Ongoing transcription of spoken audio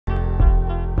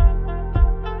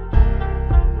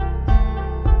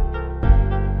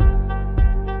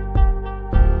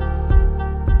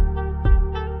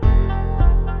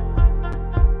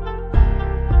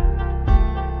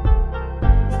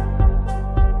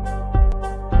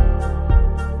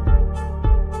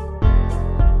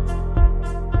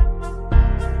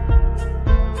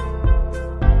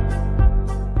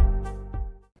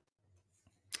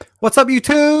What's up,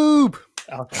 YouTube?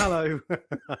 Oh, hello,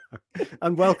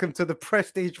 and welcome to the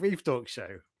Prestige Reef Dork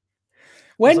show.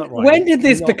 When did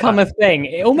this become a thing?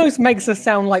 It almost makes us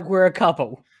sound like we're a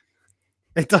couple.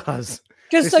 It does.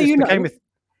 Just so you know,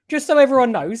 just so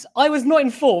everyone knows, I was not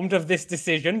informed of this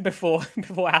decision before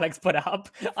Alex put it up,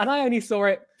 and I only saw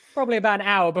it probably about an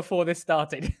hour before this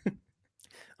started.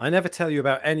 I never tell you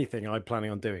about anything I'm planning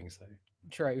on doing. So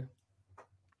true.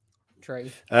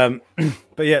 But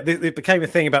yeah, it became a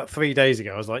thing about 3 days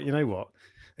ago. I was like, you know what?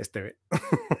 Let's do it.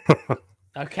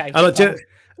 Okay. So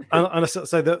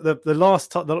the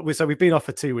last time, so we've been off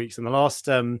for 2 weeks, and the last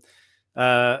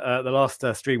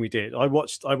stream we did, I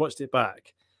watched it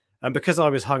back, and because I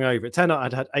was hungover, it turned out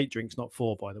I'd had 8 drinks, not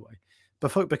 4, by the way.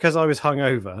 But because I was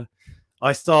hungover,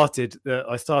 I started it,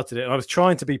 and I was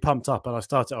trying to be pumped up, and I was,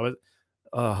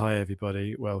 oh, hi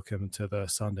everybody, welcome to the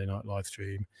Sunday night live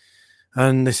stream.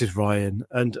 And this is Ryan,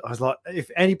 and I was like, if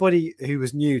anybody who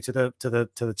was new to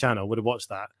the channel would have watched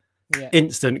that,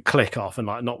 instant click off and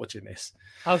like not watching this.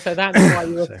 Oh, so that's why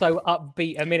you were so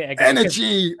upbeat a minute ago.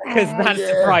 Energy, because that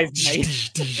surprised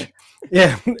me.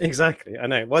 Yeah, exactly. I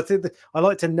know. I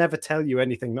like to never tell you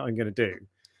anything that I'm going to do,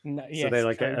 so they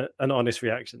like get an honest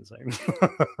reaction. So,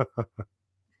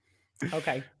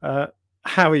 okay.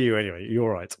 How are you anyway? You all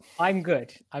right? I'm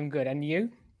good. And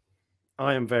you?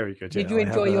 I am very good. Did you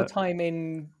enjoy your time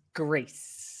in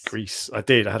Greece? Greece, I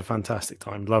did. I had a fantastic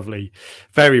time. Lovely,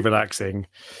 very relaxing,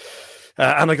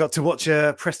 and I got to watch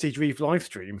a Prestige Reef live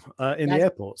stream in the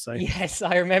airport. So yes,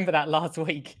 I remember that last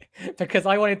week because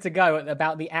I wanted to go at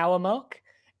about the hour mark,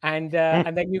 and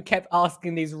then you kept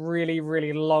asking these really,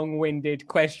 really long-winded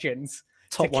questions.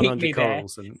 Top 100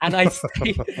 corals, and I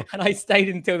stayed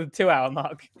until the 2-hour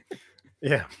mark.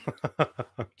 Yeah,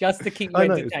 just to keep you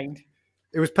entertained.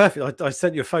 It was perfect. I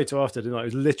sent you a photo after, didn't I? It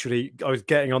was literally, I was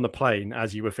getting on the plane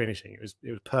as you were finishing. It was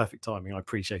perfect timing. I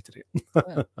appreciated it.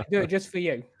 Yeah, I do it just for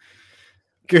you.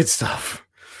 Good stuff.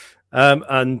 Les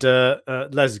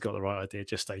has got the right idea.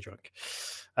 Just stay drunk.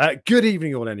 Good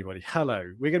evening, all, anybody. Hello.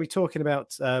 We're going to be talking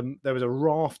about, there was a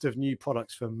raft of new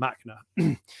products from Hanna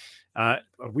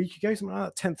a week ago, something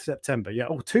like that, 10th September. Yeah.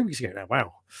 Oh, 2 weeks ago now.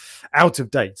 Wow. Out of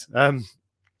date.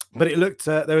 But it looked,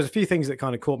 there was a few things that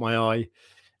kind of caught my eye.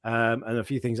 And a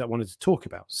few things I wanted to talk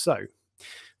about. So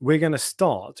we're going to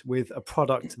start with a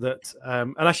product that,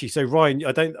 and actually, so Ryan,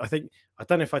 I don't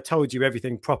know if I told you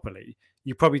everything properly.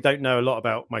 You probably don't know a lot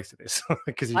about most of this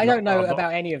because I don't know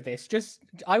about any of this. Just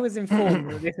I was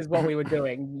informed that this is what we were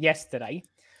doing yesterday,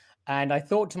 and I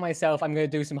thought to myself, I'm going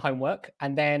to do some homework,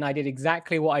 and then I did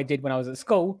exactly what I did when I was at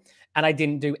school, and I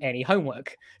didn't do any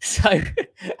homework. So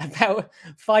about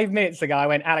 5 minutes ago, I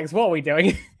went, Alex, what are we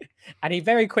doing? And he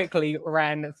very quickly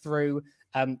ran through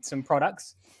some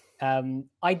products.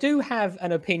 I do have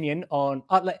an opinion on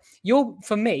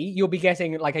for me, you'll be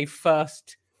getting like an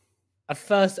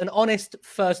honest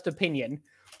first opinion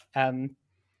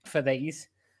for these.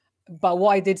 But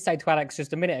what I did say to Alex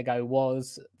just a minute ago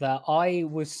was that I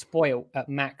was spoiled at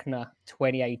Hanna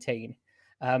 2018.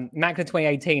 Hanna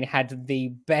 2018 had the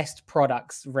best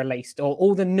products released, or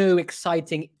all the new,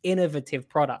 exciting, innovative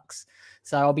products.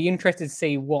 So I'll be interested to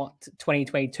see what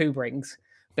 2022 brings,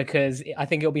 because I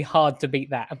think it'll be hard to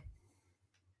beat that.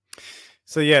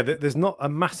 So yeah, there's not a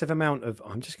massive amount of.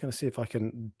 I'm just going to see if I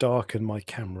can darken my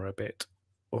camera a bit.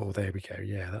 Oh, there we go.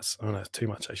 Yeah, that's too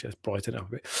much actually. Let's brighten it up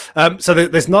a bit. So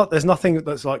there's nothing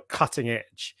that's like cutting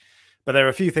edge, but there are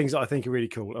a few things that I think are really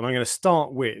cool, and I'm going to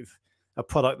start with a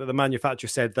product that the manufacturer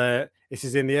said this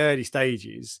is in the early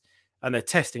stages, and they're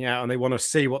testing out, and they want to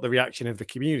see what the reaction of the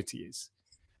community is.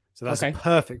 So that's a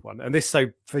perfect one. And so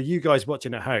for you guys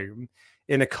watching at home,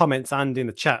 in the comments and in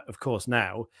the chat, of course,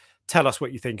 now, tell us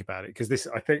what you think about it. Because this,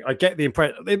 I think, I get the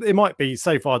impression it might be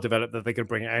so far developed that they can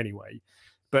bring it anyway.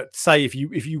 But say if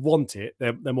you want it,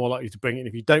 they're more likely to bring it. And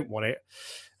if you don't want it,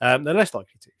 they're less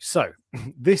likely to. So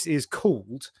this is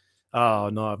called, oh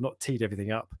no, I've not teed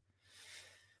everything up.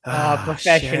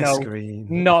 Professional.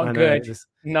 Not good.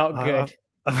 Not good.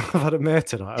 I've had a mare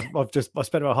tonight. I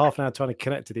spent about half an hour trying to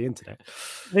connect to the internet.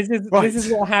 This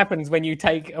is what happens when you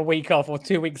take a week off or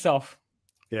 2 weeks off.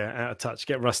 Yeah, out of touch,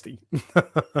 get rusty.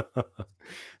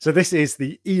 So this is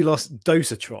the Elos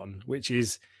Dosetron, which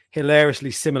is hilariously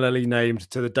similarly named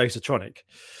to the Dosetronic,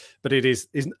 but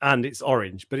it's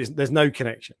orange, but there's no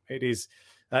connection. It is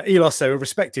Elos, so a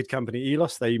respected company.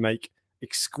 Elos, they make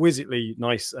exquisitely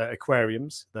nice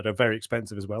aquariums that are very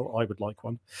expensive as well. I would like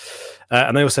one.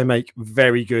 And they also make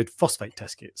very good phosphate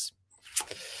test kits.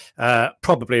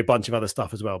 Probably a bunch of other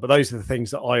stuff as well, but those are the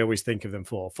things that I always think of them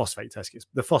for. Phosphate test kits.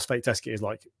 The phosphate test kit is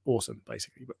like awesome,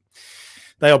 basically, but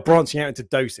they are branching out into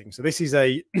dosing. So this is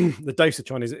the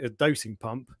Dosetron is a dosing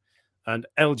pump and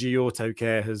LG Auto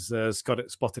Care has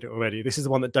spotted it already. This is the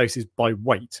one that doses by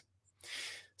weight.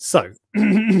 So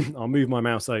I'll move my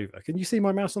mouse over. Can you see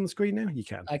my mouse on the screen now? You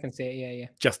can. I can see it. Yeah, yeah.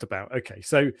 Just about. Okay.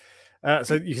 So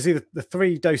so you can see the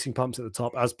 3 dosing pumps at the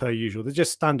top, as per usual. They're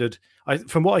just standard.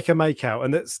 From what I can make out,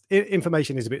 and that's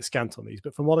information is a bit scant on these,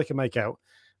 but from what I can make out,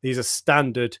 these are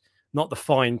standard, not the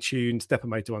fine-tuned stepper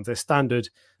motor ones. They're standard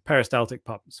peristaltic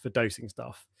pumps for dosing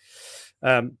stuff.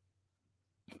 And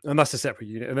that's a separate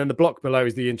unit. And then the block below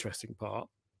is the interesting part.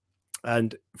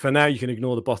 And for now, you can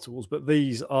ignore the bottles, but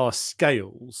these are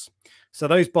scales. So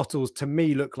those bottles, to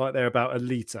me, look like they're about 1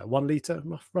 litre, 1 litre,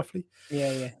 roughly.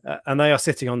 Yeah, yeah. And they are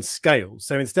sitting on scales.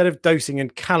 So instead of dosing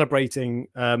and calibrating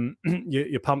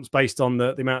your pumps based on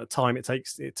the amount of time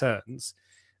it turns,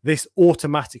 this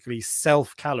automatically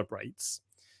self-calibrates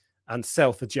and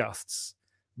self-adjusts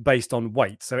based on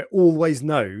weight. So it always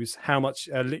knows how much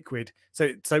liquid. So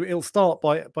it'll start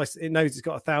by it knows it's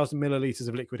got 1,000 milliliters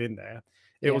of liquid in there.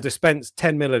 It will dispense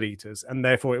 10 milliliters, and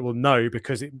therefore it will know,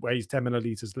 because it weighs 10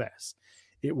 milliliters less,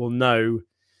 it will know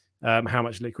how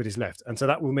much liquid is left. And so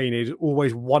that will mean it's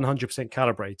always 100%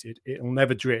 calibrated. It will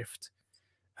never drift,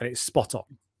 and it's spot on.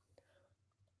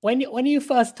 When you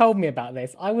first told me about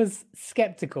this, I was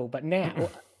skeptical, but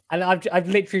now, and I've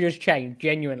literally just changed,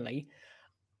 genuinely.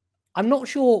 I'm not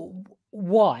sure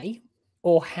why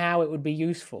or how it would be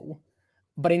useful.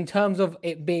 But in terms of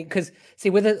it being, because see,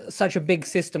 with such a big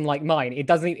system like mine, it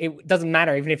doesn't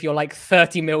matter even if you're like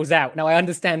 30 mils out. Now I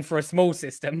understand for a small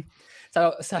system,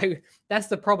 so that's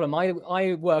the problem.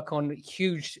 I work on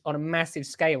a massive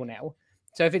scale now.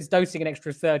 So if it's dosing an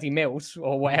extra 30 mils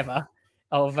or whatever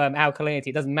of alkalinity,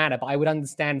 it doesn't matter. But I would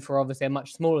understand for obviously a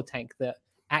much smaller tank that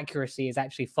accuracy is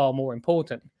actually far more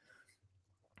important.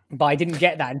 But I didn't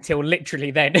get that until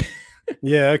literally then.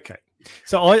 Yeah. Okay.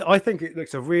 So I think it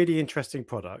looks a really interesting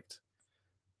product,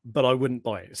 but I wouldn't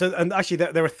buy it. So, and actually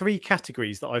there are 3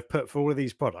 categories that I've put for all of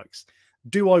these products.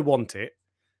 Do I want it?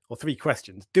 Or 3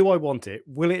 questions. Do I want it?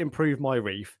 Will it improve my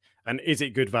reef? And is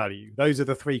it good value? Those are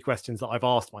the 3 questions that I've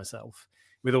asked myself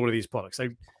with all of these products. So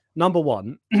number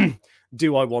 1,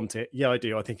 do I want it? Yeah, I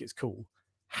do. I think it's cool.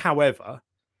 However,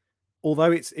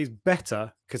 although it's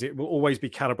better because it will always be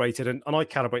calibrated, and I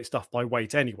calibrate stuff by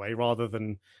weight anyway, rather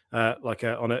than like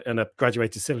on a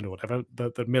graduated cylinder or whatever,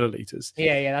 the milliliters.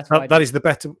 Yeah, that's that is the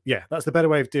better. Yeah, that's the better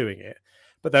way of doing it.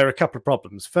 But there are a couple of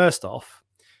problems. First off,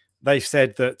 they've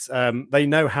said that they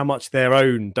know how much their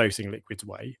own dosing liquids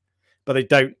weigh, but they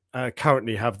don't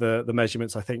currently have the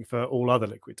measurements, I think, for all other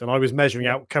liquids. And I was measuring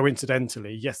out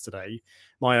coincidentally yesterday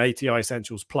my ATI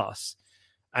Essentials Plus,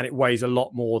 and it weighs a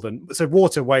lot more than, so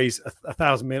water weighs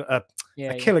 1,000 mil. A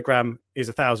kilogram is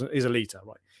 1,000 is a liter,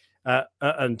 right?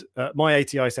 And my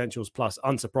ATI Essentials Plus,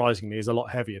 unsurprisingly, is a lot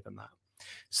heavier than that.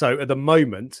 So at the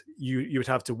moment, you would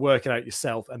have to work it out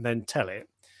yourself and then tell it.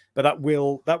 But that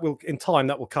will in time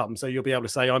that will come. So you'll be able to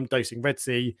say, I'm dosing Red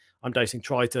Sea, I'm dosing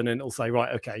Triton, and it'll say,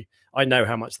 right, okay, I know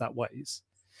how much that weighs.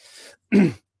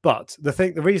 But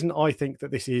the reason I think that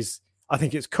this is, I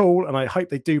think it's cool, and I hope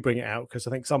they do bring it out, because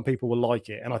I think some people will like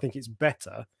it, and I think it's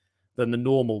better than the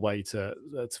normal way for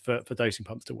dosing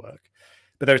pumps to work.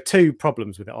 But there are 2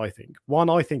 problems with it, I think. One,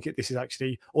 I think this is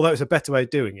actually, although it's a better way of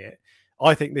doing it,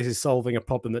 I think this is solving a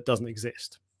problem that doesn't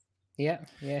exist. Yeah.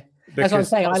 That's what I'm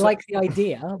saying. I like the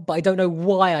idea, but I don't know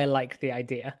why I like the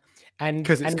idea. And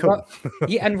because it's cool.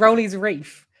 And Rolly's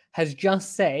Reef has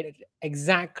just said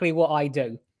exactly what I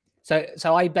do. So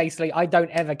I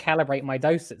don't ever calibrate my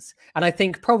doses. And I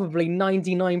think probably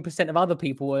 99% of other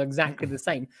people are exactly the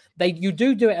same. You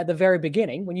do it at the very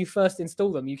beginning. When you first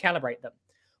install them, you calibrate them.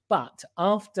 But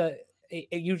after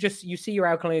you see your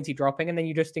alkalinity dropping, and then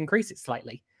you just increase it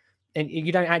slightly. And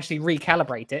you don't actually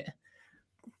recalibrate it.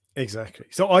 Exactly.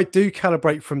 So I do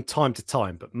calibrate from time to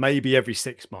time, but maybe every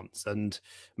 6 months, and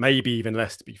maybe even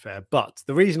less, to be fair. But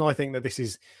the reason I think that this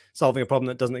is solving a problem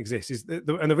that doesn't exist is,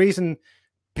 and the reason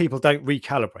people don't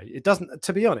recalibrate, it doesn't,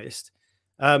 to be honest,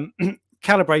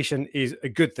 calibration is a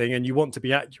good thing and you want to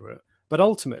be accurate. But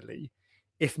ultimately,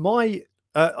 if my,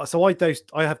 so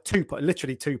I have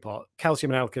literally 2-part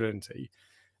calcium and alkalinity,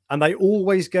 and they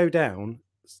always go down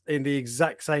in the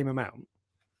exact same amount.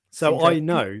 So I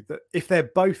know that if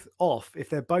they're both off,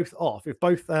 if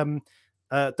both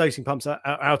dosing pumps are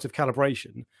out of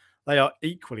calibration, they are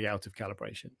equally out of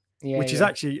calibration. Which is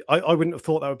actually, I wouldn't have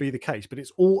thought that would be the case, but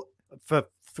it's all, for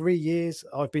 3 years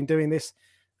I've been doing this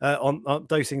on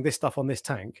dosing this stuff on this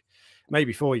tank,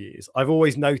 maybe 4 years. I've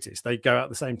always noticed they go out at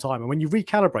the same time, and when you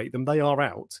recalibrate them, they are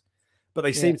out, but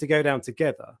they seem to go down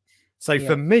together. So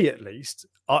for me, at least,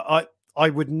 I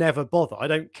would never bother. I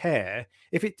don't care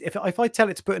if I tell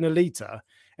it to put in a litre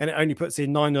and it only puts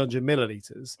in 900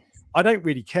 milliliters. I don't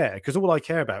really care, because all I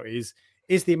care about is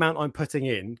the amount I'm putting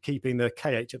in keeping the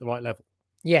KH at the right level.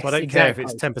 Yes, so I don't care if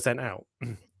it's 10% out.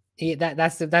 Yeah,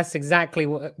 that's exactly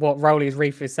what Rolly's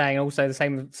Reef is saying. Also,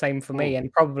 the same for me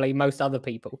and probably most other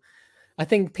people. I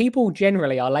think people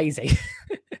generally are lazy.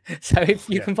 So if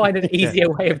you can find an easier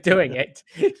way of doing it,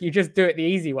 you just do it the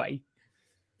easy way.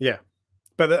 Yeah,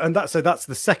 but that's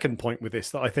the second point with this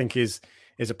that I think is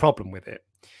a problem with it,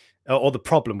 or the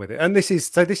problem with it. And this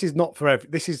is not for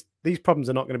these problems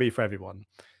are not going to be for everyone.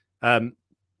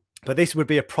 But this would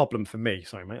be a problem for me.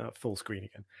 Sorry, mate, full screen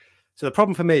again. So the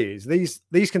problem for me is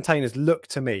these containers look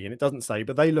to me, and it doesn't say,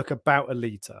 but they look about a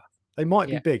litre. They might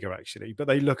be bigger actually, but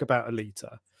they look about a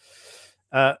litre.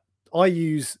 I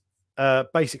use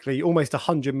basically almost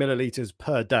 100 milliliters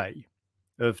per day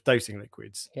of dosing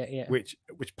liquids, which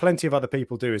plenty of other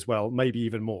people do as well, maybe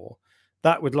even more.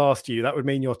 That would last you. That would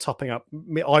mean you're topping up.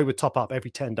 I would top up every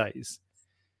 10 days.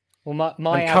 Well,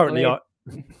 my currently.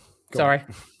 Sorry.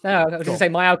 No, I was going to say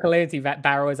my alkalinity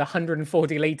barrel is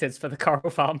 140 liters for the coral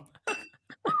farm.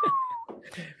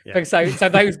 So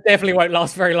those definitely won't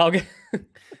last very long.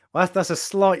 Well, that's a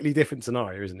slightly different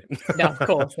scenario, isn't it? No, of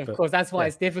course. That's why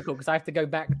it's difficult, because I have to go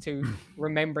back to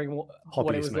remembering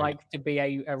what it was like to be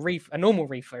a normal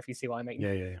reefer, if you see what I mean.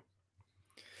 Yeah.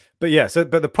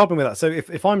 But the problem with that, so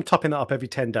if I'm topping that up every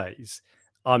 10 days,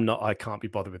 I can't be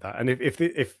bothered with that. And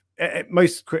if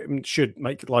most equipment should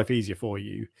make life easier for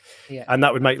you, and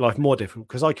that would make life more difficult,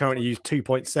 because I currently use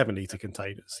 2.7 litre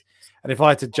containers, and if I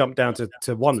had to jump down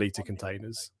to 1 litre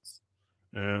containers,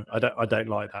 I don't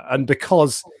like that. And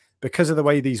because of the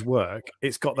way these work,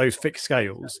 it's got those fixed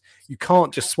scales. You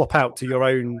can't just swap out to your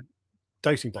own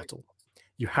dosing bottle.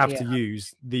 You have to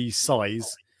use these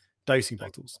size dosing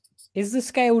bottles. Is the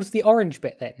scales the orange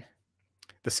bit then?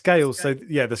 The scales,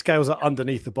 the scales are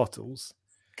underneath the bottles.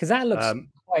 Because that looks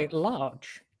quite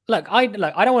large. Look, I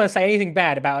don't want to say anything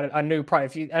bad about a new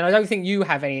product, and I don't think you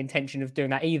have any intention of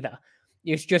doing that either.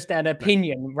 It's just an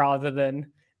opinion rather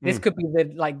than this could be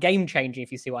the game changing,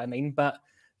 if you see what I mean. But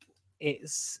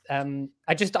it's I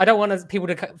don't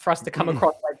want for us to come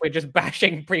across like we're just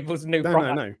bashing people's new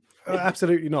product. No.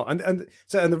 Absolutely not. And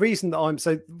the reason that I'm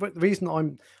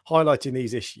highlighting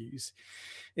these issues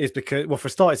is because, well, for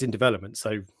a start, it's in development,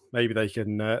 so maybe they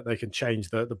can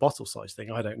change the bottle size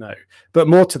thing. I don't know. But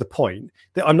more to the point,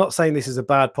 that I'm not saying this is a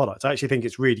bad product. I actually think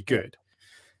it's really good,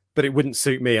 but it wouldn't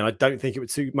suit me, and I don't think it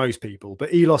would suit most people. But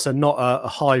Elos are not a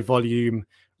high volume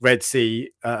Red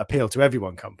Sea appeal to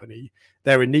everyone company.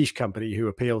 They're a niche company who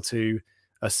appeal to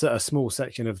a small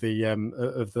section of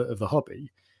the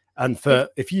hobby. And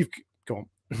if you've gone,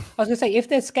 I was going to say, if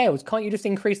there's scales, can't you just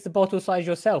increase the bottle size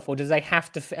yourself, or does they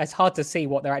have to? It's hard to see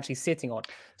what they're actually sitting on.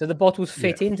 Do the bottles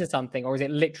fit into something, or is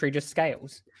it literally just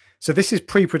scales? So this is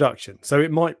pre-production. So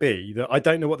it might be that I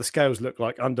don't know what the scales look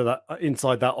like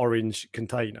inside that orange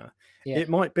container. It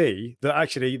might be that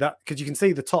actually because you can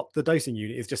see the dosing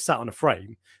unit is just sat on a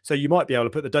frame. So you might be able to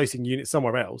put the dosing unit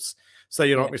somewhere else, so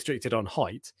you're not restricted on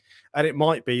height. And it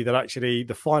might be that actually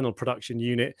the final production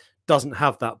unit doesn't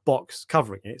have that box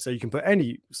covering it, so you can put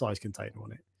any size container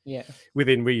on it.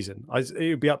 Within reason. It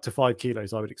would be up to 5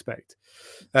 kilos, I would expect.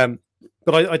 But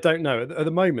I don't know at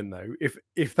the moment, though.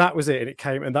 If that was it and it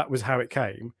came and that was how it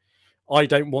came, I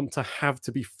don't want to have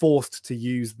to be forced to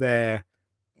use their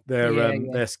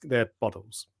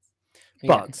bottles.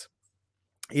 But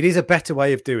it is a better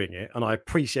way of doing it, and I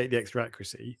appreciate the extra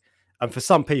accuracy. And for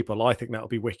some people, I think that'll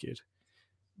be wicked.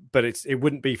 But it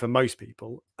wouldn't be for most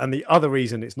people. And the other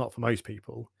reason it's not for most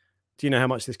people, do you know how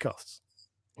much this costs?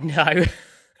 No.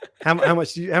 how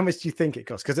much do you think it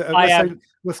costs? Because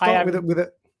we'll start with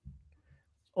it.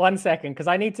 1 second, because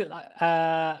I need to.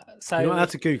 So you don't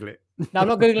have to Google it. No, I'm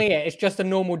not googling it. It's just a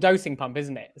normal dosing pump,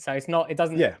 isn't it? So it's not. It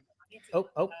doesn't. Yeah.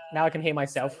 Oh! Now I can hear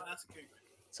myself.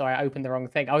 Sorry, I opened the wrong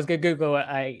thing. I was going to Google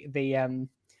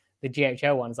the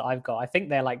GHL ones that I've got. I think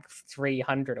they're like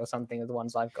 300 or something of the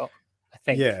ones I've got. I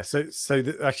think. Yeah. So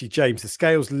actually, James, the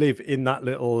scales live in that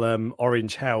little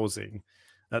orange housing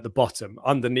at the bottom,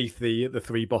 underneath the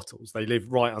 3 bottles. They live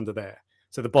right under there.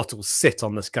 So the bottles sit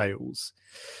on the scales.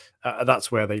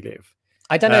 That's where they live.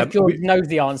 I don't know if George knows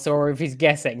the answer or if he's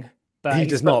guessing. But he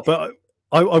does not. But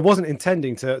I wasn't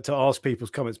intending to ask people's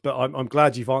comments, but I'm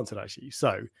glad you've answered actually.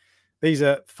 So these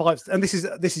are 5, and this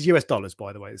is US dollars,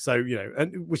 by the way. So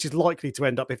and which is likely to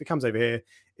end up, if it comes over here,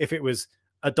 if it was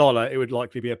 $1, it would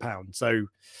likely be £1. So,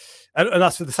 and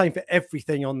that's for the same for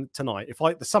everything on tonight.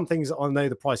 There's some things I know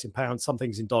the price in pounds, some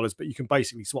things in dollars, but you can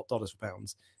basically swap dollars for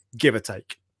pounds, give or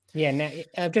take. Yeah, now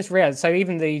I've just realized. So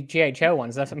even the GHL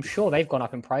ones, I'm sure they've gone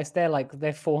up in price.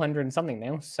 They're 400 and something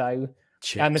now. So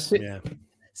Chips, yeah.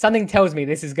 Something tells me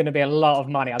this is going to be a lot of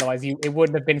money. Otherwise, it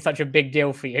wouldn't have been such a big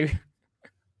deal for you.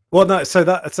 Well, no. So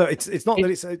it's not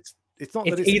that it's not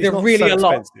that it's either not really so a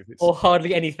lot or it's,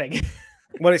 hardly anything.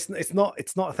 well, it's not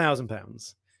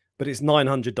 £1,000, but it's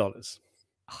 $900.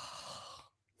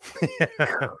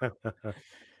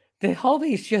 The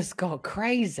hobby's just got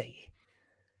crazy.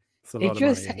 It's a lot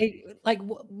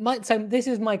of money. So this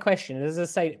is my question. As I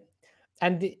say,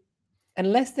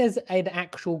 unless there's an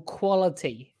actual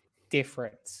quality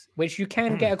difference, which you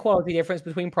can get a quality difference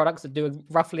between products that do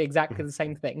roughly exactly the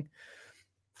same thing,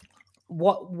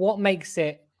 what makes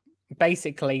it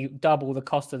basically double the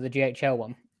cost of the GHL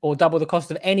one, or double the cost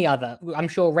of any other? I'm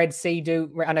sure Red Sea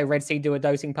do. I know Red Sea do a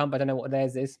dosing pump. I don't know what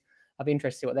theirs is. I'd be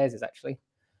interested to see what theirs is actually.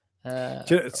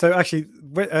 So actually,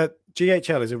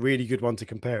 GHL is a really good one to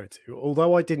compare it to.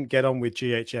 Although I didn't get on with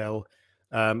GHL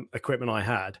equipment I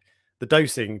had, the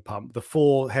dosing pump, the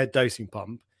 4-head dosing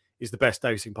pump, is the best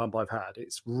dosing pump I've had.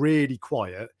 It's really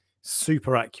quiet,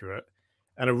 super accurate,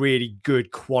 and a really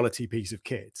good quality piece of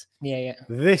kit. Yeah.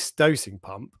 This dosing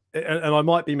pump, and I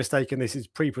might be mistaken, this is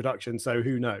pre-production, so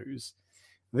who knows?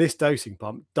 This dosing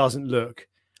pump doesn't look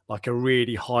like a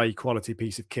really high quality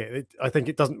piece of kit. I think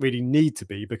it doesn't really need to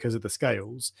be because of the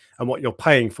scales, and what you're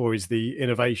paying for is the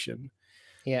innovation.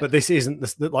 Yeah. But this isn't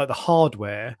like the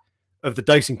hardware of the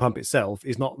dosing pump itself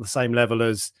is not the same level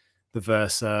as the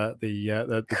Versa, the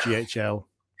GHL.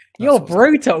 You're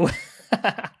brutal.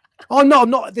 Oh no, I'm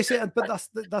not. But that's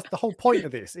the whole point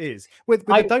of this is with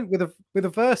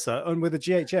a Versa and with a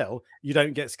GHL, you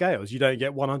don't get scales, you don't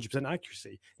get 100%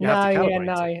 accuracy. You have to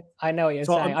calibrate it. I know what you're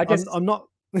So saying. I'm not.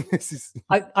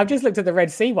 I've just looked at the Red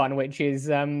Sea one, which is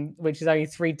only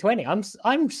 320.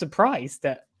 I'm surprised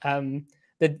that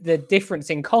the difference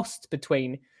in cost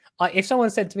between. If someone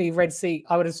said to me Red Sea,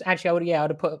 I would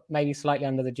have put maybe slightly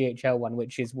under the GHL one,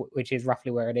 which is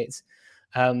roughly where it is.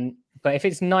 But if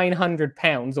it's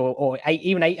 £900 or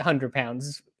even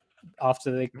 £800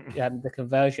 after the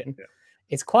conversion,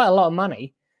 it's quite a lot of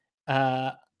money.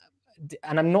 And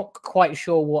I'm not quite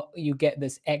sure what you get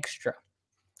that's extra.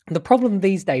 The problem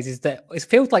these days is that it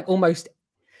feels like almost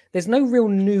there's no real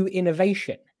new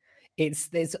innovation. There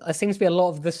seems to be a lot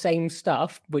of the same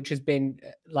stuff, which has been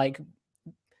they've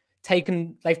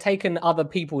taken other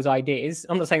people's ideas.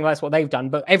 I'm not saying that's what they've done,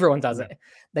 but everyone does it.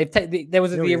 There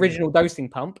was the original dosing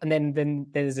pump, and then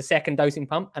there's a second dosing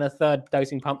pump and a third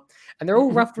dosing pump, and they're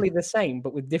all roughly the same,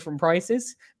 but with different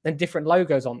prices and different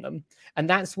logos on them. And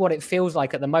that's what it feels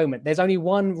like at the moment. There's only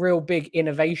one real big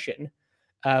innovation.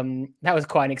 That was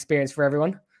quite an experience for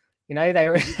everyone. You know,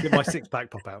 did my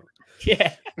 6-pack pop out?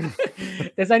 Yeah.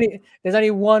 there's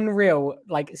only one real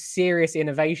serious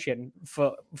innovation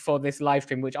for this live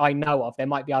stream, which I know of. There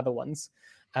might be other ones,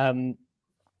 but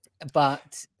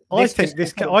I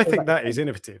think that is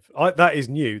innovative. That is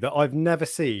new. That I've never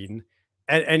seen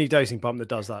any dosing pump that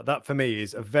does that. That for me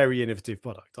is a very innovative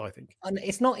product, I think. And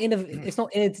it's not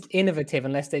innovative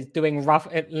unless it's doing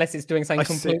something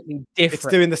completely different. It's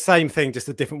doing the same thing, just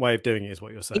a different way of doing it, is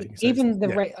what you're saying.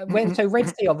 So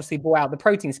Red Sea obviously brought out the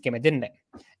protein skimmer, didn't it?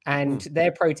 And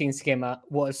their protein skimmer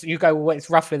it's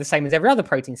roughly the same as every other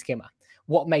protein skimmer.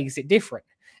 What makes it different?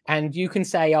 And you can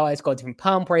say, oh, it's got a different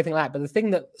pump or anything like that. But the thing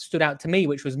that stood out to me,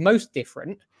 which was most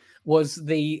different, was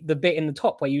the bit in the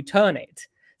top where you turn it.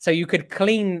 So you could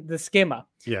clean the skimmer.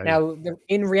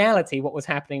 In reality, what was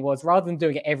happening was, rather than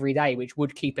doing it every day, which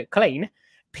would keep it clean,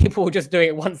 people were just doing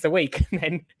it once a week,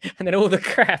 and then all the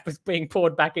crap was being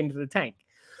poured back into the tank.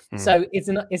 So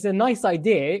it's a nice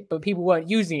idea, but people weren't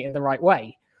using it in the right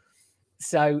way.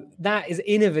 So that is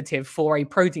innovative for a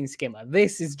protein skimmer.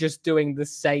 This is just doing the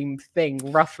same thing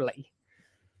roughly.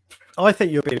 I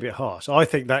think you're being a bit harsh. I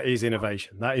think that is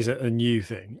innovation. That is a new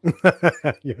thing.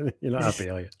 You're not happy,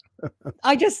 are you?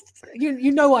 I just,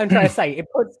 you know what I'm trying to say. It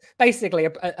puts basically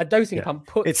a dosing pump.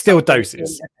 It still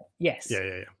doses. Yes.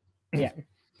 Yeah.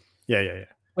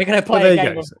 We're going to play a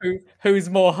game of who's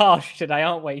more harsh today,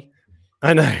 aren't we?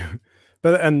 I know.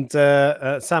 But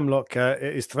Sam Lock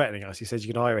is threatening us. He says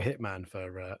you can hire a hitman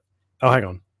for. Oh, hang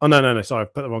on. Oh no. Sorry, I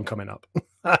put the wrong comment up.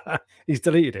 He's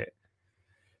deleted it.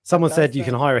 Someone said you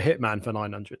can hire a hitman for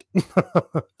 900.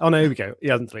 Oh no, here we go. He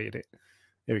hasn't deleted it.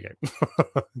 Here we go.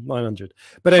 900.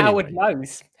 But anyway.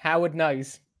 Howard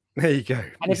knows. There you go.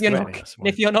 And if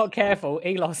you're not careful,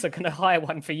 Elos are going to hire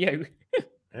one for you.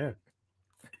 Yeah.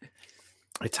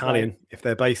 Italian, if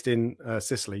they're based in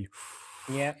Sicily.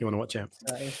 Yeah, you want to watch out.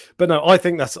 But no, I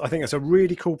think that's a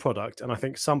really cool product, and I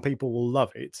think some people will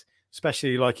love it,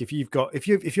 especially like if you're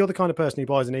the kind of person who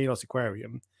buys an Elos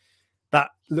aquarium that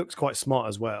looks quite smart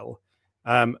as well.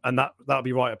 And that'll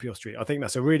be right up your street. I think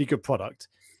that's a really good product,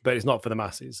 but it's not for the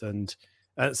masses. And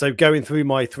so going through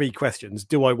my 3 questions,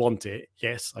 do I want it?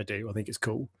 Yes, I do. I think it's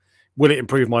cool. Will it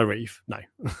improve my reef? No.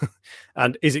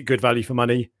 And is it good value for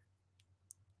money?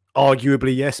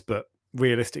 Arguably, yes, but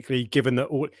realistically, given that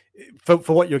all for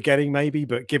what you're getting, maybe,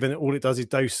 but given that all it does is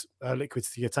dose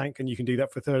liquids to your tank, and you can do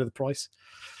that for a third of the price.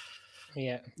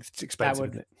 Yeah, it's expensive,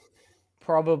 isn't it?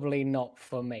 Probably not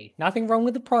for me. Nothing wrong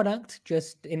with the product,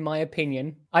 just in my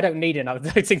opinion. I don't need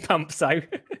another dosing pump, so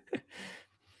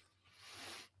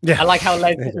yeah. I like how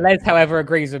Les, however,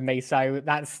 agrees with me, so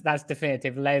that's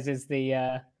definitive. Les is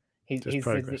the he's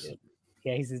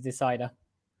the decider.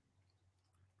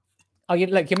 Oh,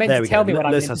 look, you're meant to tell me what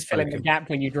I'm meant to fill in the gap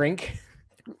when you drink.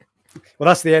 Well,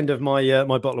 that's the end of my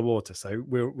my bottle of water, so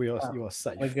you are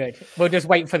safe. We're good. We'll just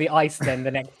wait for the ice then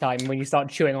the next time when you start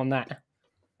chewing on that.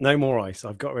 No more ice.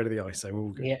 I've got rid of the ice, so we're all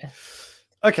good. Yeah.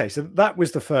 Okay, so that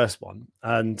was the first one,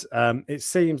 and it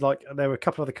seems like there were a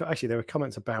couple of there were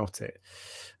comments about it.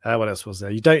 What else was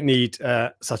there? You don't need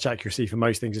such accuracy for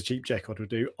most things a cheap Jekod would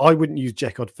do. I wouldn't use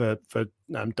Jekod for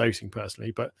dosing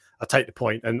personally, but I take the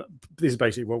point, and this is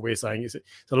basically what we're saying. It's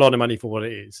a lot of money for what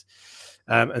it is,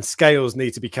 and scales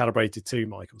need to be calibrated too.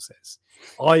 Michael says.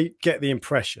 I get the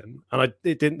impression, and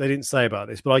they didn't say about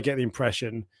this, but I get the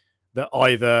impression that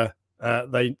either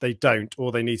they don't,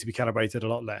 or they need to be calibrated a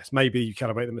lot less. Maybe you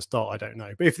calibrate them at start, I don't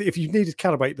know. But if you need to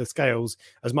calibrate the scales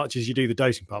as much as you do the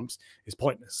dosing pumps, it's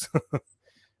pointless.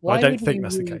 I don't think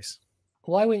that's the case.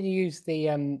 Why wouldn't you use the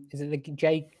is it the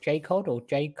Jekod or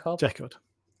Jekod? Jekod.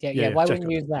 Yeah. Why wouldn't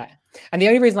you use that? And the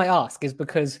only reason I ask is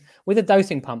because with a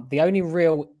dosing pump, the only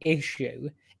real issue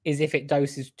is if it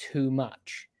doses too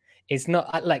much. It's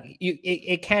not like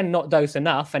it can not dose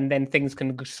enough, and then things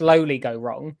can slowly go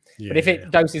wrong. Yeah, but if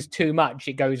it doses too much,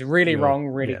 it goes really wrong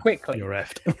really quickly. You're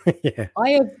effed. Yeah.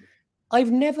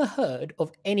 I've never heard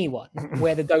of anyone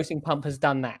where the dosing pump has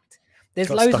done that. There's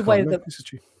loads of ways that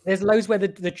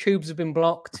the tubes have been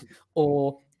blocked,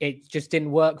 or it just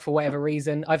didn't work for whatever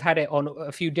reason. I've had it on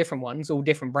a few different ones, all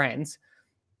different brands,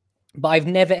 but I've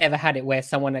never ever had it where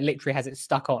someone literally has it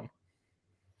stuck on.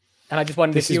 And I just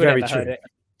wondered if you had ever heard it.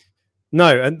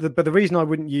 No, but the reason I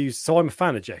wouldn't use, so I'm a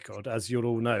fan of Jekod, as you'll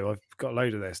all know. I've got a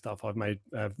load of their stuff. I've made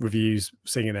reviews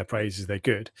singing their praises. They're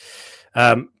good,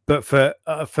 but for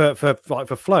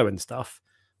flow and stuff,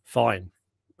 fine.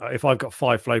 If I've got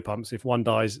 5 flow pumps, if one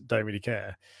dies, don't really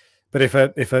care. But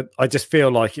I just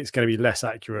feel like it's going to be less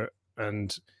accurate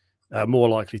and more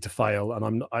likely to fail,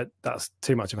 and that's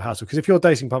too much of a hassle. Because if your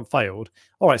dosing pump failed,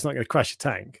 all right, it's not going to crash your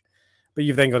tank, but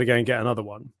you've then got to go and get another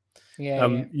one.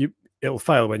 It'll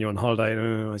fail when you're on holiday.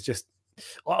 It's just,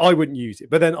 I wouldn't use it.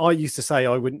 But then I used to say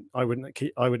I wouldn't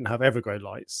have Evergrow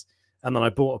lights, and then I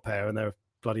bought a pair, and they're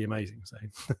bloody amazing. So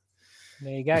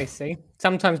there you go. See,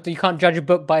 sometimes you can't judge a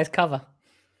book by its cover.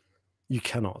 You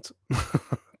cannot,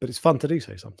 but it's fun to do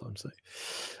so sometimes.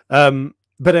 So,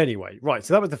 but anyway, right.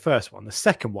 So that was the first one. The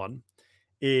second one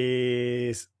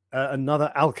is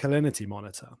another alkalinity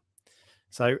monitor.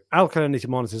 So alkalinity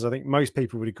monitors, I think most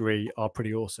people would agree, are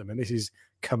pretty awesome. And this is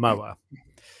Kamoer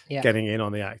getting in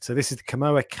on the act. So this is the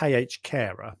Kamoer KH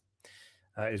Carer,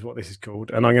 is what this is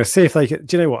called. And I'm going to see if they can.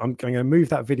 Do you know what? I'm going to move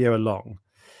that video along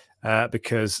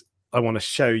because I want to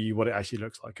show you what it actually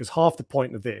looks like. Because half the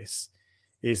point of this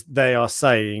is they are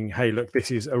saying, hey, look,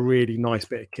 this is a really nice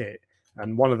bit of kit.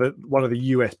 And one of the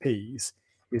USPs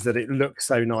is that it looks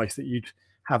so nice that you'd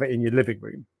have it in your living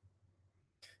room.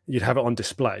 You'd have it on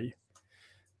display.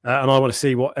 And I want to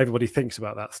see what everybody thinks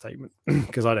about that statement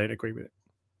because I don't agree with it.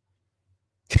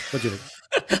 What do you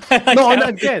think? I'm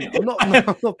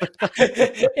not.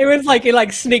 It was like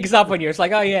it sneaks up on you. It's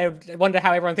like, oh yeah, I wonder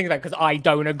how everyone thinks about it because I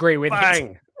don't agree with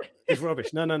it. It's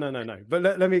rubbish. No. But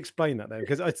let me explain that then,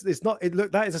 because it's not.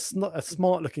 That is a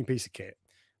smart looking piece of kit.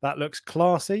 That looks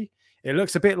classy. It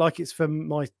looks a bit like it's from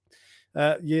my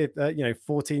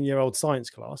 14-year-old science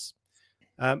class.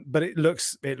 But it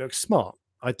looks smart.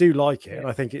 I do like it, and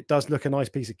I think it does look a nice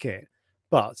piece of kit.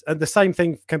 And the same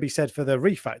thing can be said for the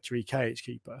Reef Factory KH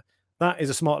Keeper. That is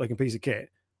a smart looking piece of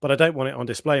kit, but I don't want it on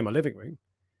display in my living room.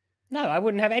 No, I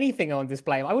wouldn't have anything on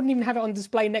display. I wouldn't even have it on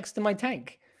display next to my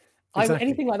tank. Exactly.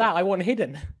 Anything like that, I want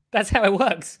hidden. That's how it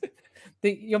works.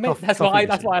 That's why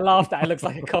I laughed at. It looks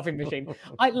like a coffee machine.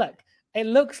 It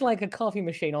looks like a coffee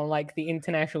machine on like the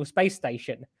International Space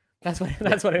Station. That's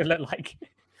what it looked like.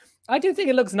 I do think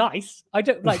it looks nice. I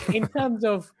don't like in terms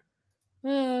of.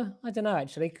 I don't know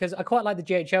actually, because I quite like the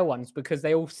GHL ones because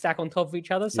they all stack on top of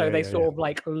each other, so they sort of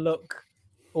like look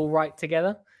all right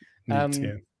together.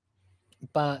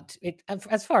 But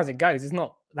as far as it goes, it's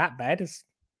not that bad.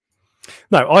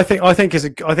 No, I think it's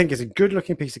a good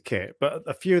looking piece of kit, but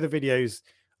a few of the videos,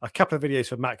 a couple of videos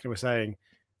from Macklin were saying,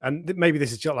 and maybe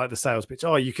this is just like the sales pitch.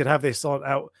 Oh, you could have this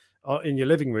out in your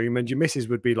living room, and your missus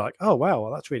would be like, "Oh wow,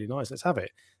 well, that's really nice. Let's have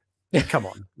it." Come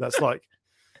on, that's like,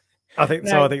 I think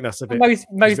so. I think that's a bit.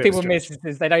 Most people miss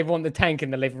is they don't want the tank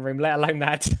in the living room, let alone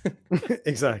that.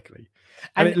 Exactly,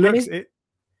 and it looks it.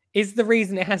 Is the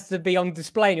reason it has to be on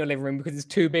display in your living room because it's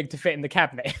too big to fit in the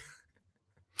cabinet?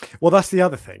 Well, that's the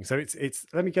other thing. So it's.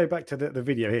 Let me go back to the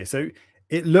video here. So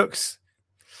it looks,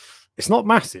 it's not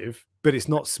massive, but it's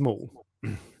not small.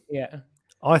 Yeah,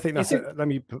 I think that's. Let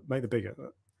me make the bigger.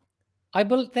 I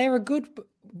believe they're a good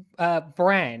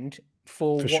brand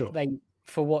for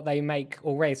what they make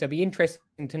already. So it'd be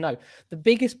interesting to know. The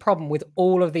biggest problem with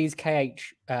all of these KH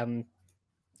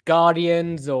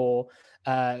Guardians or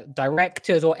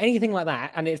Directors or anything like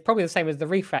that, and it's probably the same as the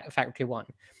Reef Factory one,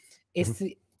 it's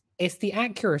the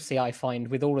accuracy I find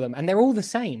with all of them, and they're all the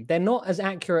same. They're not as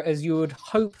accurate as you would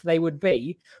hope they would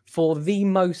be for the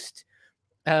most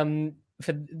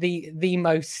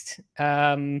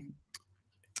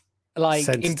like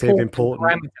sensitive,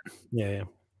 important. Yeah.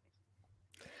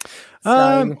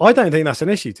 So, I don't think that's an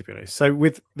issue, to be honest. So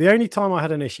with the only time I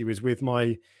had an issue was with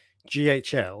my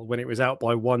GHL when it was out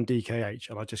by 1 DKH,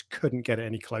 and I just couldn't get it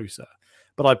any closer.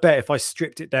 But I bet if I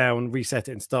stripped it down, reset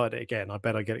it, and started it again, I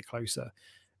bet I get it closer.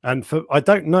 And I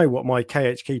don't know what my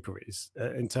KH Keeper is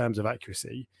in terms of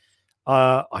accuracy.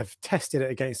 I've tested it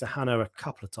against a Hanna a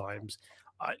couple of times,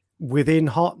 within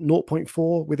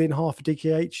 0.4, within half a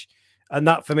DKH, and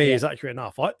that for me is accurate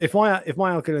enough. If my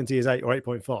alkalinity is 8 or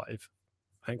 8.5,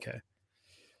 I don't care.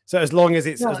 So as long as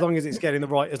it's getting the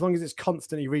right, as long as it's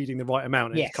constantly reading the right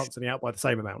amount, and it's constantly out by the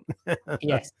same amount.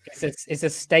 Yes, it's a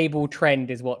stable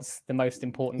trend is what's the most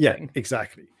important thing. Yeah,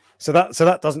 exactly. So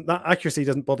that accuracy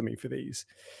doesn't bother me for these.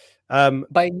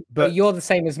 But you're the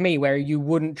same as me, where you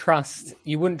wouldn't trust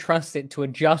it to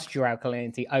adjust your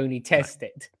alkalinity, only test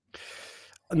it.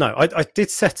 No, I did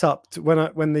set up when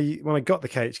I got the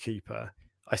KH Keeper,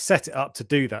 I set it up to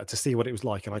do that, to see what it was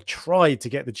like, and I tried to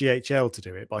get the GHL to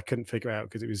do it, but I couldn't figure it out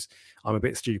because I'm a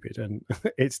bit stupid and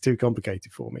it's too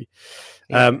complicated for me.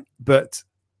 Yeah.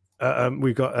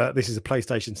 We've got this is a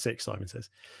PlayStation 6, Simon says.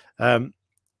 What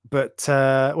was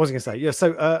I going to say? Yeah,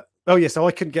 so so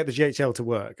I couldn't get the GHL to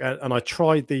work, and I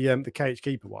tried the KH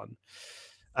Keeper one,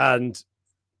 and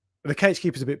the KH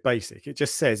Keeper is a bit basic. It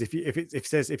just says if your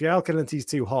alkalinity is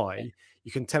too high,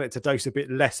 you can tell it to dose a bit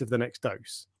less of the next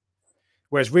dose.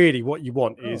 Whereas really what you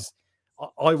want is,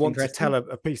 I want to tell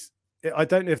a piece. I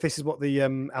don't know if this is what the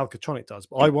Alcatronic does,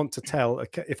 but I want to tell,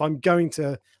 if I'm going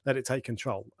to let it take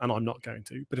control, and I'm not going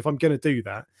to, but if I'm going to do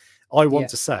that, I want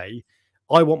to say,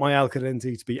 I want my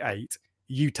alkalinity to be 8.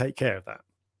 You take care of that.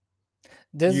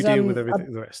 You deal with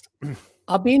everything, the rest.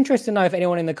 I'd be interested to know if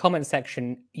anyone in the comment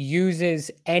section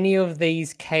uses any of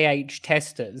these KH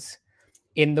testers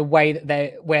in the way that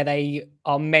they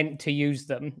are meant to use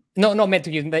them. Not meant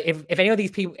to use them. If any of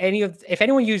these people, if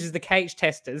anyone uses the KH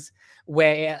testers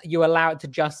where you allow it to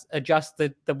just adjust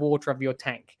the water of your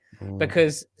tank,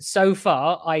 because so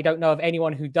far I don't know of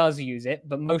anyone who does use it,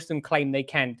 but most of them claim they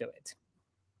can do it.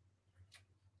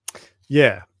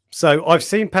 Yeah, so I've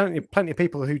seen plenty of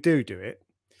people who do it,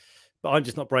 but I'm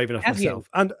just not brave enough myself.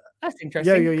 And that's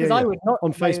interesting, because I would not,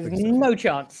 on Facebook. No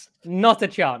chance, not a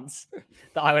chance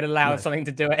that I would allow something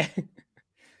to do it.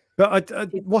 But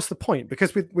what's the point?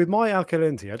 Because with my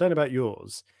alkalinity, I don't know about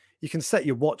yours, you can set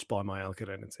your watch by my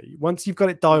alkalinity. Once you've got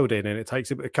it dialed in, and it takes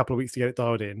a couple of weeks to get it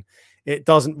dialed in, it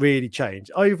doesn't really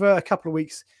change. Over a couple of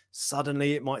weeks,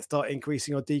 suddenly it might start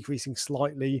increasing or decreasing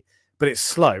slightly, but it's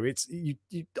slow.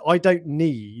 I don't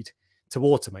need to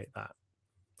automate that.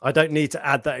 I don't need to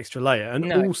add that extra layer.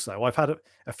 And also, I've had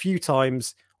a few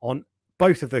times on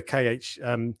both of the KH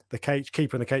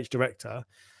Keeper and the KH Director,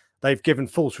 they've given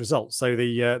false results. So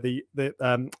the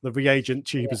reagent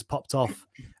tube has popped off,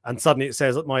 and suddenly it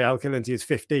says that my alkalinity is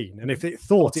 15. And if it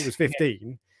thought it was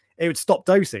 15, it would stop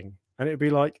dosing, and it would be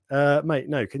like, mate,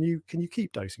 no, can you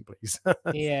keep dosing, please?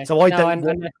 Yeah. So I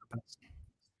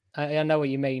know what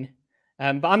you mean.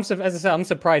 But as I said, I'm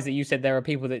surprised that you said there are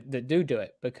people that do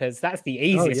it, because that's the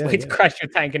easiest way to crash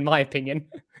your tank, in my opinion.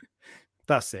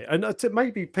 That's it. And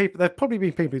maybe there've probably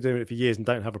been people doing it for years and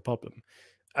don't have a problem.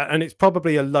 And it's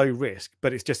probably a low risk,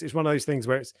 but it's one of those things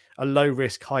where it's a low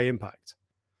risk, high impact.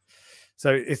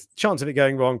 So it's chance of it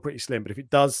going wrong pretty slim. But if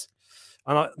it does,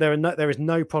 and there is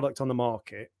no product on the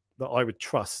market that I would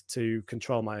trust to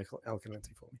control my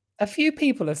alkalinity for me. A few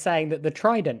people are saying that the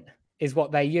Trident is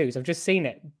what they use. I've just seen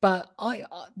it, but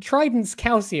Trident's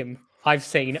calcium I've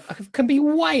seen can be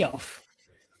way off.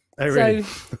 Oh, really?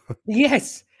 So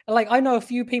yes, like I know a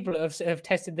few people that have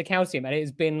tested the calcium and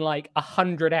it's been like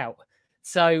 100 out.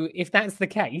 So if that's the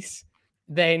case,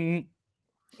 then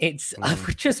it's I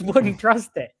just wouldn't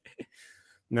trust it.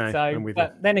 No, So, I'm with you.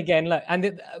 but then again, look,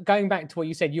 and going back to what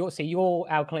you said, your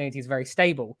alkalinity is very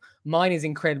stable. Mine is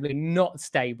incredibly not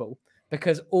stable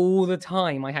because all the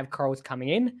time I have corals coming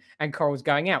in and corals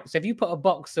going out. So if you put a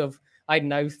box of, I don't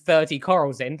know, 30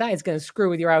 corals in, that is going to screw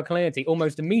with your alkalinity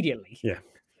almost immediately. Yeah,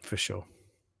 for sure.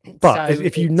 But So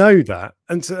if you know that,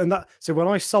 so when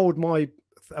I sold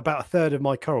about a third of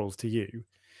my corals to you,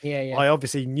 I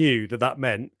obviously knew that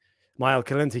meant my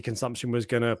alkalinity consumption was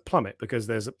going to plummet because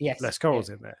there's less corals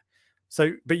in there.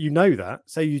 So, but you know that,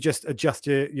 so you just adjust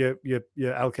your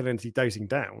alkalinity dosing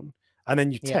down, and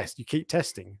then you you keep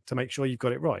testing to make sure you've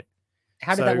got it right.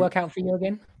 How did that work out for you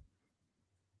again?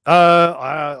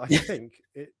 I think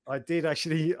I did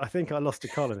actually. I think I lost a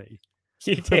colony.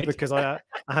 You did because I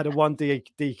had a 1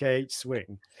 DKH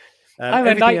swing. I'm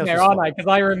a nightmare, aren't I? Because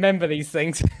I remember these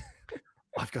things.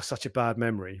 I've got such a bad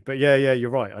memory, but yeah, you're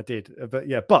right. I did,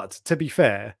 but to be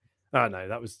fair, no,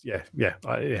 that was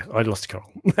I lost a coral,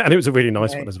 and it was a really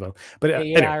nice one as well. But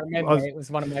anyway, I remember it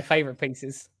was one of my favorite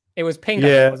pieces. It was pink,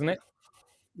 wasn't it?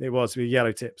 It was with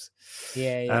yellow tips.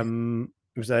 Yeah.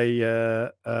 It was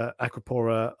a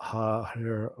Aquapora.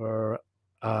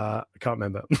 I can't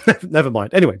remember. Never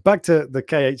mind. Anyway, back to the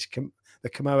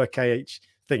Kamoer KH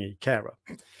thingy Carer.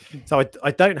 So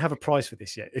I don't have a price for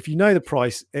this yet. If you know the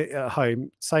price at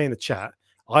home, say in the chat.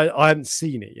 I haven't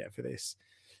seen it yet for this.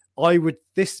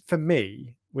 This for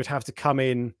me would have to come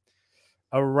in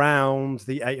around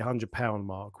the £800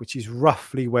 mark, which is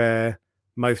roughly where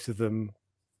most of them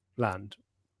land,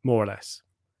 more or less.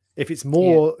 If it's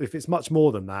more, if it's much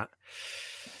more than that,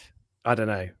 I don't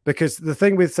know. Because the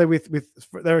thing with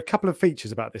there are a couple of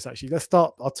features about this actually. Let's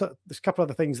start. There's a couple of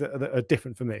other things that are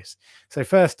different from this. So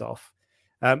first off,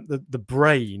 the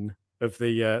brain of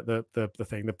the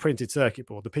thing, the printed circuit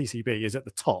board, the PCB, is at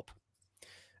the top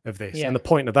of this, and the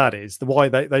point of that is why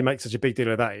they make such a big deal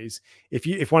of that is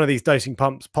if one of these dosing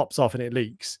pumps pops off and it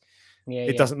leaks,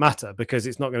 it doesn't matter because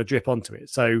it's not going to drip onto it.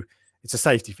 So it's a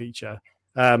safety feature.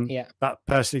 That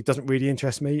personally doesn't really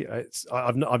interest me.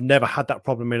 I've never had that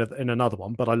problem in another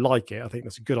one, but I like it. I think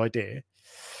that's a good idea.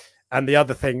 And the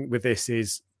other thing with this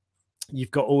is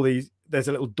you've got all these. There's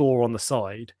a little door on the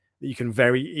side that you can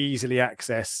very easily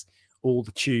access all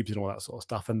the tubes and all that sort of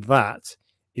stuff, and that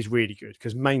is really good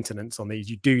because maintenance on these,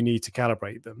 you do need to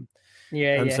calibrate them.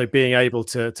 So being able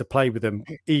to play with them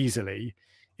easily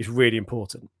is really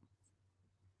important.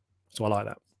 So I like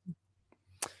that.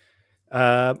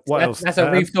 What else? That's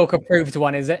a Reef Dork approved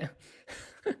one, is it?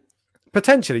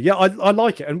 Potentially, yeah. I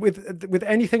like it, and with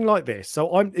anything like this,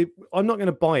 so I'm not going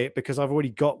to buy it because I've already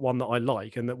got one that I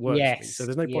like and that works for me. So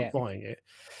there's no point buying it.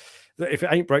 If it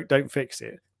ain't broke, don't fix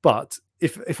it. But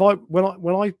when I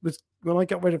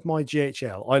got rid of my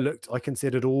GHL, I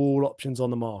considered all options on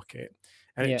the market,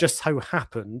 and it just so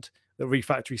happened that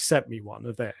Refactory sent me one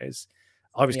of theirs.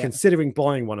 I was considering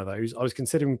buying one of those. I was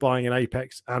considering buying an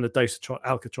Apex and a Dosetron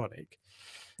Alcatronic.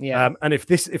 And if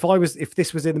this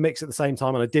was in the mix at the same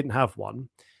time and I didn't have one,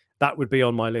 that would be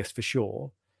on my list for sure.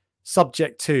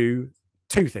 Subject to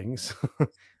two things.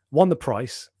 One, the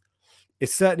price.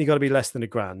 It's certainly got to be less than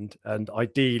 £1,000, and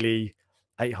ideally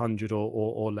 800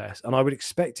 or less. And I would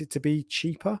expect it to be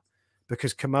cheaper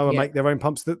because Kamoer make their own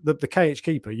pumps. The KH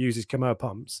Keeper uses Kamoer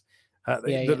pumps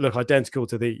that look identical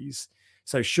to these.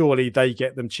 So surely they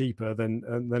get them cheaper than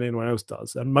anyone else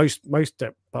does. And most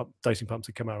dosing pumps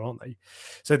are Kamoer, aren't they?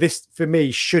 So this, for me,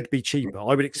 should be cheaper.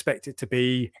 I would expect it to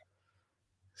be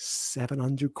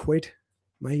 700 quid,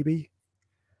 maybe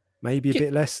a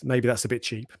bit less. Maybe that's a bit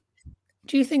cheap.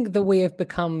 Do you think that we have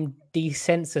become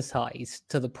desensitized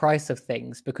to the price of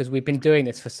things because we've been doing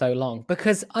this for so long?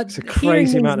 Because it's a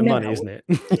crazy amount of money, isn't it?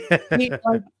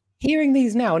 Hearing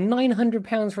these now,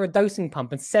 £900 for a dosing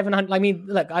pump and 700. I mean,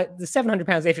 look, the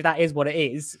 £700, if that is what it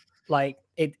is, like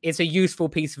it's a useful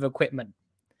piece of equipment.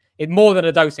 It's more than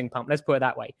a dosing pump. Let's put it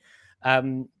that way.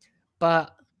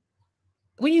 But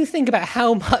when you think about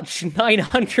how much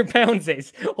 £900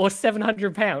 is or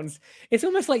 £700, it's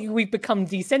almost like we've become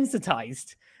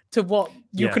desensitized to what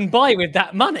you can buy with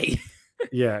that money.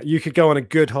 Yeah, you could go on a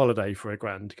good holiday for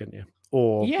 £1,000, couldn't you?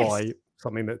 Or buy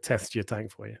something that tests your tank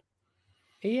for you.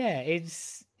 Yeah,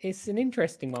 it's an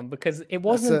interesting one because it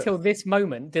wasn't until this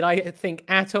moment did I think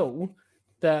at all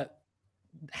that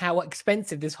how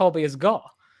expensive this hobby has got.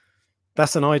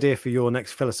 That's an idea for your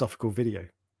next philosophical video.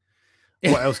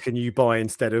 What else can you buy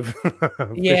instead of?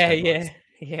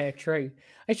 True.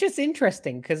 It's just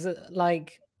interesting because,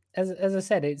 like, as I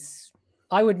said,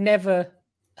 I would never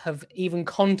have even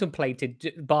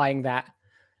contemplated buying that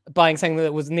buying something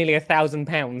that was nearly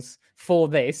 £1,000 for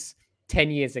this 10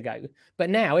 years ago. But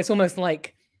now it's almost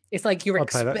like you're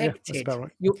expected. Yeah,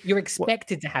 right. You're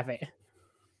expected to have it.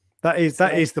 That is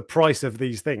the price of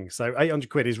these things. So 800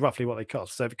 quid is roughly what they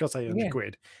cost. So if it costs 800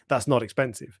 quid, that's not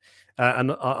expensive.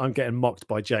 And I'm getting mocked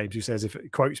by James, who says, if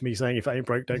it quotes me saying, if it ain't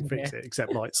broke, don't fix it,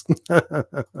 except lights.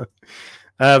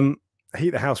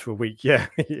 Heat the house for a week. Yeah.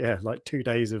 Yeah. Like 2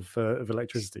 days of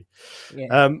electricity.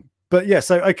 Yeah. But yeah,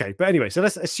 so, okay. But anyway, so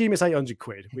let's assume it's 800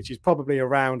 quid, which is probably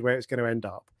around where it's going to end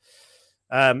up.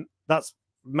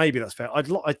 Maybe that's fair. I'd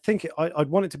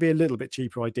want it to be a little bit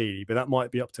cheaper ideally, but that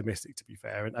might be optimistic, to be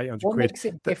fair. And 800 what quid. What makes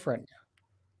it different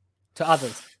to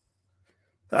others?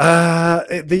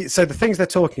 So the things they're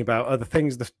talking about are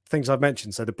the things I've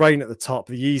mentioned. So the brain at the top,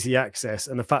 the easy access,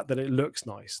 and the fact that it looks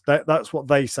nice. That's what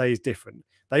they say is different.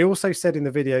 They also said in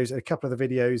the videos, a couple of the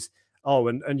videos,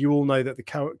 and you all know that the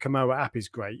Kamoer app is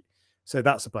great. So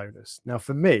that's a bonus. Now,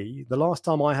 for me, the last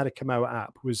time I had a Kamoer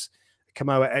app was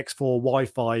Kamoer X4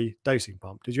 Wi-Fi dosing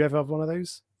pump. Did you ever have one of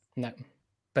those? No.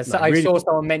 But no, I saw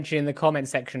someone mention in the comment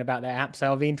section about their app, so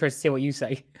I'll be interested to see what you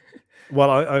say. Well,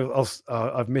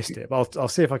 I've missed it, but I'll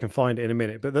see if I can find it in a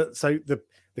minute. But the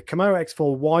Kamoer X4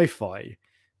 Wi-Fi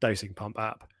dosing pump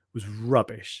app was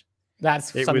rubbish.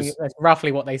 That's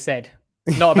roughly what they said.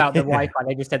 Not about the Wi-Fi.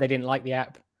 They just said they didn't like the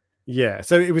app. Yeah.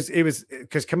 So it was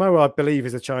because Kamoer, I believe,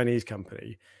 is a Chinese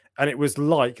company. And it was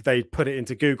like they'd put it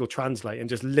into Google Translate and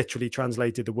just literally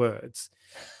translated the words.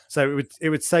 So it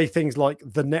would say things like,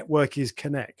 the network is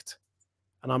connect.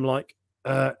 And I'm like,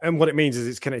 and what it means is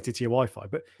it's connected to your Wi-Fi.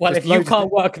 But well, if you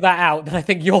can't work that out, then I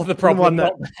think you're the problem.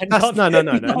 No. That's not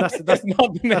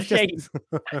the machine.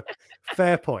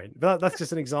 Fair point. But that's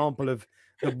just an example of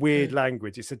the weird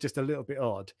language. It's just a little bit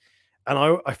odd. And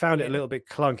I found it a little bit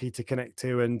clunky to connect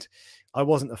to, and I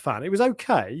wasn't a fan. It was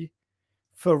okay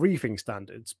for reefing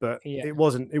standards, but it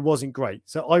wasn't great.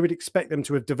 So I would expect them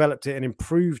to have developed it and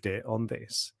improved it on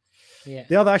this. Yeah.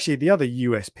 The other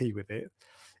USP with it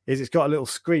is it's got a little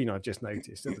screen I've just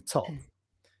noticed at the top.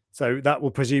 So that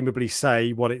will presumably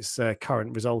say what its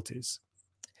current result is.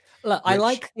 Look, I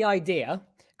like the idea,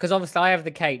 because obviously I have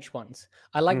the KH ones.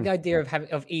 I like the idea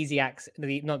of easy access,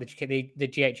 not the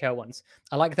GHL ones.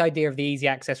 I like the idea of the easy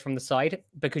access from the side,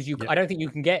 because I don't think you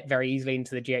can get very easily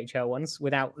into the GHL ones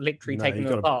without literally taking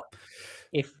them apart.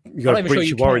 If you got to breach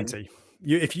your warranty,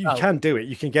 if you can do it,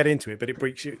 you can get into it, but it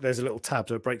breaks you. There's a little tab,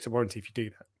 so it breaks the warranty if you do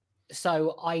that.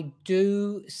 So I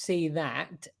do see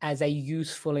that as a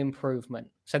useful improvement.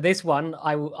 So this one,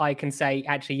 I can say,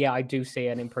 actually, yeah, I do see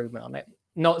an improvement on it.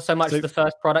 Not so much the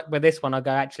first product, but this one, I'll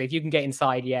go, actually, if you can get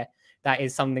inside, yeah, that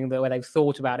is something where they've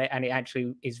thought about it, and it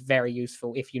actually is very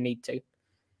useful if you need to.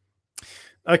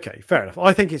 Okay, fair enough.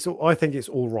 I think it's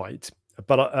all right,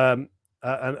 but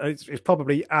and it's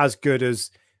probably as good as.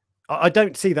 I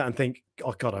don't see that and think,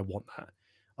 oh God, I want that.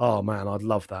 Oh man, I'd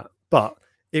love that. But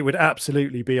it would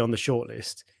absolutely be on the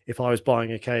shortlist if I was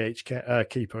buying a KH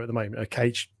keeper at the moment, a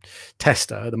KH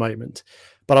tester at the moment.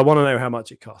 But I want to know how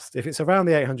much it costs. If it's around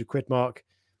the 800 quid mark,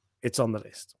 it's on the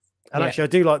list. And actually, I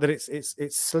do like that it's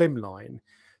slimline,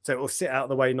 so it will sit out of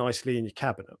the way nicely in your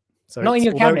cabinet. So not in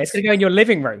your cabinet; it's going to go in your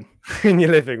living room. In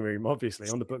your living room, obviously,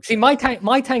 on the bookshelf. See, my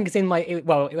tank is in my.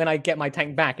 Well, when I get my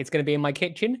tank back, it's going to be in my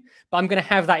kitchen. But I'm going to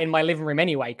have that in my living room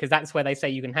anyway, because that's where they say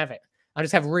you can have it. I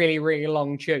just have really, really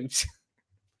long tubes.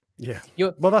 Yeah,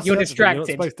 you're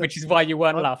distracted, which is why you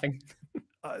weren't laughing.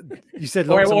 You said,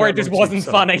 or it just wasn't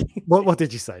funny. What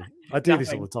did you say? I do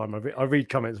this all the time. I read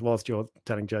comments whilst you're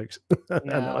telling jokes,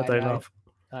 and I don't laugh.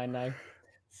 I know.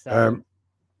 So,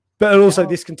 but also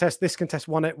this can test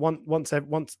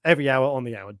once every hour on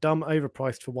the hour. Dumb,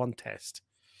 overpriced for one test.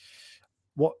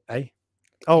 What?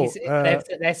 Oh,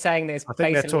 they're saying this. I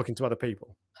think they're talking to other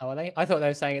people. Oh, are they? I thought they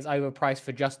were saying it's overpriced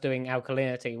for just doing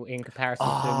alkalinity in comparison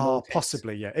to more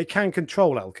possibly, yeah. It can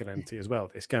control alkalinity as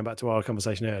well. This, going back to our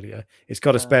conversation earlier, it's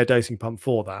got a spare dosing pump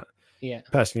for that. Yeah.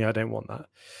 Personally, I don't want that.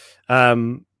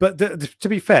 But to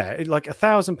be fair, like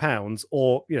 £1,000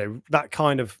 or that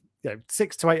kind of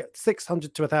 600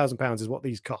 to £1,000 is what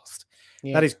these cost.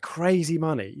 Yeah. That is crazy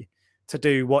money to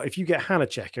do what if you get Hanna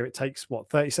checker, it takes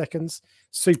 30 seconds,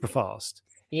 super fast.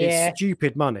 Yeah. It's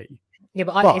stupid money. Yeah,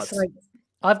 but it's like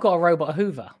I've got a robot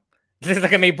Hoover. Just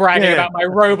look at me bragging about my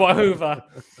robot Hoover.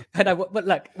 But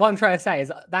look, what I'm trying to say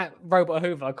is that robot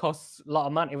Hoover costs a lot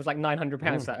of money. It was like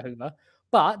 £900 that Hoover.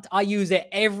 But I use it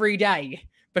every day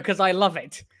because I love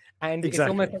it. And it's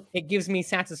almost, it gives me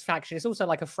satisfaction. It's also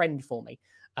like a friend for me.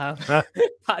 But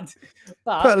put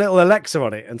a little Alexa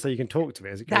on it, and so you can talk to me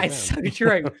as it goes down. That is so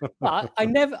true. But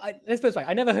let's put it this way,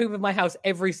 I never hoovered my house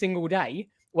every single day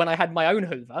when I had my own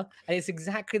Hoover, and it's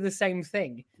exactly the same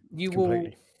thing. You will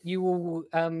you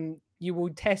will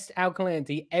test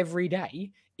alkalinity every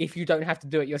day if you don't have to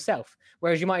do it yourself.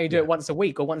 Whereas you might only do it once a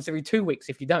week or once every 2 weeks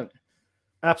if you don't.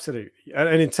 Absolutely.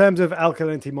 And in terms of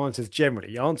alkalinity monitors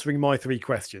generally, answering my 3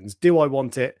 questions, do I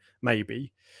want it?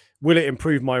 Maybe. Will it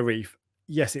improve my reef?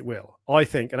 Yes, it will. I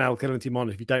think an alkalinity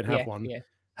monitor, if you don't have one,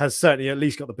 has certainly at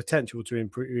least got the potential to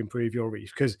improve your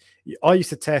reef. Because I used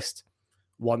to test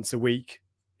once a week.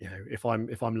 You know, if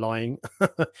I'm lying,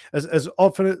 as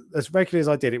often as regularly as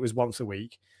I did, it was once a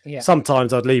week.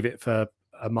 Sometimes I'd leave it for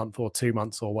a month or 2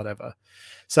 months or whatever.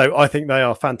 So I think they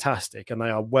are fantastic and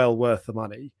they are well worth the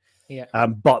money.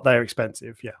 But they're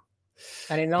expensive.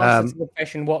 And in answer to the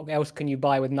question, what else can you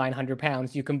buy with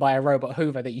 £900? You can buy a robot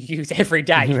Hoover that you use every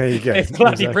day. There you go. It's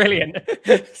bloody brilliant.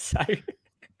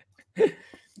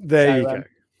 There you go.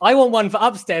 I want one for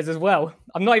upstairs as well.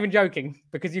 I'm not even joking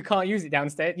because you can't use it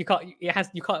downstairs. You can't.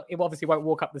 It obviously won't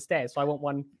walk up the stairs. So I want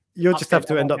one. You'll just have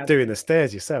to end up doing the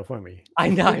stairs yourself, won't we? I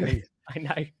know. I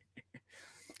know.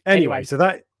 Anyway, so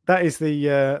that is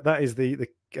the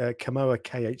Kamoer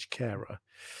KH Carer.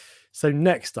 So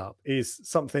next up is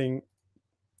something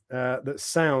that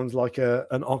sounds like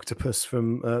an octopus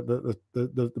from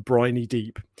the briny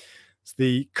deep. It's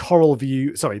the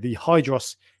the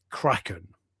Hydros Kraken.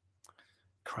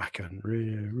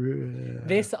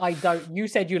 This I don't. You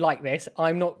said you like this.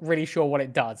 I'm not really sure what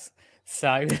it does.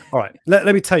 So all right,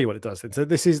 let me tell you what it does then. So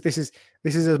this is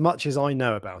as much as I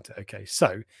know about it. Okay,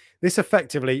 so this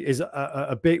effectively is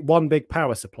one big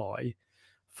power supply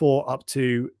for up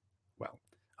to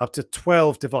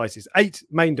 12 devices, 8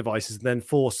 main devices, and then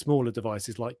 4 smaller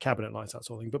devices like cabinet lights, that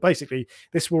sort of thing. But basically,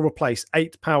 this will replace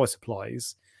 8 power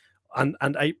supplies and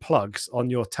 8 plugs on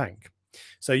your tank.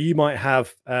 So you might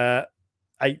have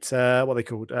 8 what they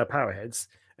called power heads,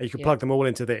 and you can plug them all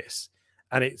into this.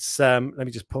 And it's let me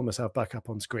just pull myself back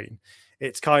up on screen.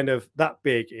 It's kind of that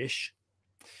big-ish,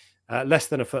 less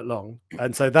than a foot long,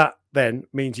 and so that then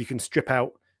means you can strip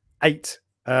out 8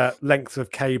 lengths of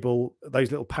cable,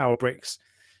 those little power bricks.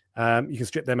 You can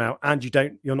strip them out, and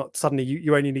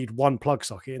you only need 1 plug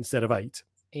socket instead of 8.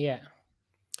 You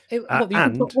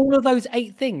can put all of those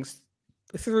 8 things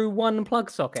through 1 plug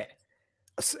socket.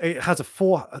 It has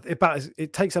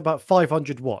it takes about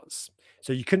 500 watts,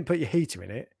 so you couldn't put your heater in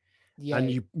it,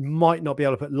 and you might not be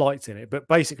able to put lights in it. But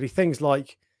basically, things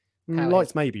like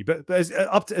lights maybe, but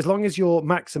as long as your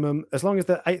maximum, as long as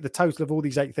the total of all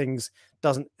these 8 things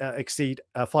doesn't exceed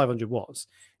 500 watts,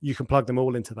 you can plug them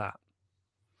all into that.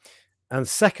 And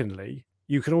secondly,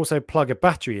 you can also plug a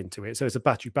battery into it, so it's a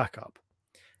battery backup.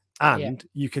 And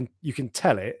you can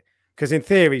tell it, because in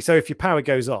theory, so if your power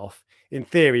goes off, in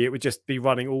theory, it would just be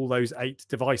running all those 8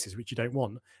 devices, which you don't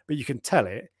want. But you can tell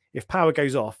it, if power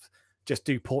goes off, just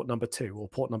do port number 2 or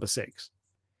port number 6.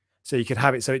 So you can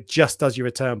have it so it just does your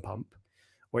return pump,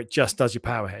 or it just does your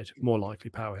power head, more likely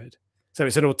power head. So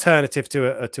it's an alternative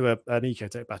to an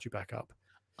Ecotech battery backup.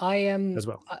 As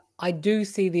well. I do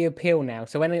see the appeal now.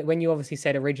 So when you obviously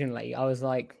said originally, I was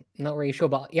like, not really sure,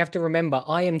 but you have to remember,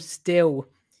 I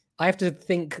have to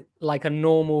think like a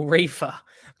normal reefer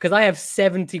because I have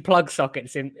 70 plug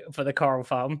sockets for the coral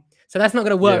farm. So that's not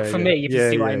going to work for me, if you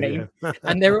see what I mean.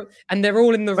 And they're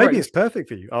all in the roof. Maybe it's perfect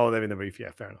for you. Oh, they're in the roof. Yeah,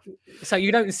 fair enough. So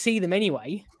you don't see them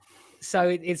anyway. So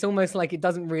it's almost like it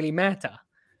doesn't really matter.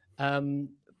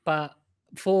 But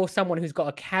for someone who's got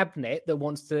a cabinet that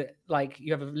wants to, like,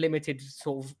 you have a limited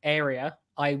sort of area,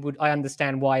 I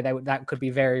understand why that could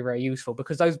be very, very useful,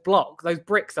 because those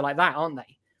bricks are like that, aren't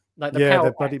they? Like the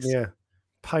power packs.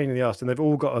 Pain in the ass, and they've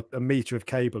all got a meter of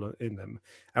cable in them.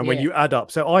 And when you add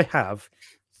up, so I have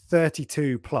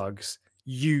 32 plugs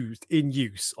in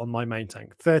use on my main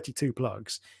tank. 32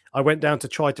 plugs. I went down to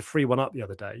try to free one up the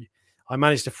other day. I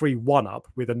managed to free one up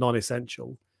with a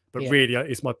non-essential. But really,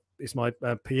 it's my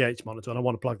pH monitor, and I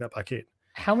want to plug that back in.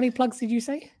 How many plugs did you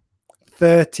say?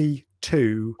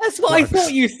 32. That's what plugs. I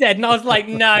thought you said, and I was like,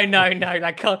 no,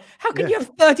 that can't. How can you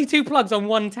have 32 plugs on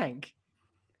one tank?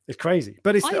 It's crazy,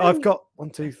 but I've got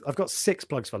 6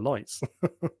 plugs for lights.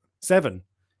 7,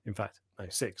 in fact, no,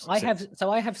 6.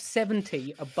 I have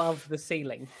 70 above the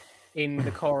ceiling in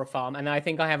the coral farm, and I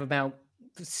think I have about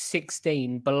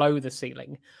 16 below the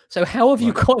ceiling. So how have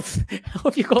you got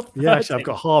 30? Yeah, actually, I've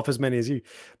got half as many as you,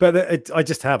 but I've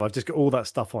just got all that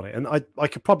stuff on it, and I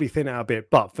could probably thin it out a bit,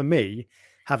 but for me,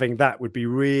 having that would be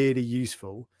really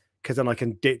useful, because then I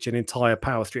can ditch an entire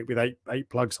power strip with 8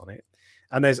 plugs on it.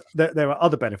 And there are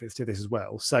other benefits to this as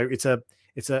well. So so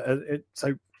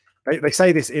they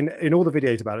say this in all the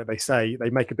videos about it. They say, they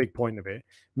make a big point of it.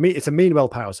 It's a Meanwell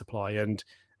power supply, and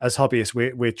as hobbyists,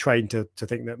 we're trained to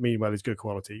think that Meanwell is good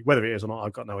quality. Whether it is or not,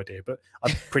 I've got no idea, but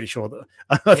I'm pretty sure that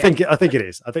I think it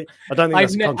is. I don't think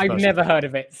that's controversial. I've never heard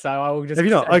of it, so I will just. Have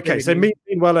you not? Okay, so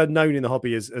Meanwell are known in the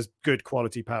hobby as good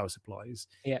quality power supplies.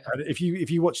 Yeah. If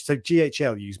you watch, so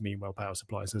GHL use Meanwell power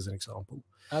supplies as an example.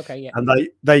 Okay, yeah. And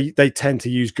they tend to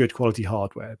use good quality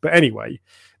hardware. But anyway,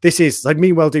 this is like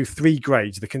Meanwell do 3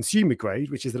 grades: the consumer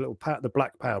grade, which is the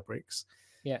black power bricks.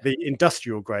 Yeah. The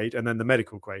industrial grade, and then the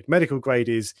medical grade. Medical grade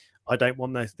is I don't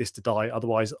want this to die,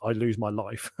 otherwise I lose my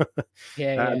life.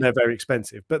 And they're very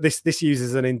expensive. But this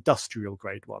uses an industrial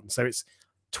grade one, so it's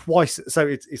twice, so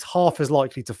it's half as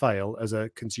likely to fail as a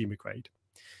consumer grade.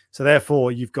 So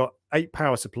therefore, you've got 8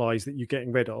 power supplies that you're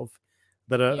getting rid of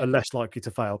that are less likely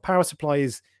to fail. Power supply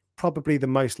is probably the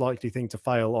most likely thing to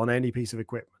fail on any piece of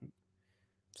equipment.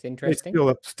 It's interesting.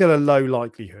 It's still a low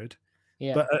likelihood.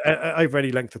 Yeah. But over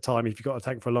any length of time, if you've got a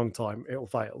tank for a long time, it'll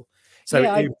fail. So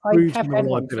yeah, it I improves have your had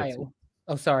one reliability. fail.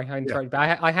 Oh, sorry, I interrupted. But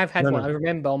I have had one. No. I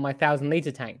remember on my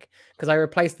 1,000-liter tank because I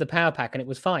replaced the power pack and it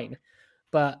was fine.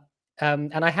 But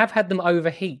and I have had them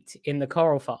overheat in the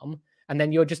coral farm, and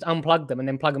then you'll just unplug them and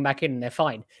then plug them back in, and they're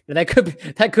fine. Now,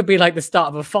 that could be like the start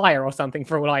of a fire or something,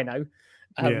 for all I know.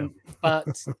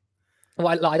 But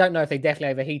well, I don't know if they definitely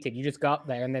overheated. You just go up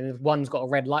there, and then one's got a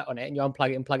red light on it, and you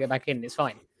unplug it and plug it back in, and it's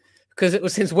fine. Because it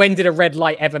was, since when did a red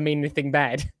light ever mean anything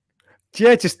bad?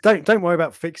 Yeah, just don't worry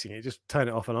about fixing it. Just turn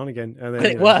it off and on again, and then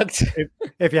it worked.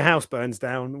 If your house burns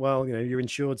down, well, you're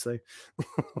insured. So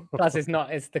plus, it's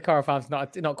the coral farm's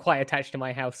not quite attached to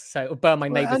my house, so it'll burn my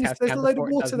neighbour's house. There's down a load of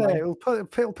water there. Mine.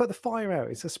 It'll put the fire out.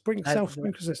 It's a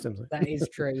self-sprinkler system. That is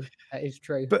true. That is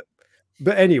true. But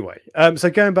anyway, so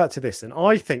going back to this, then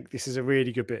I think this is a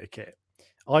really good bit of kit.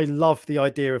 I love the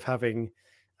idea of having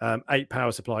 8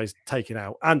 power supplies taken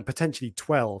out, and potentially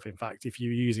 12, in fact, if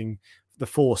you're using the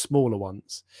 4 smaller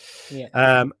ones.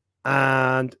 Yeah.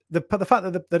 And the fact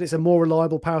that it's a more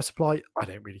reliable power supply, I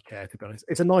don't really care, to be honest.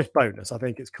 It's a nice bonus. I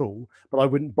think it's cool, but I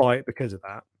wouldn't buy it because of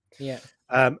that. Yeah.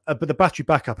 But the battery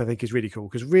backup, I think, is really cool,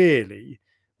 because really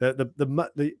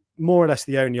the more or less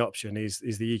the only option is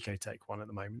the Ecotech one at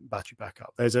the moment, battery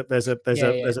backup. There's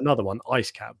another one, Ice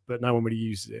Cap, but no one really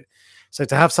uses it. So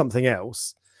to have something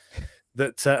else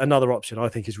that another option, I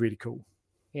think, is really cool.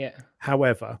 Yeah.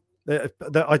 However,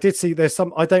 I did see there's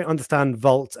some, I don't understand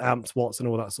volts, amps, watts, and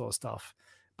all that sort of stuff,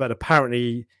 but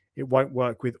apparently it won't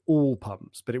work with all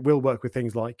pumps, but it will work with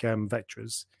things like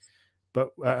Vectras,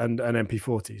 but and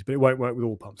MP40s, but it won't work with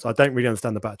all pumps. I don't really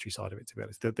understand the battery side of it, to be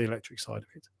honest, the electric side of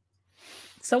it.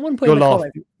 Someone put in the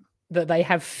comment that they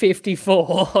have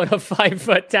 54 on a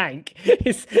 5-foot tank.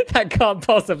 That can't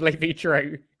possibly be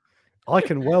true. I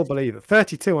can well believe it.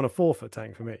 32 on a 4-foot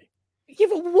tank for me. Yeah,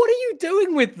 but what are you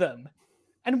doing with them?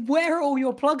 And where are all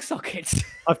your plug sockets?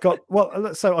 I've got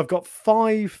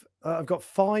 5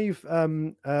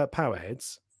 power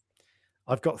heads.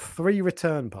 I've got 3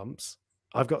 return pumps.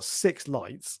 I've got 6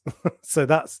 lights. So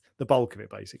that's the bulk of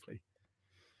it, basically.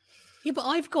 Yeah, but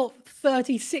I've got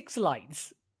 36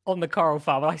 lights on the coral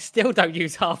farm, and I still don't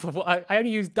use half of what I only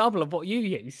use double of what you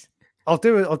use. We'll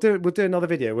do another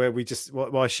video where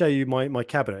I show you my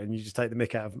cabinet, and you just take the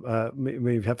mick out of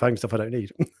me having stuff I don't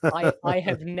need. I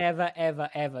have never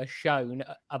ever shown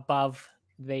above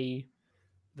the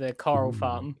coral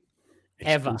farm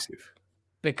ever,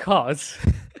 because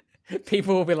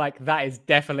people will be like, that is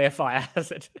definitely a fire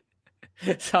hazard.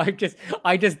 So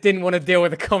I just didn't want to deal with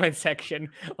the comment section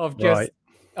of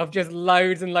just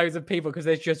loads and loads of people, because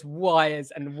there's just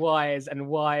wires and wires and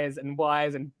wires and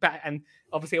wires and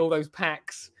obviously all those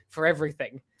packs for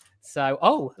everything. So,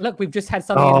 oh, look, we've just had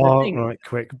something in the thing. Right,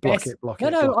 quick, block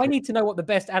it. No, I need to know what the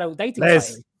best adult dating site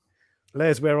is.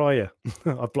 Les, where are you?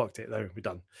 I've blocked it, though. We're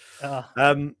done.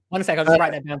 1 sec, I'll just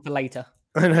write that down for later.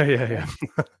 I know, yeah.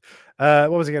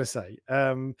 What was I going to say?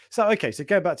 So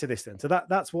go back to this then. So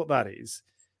that's what that is.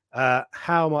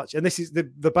 How much? And this is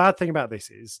the bad thing about this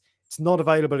is it's not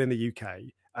available in the UK,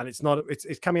 and it's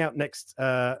coming out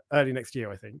early next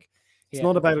year, I think. It's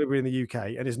not available in the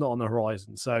UK, and it's not on the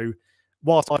horizon. So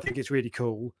whilst I think it's really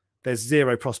cool, there's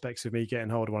zero prospects of me getting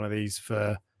hold of one of these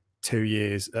for 2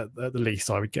 years at the least,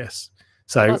 I would guess.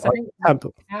 So I think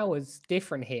the power's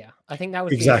different here. I think that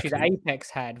was the issue that Apex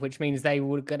had, which means they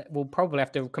will probably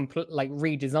have to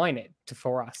redesign it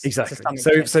for us. Exactly.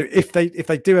 So if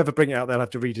they do ever bring it out, they'll have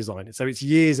to redesign it. So it's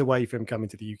years away from coming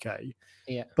to the UK.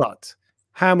 Yeah. But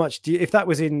how much if that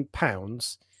was in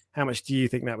pounds, how much do you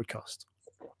think that would cost?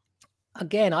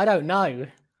 Again, I don't know.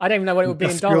 I don't even know what it would be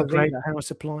in dollars. Power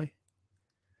supply.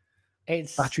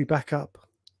 It's battery backup.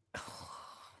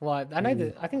 Well, I know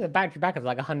that I think the battery backup is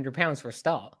like £100 for a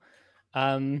start.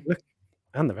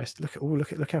 and the rest.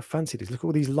 Look how fancy it is. Look at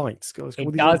all these lights.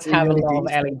 It does have a lot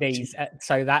of LEDs,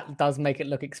 so that does make it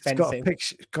look expensive.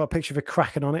 It's got a picture of a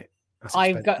Kraken on it.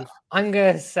 I'm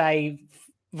gonna say,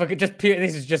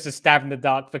 this is just a stab in the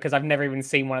dark because I've never even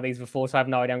seen one of these before, so I have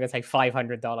no idea. I'm gonna say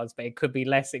 $500, but it could be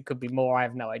less, it could be more. I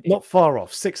have no idea. Not far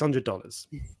off, $600.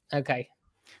 Okay,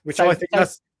 which I think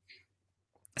that's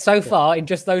so far in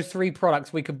just those 3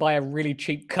 products, we could buy a really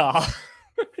cheap car.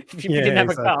 If you didn't have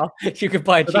a car, you could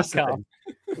buy a cheap car.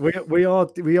 We are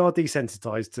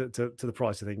desensitized to the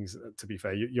price of things. To be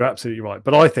fair, you're absolutely right.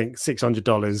 But I think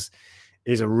 $600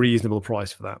 is a reasonable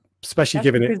price for that, especially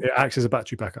given it acts as a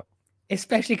battery backup.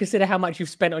 Especially consider how much you've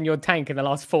spent on your tank in the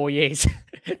last 4 years.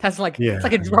 That's like it's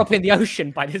like a drop in the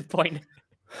ocean by this point.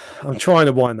 I'm trying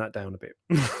to wind that down a bit,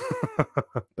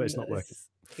 but it's not working.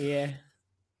 Yeah.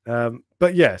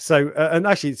 But yeah. So and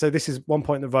actually, so this is one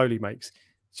point that Rowley makes.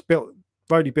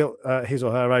 Rowley built his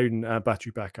or her own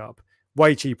battery backup,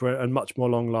 way cheaper and much more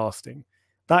long lasting.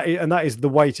 That is the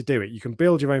way to do it. You can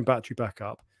build your own battery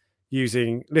backup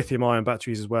using lithium-ion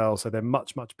batteries as well. So they're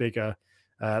much bigger.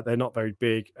 They're not very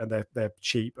big, and they're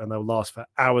cheap, and they'll last for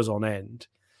hours on end.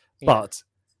 Yeah. But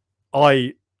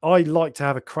I like to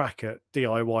have a crack at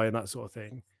DIY and that sort of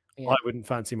thing. Yeah. I wouldn't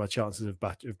fancy my chances of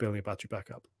building a battery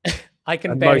backup. I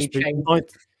can barely change.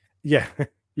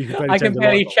 I can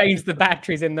barely change the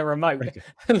batteries in the remote.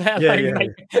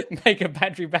 Make a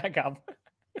battery backup.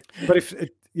 But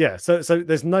so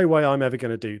there's no way I'm ever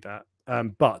going to do that.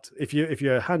 But if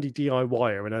you're a handy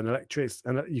DIYer and an electrician,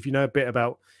 and if you know a bit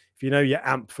about, if you know your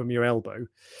amp from your elbow,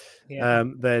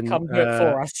 then come do it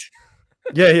for us.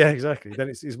 yeah, exactly. Then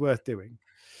it's worth doing.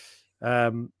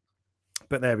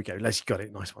 But there we go. Les, you got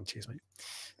it. Nice one. Cheers,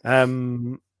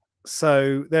 mate.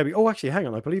 So there we go. Oh, actually, hang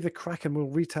on. I believe the Kraken will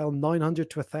retail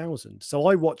 900 to 1,000. So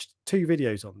I watched 2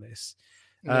 videos on this.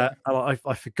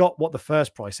 I forgot what the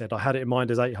first price said. I had it in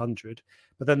mind as 800,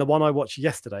 but then the one I watched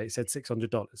yesterday, it said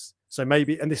 $600. So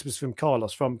maybe, and this was from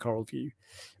Carlos from Coral View,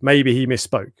 maybe he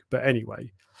misspoke. But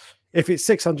anyway, if it's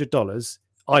 $600,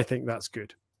 I think that's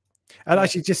good. And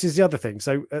actually, just as the other thing,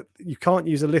 so you can't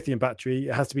use a lithium battery.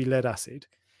 It has to be lead acid.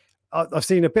 I've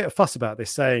seen a bit of fuss about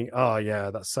this, saying, "Oh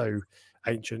yeah, that's so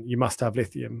ancient. You must have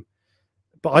lithium."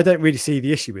 But I don't really see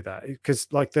the issue with that, because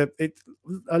like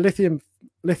lithium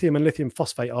and lithium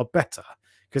phosphate are better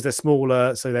because they're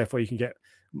smaller, so therefore you can get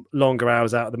longer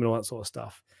hours out of them and all that sort of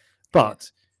stuff.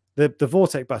 But the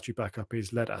Vortec battery backup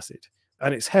is lead acid,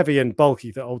 and it's heavy and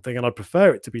bulky, the old thing, and I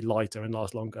prefer it to be lighter and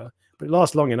last longer, but it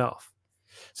lasts long enough.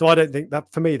 So I don't think that,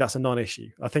 for me, that's a non-issue.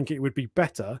 I think it would be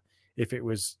better if it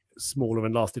was smaller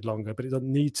and lasted longer, but it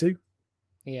doesn't need to.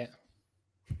 Yeah.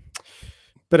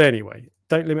 But anyway,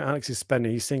 don't limit Alex's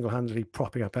spending. He's single-handedly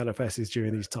propping up LFSs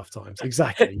during these tough times.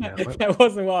 Exactly. That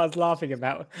wasn't what I was laughing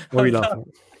about. What were you laughing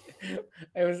at?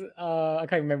 It was, I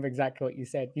can't remember exactly what you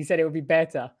said. You said it would be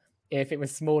better if it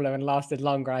was smaller and lasted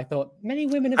longer. I thought many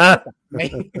women have said that to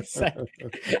me. So,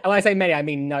 and when I say many, I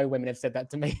mean no women have said that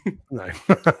to me. No.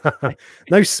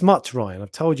 No smut, Ryan.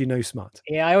 I've told you no smut.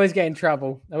 Yeah, I always get in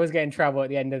trouble. I always get in trouble at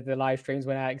the end of the live streams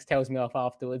when Alex tells me off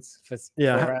afterwards.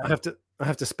 I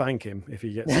have to spank him if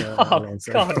he gets. Oh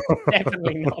God,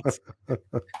 definitely not.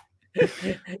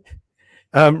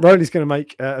 Rowley's going to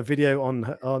make a video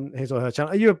on his or her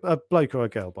channel. Are you a bloke or a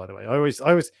girl, by the way? I always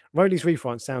Rowley's Reef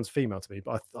sounds female to me,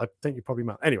 but I think you're probably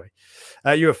male. Anyway,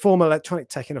 you're a former electronic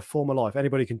tech in a former life.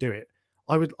 Anybody can do it.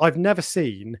 I've never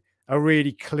seen a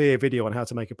really clear video on how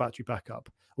to make a battery backup,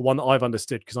 one that I've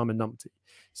understood, because I'm a numpty.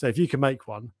 So if you can make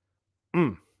one,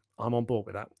 I'm on board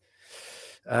with that.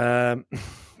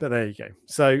 But there you go.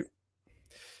 So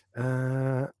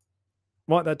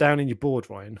write that down in your board,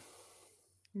 Ryan.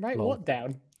 Write what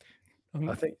down?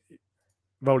 I think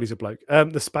Rowley's a bloke.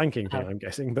 The spanking thing, I'm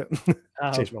guessing, but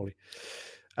cheers, Rowley.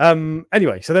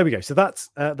 Anyway, so there we go. So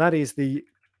that is the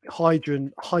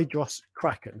Hydros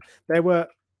Kraken. There were,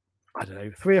 I don't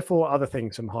know, 3 or 4 other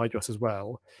things from Hydros as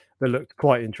well that looked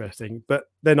quite interesting, but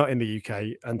they're not in the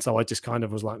UK, and so I just kind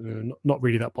of was like, not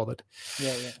really that bothered.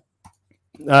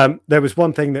 Yeah. There was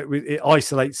one thing that it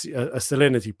isolates a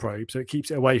salinity probe, so it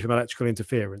keeps it away from electrical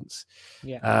interference.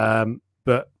 Yeah.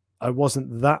 But I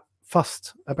wasn't that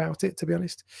fussed about it, to be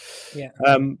honest. Yeah.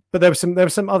 But there were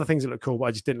some other things that look cool, but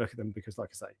I just didn't look at them because,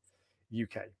 like I say,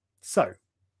 UK. So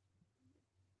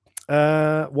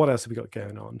what else have we got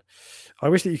going on? I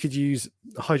wish that you could use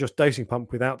a Hydros dosing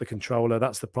pump without the controller.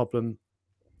 That's the problem.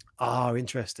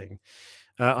 Interesting.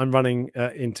 I'm running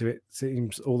into it.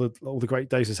 Seems all the great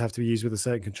doses have to be used with a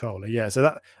certain controller. Yeah,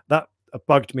 so that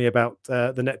bugged me about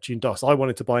the Neptune DOS. I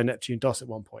wanted to buy a Neptune DOS at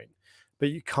one point, but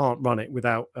you can't run it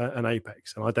without an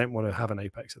Apex, and I don't want to have an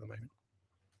Apex at the moment.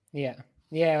 Yeah.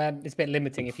 Yeah, it's a bit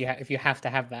limiting if you have to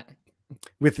have that.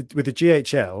 With the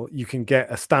GHL, you can get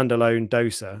a standalone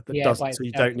doser that doesn't, so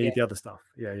you don't need the other stuff.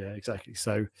 Yeah, exactly.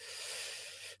 So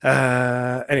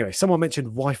anyway, someone mentioned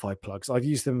Wi-Fi plugs. I've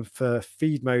used them for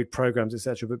feed mode programs,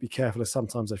 etc. But be careful, as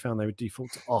sometimes I found they would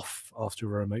default to off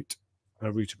after a router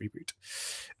reboot.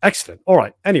 Excellent. All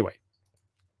right. Anyway,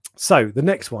 so the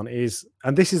next one is,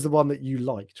 and this is the one that you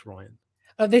liked, Ryan.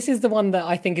 This is the one that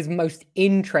I think is most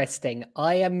interesting.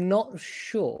 I am not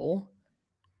sure.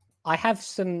 I have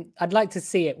some. I'd like to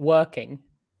see it working.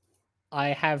 I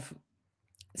have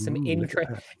some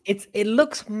interest. It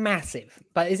looks massive,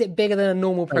 but is it bigger than a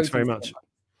normal protein? Thanks very much.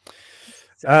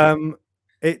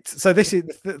 So this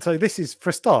is for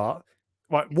a start.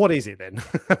 Right, what is it then?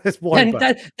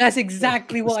 That's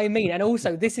exactly what I mean. And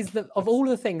also, this is of all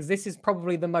the things, this is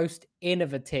probably the most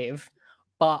innovative,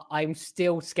 but I'm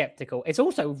still skeptical. It's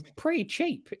also pretty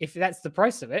cheap if that's the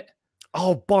price of it.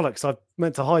 Oh bollocks! I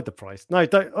meant to hide the price. No,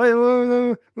 don't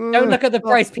look at the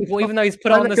price, people. Even though he's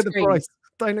put it on the screen.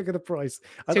 Don't look at the price.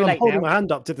 I'm holding my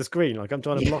hand up to the screen like I'm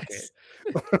trying to block it.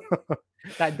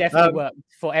 That definitely worked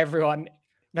for everyone.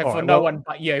 No, for no one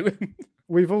but you.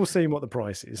 We've all seen what the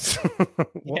price is.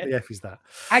 What the F is that?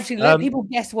 Actually, let people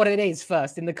guess what it is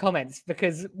first in the comments,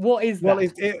 because what is that? Well,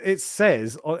 it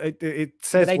says what it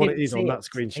is on that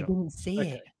screenshot. I didn't see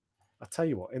it. I'll tell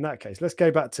you what, in that case, let's go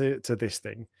back to this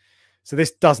thing. So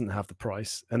this doesn't have the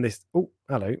price, and this, oh,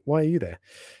 hello, why are you there?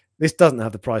 This doesn't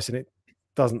have the price, and it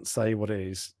doesn't say what it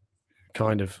is.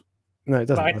 Kind of. No, it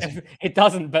doesn't. Right. It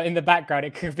doesn't, but in the background,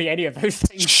 it could be any of those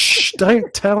things. Shh,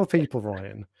 don't tell people,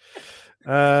 Ryan.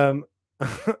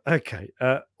 Okay.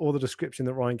 Or the description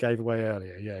that Ryan gave away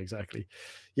earlier. Yeah, exactly.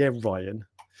 Yeah, Ryan.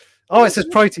 Oh, it says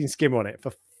protein skim on it,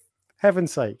 for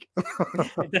heaven's sake.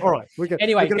 All right.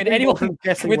 Anyway, can anyone,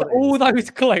 with all those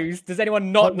clues, does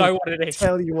anyone not know what it is?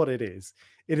 Tell you what it is.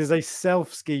 It is a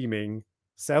self-cleaning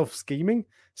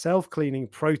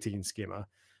protein skimmer.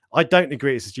 I don't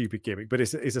agree it's a stupid gimmick, but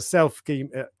it's a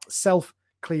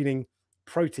self-cleaning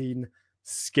protein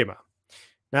skimmer.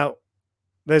 Now,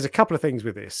 there's a couple of things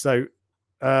with this. So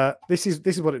this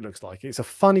is what it looks like. It's a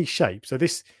funny shape. So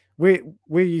this we're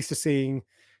used to seeing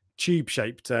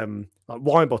tube-shaped, like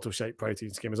wine bottle-shaped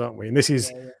protein skimmers, aren't we? And this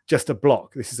is just a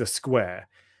block. This is a square,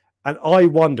 and I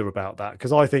wonder about that,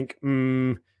 because I think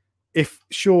if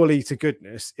surely to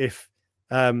goodness, if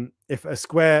a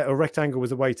square or rectangle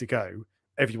was the way to go,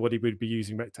 everybody would be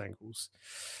using rectangles.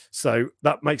 So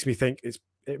that makes me think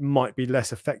it might be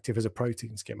less effective as a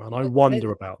protein skimmer, and I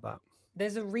wonder about that.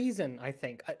 There's a reason, I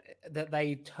think, that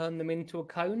they turn them into a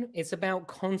cone. It's about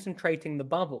concentrating the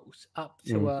bubbles up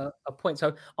to a point.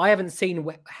 So I haven't seen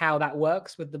how that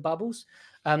works with the bubbles.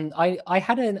 I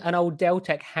had an old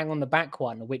Deltec hang on the back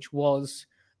one, which was,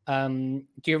 do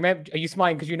you remember? Are you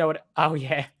smiling because you know what? Oh,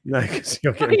 yeah. No, because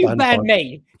you're getting banned. You ban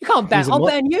me. You can't ban. I'll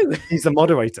ban you. He's the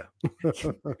moderator.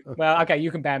 Well, okay,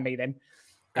 you can ban me then.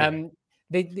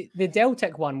 The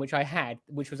Deltec one, which I had,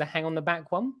 which was a hang on the back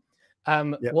one,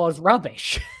 was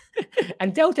rubbish.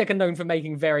 And Deltec are known for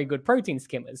making very good protein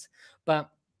skimmers, but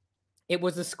it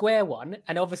was a square one,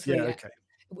 and obviously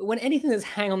when anything that's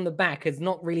hang on the back has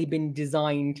not really been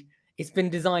designed, it's been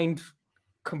designed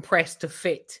compressed to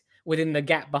fit within the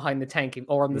gap behind the tank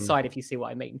or on the side, if you see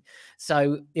what I mean.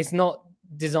 So it's not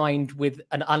designed with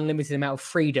an unlimited amount of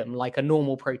freedom like a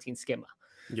normal protein skimmer.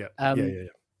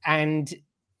 And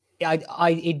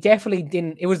it definitely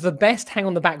didn't. It was the best hang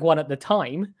on the back one at the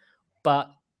time,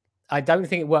 but I don't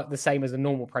think it worked the same as a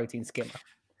normal protein skimmer.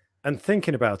 And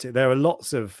thinking about it, there are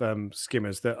lots of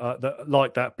skimmers that are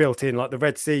like that built in, like the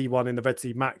Red Sea one in the Red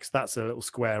Sea Max. That's a little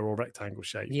square or rectangle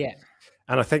shape. Yeah.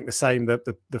 And I think the same,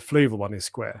 the Fluva one is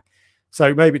square.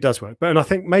 So maybe it does work. But, and I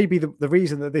think maybe the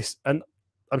reason that this, and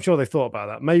I'm sure they thought about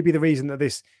that, maybe the reason that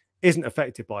this isn't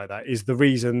affected by that is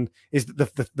the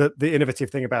innovative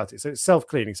thing about it. So it's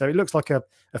self-cleaning. So it looks like a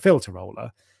filter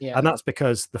roller. Yeah. And that's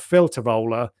because the filter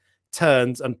roller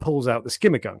turns and pulls out the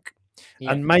skimmer gunk.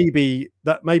 Yeah. And maybe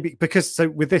because, so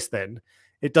with this then,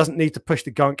 it doesn't need to push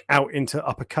the gunk out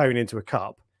up a cone into a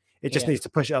cup. It just needs to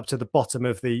push it up to the bottom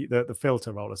of the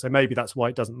filter roller. So maybe that's why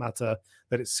it doesn't matter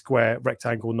that it's square,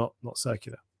 rectangle, not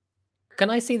circular.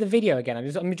 Can I see the video again?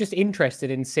 I'm just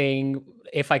interested in seeing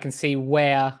if I can see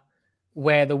where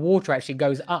the water actually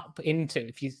goes up into.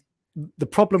 The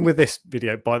problem with this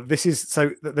video, this is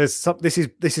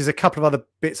a couple of other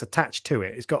bits attached to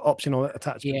it. It's got optional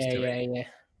attachments to it. Yeah.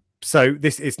 So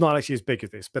it's not actually as big as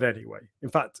this, but anyway, in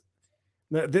fact,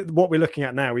 what we're looking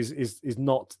at now is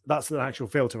not, that's an actual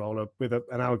filter roller with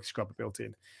an algae scrubber built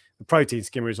in. The protein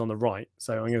skimmer is on the right,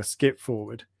 so I'm going to skip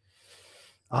forward.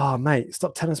 Oh, mate,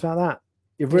 stop telling us about that.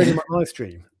 You're ruining my live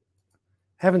stream.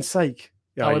 Heaven's sake.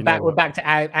 Yeah, Oh, you know we're back to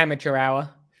amateur hour.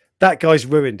 that guy's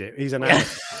ruined it. He's an amateur.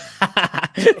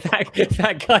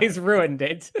 that guy's ruined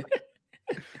it.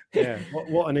 Yeah,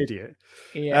 what an idiot.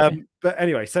 Yeah. But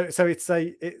anyway, so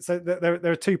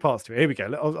there are two parts to it. Here we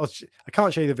go. I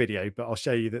can't show you the video, but I'll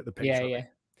show you the picture. Yeah.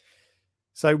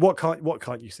 So what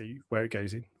can't you see where it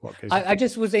goes in? I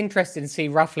just was interested to see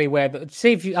roughly where,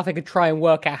 if I could try and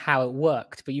work out how it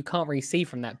worked, but you can't really see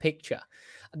from that picture.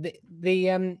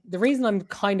 The reason I'm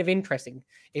kind of interesting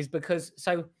is because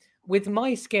with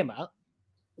my skimmer,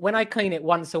 when I clean it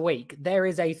once a week, there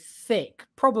is a thick,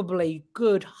 probably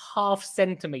good ½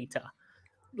 centimeter,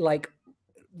 like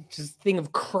just thing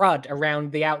of crud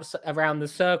around the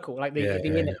circle, like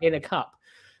the inner cup.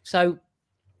 So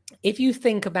if you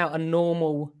think about a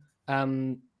normal,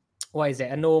 a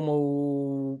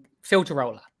normal filter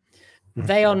roller,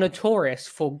 they are notorious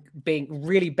for being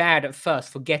really bad at first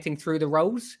for getting through the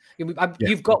rolls.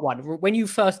 You've got one. When you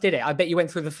first did it, I bet you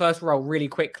went through the first roll really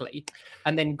quickly,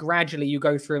 and then gradually you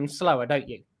go through them slower, don't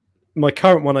you? My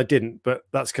current one I didn't, but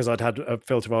that's because I'd had a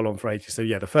filter roll on for ages. So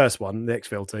yeah, the first one, the X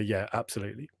filter, yeah,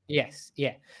 absolutely. Yes,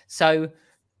 yeah. So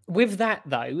with that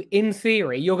though, in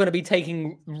theory, you're going to be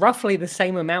taking roughly the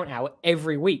same amount out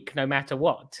every week, no matter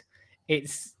what.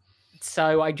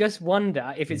 So I just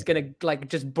wonder if it's going to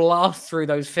just blast through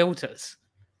those filters.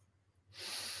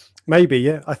 Maybe,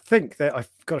 yeah. I think that I've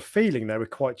got a feeling they were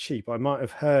quite cheap. I might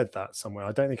have heard that somewhere.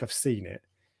 I don't think I've seen it,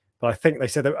 but I think they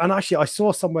said that. And actually, I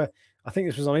saw somewhere, I think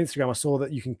this was on Instagram, I saw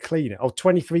that you can clean it. Oh,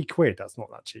 23 quid. That's not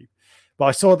that cheap. But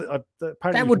I saw that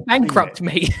apparently that would bankrupt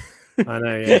me. I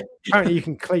know, yeah. Apparently you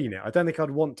can clean it. I don't think I'd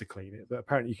want to clean it, but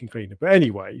apparently you can clean it. But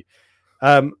anyway,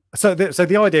 so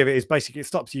the idea of it is basically it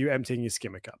stops you emptying your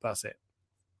skimmer cup. That's it.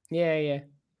 Yeah.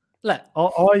 Look,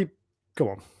 go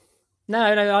on. No,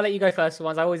 I'll let you go first.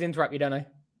 Once I always interrupt you, don't I?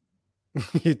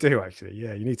 You do actually.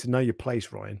 Yeah, you need to know your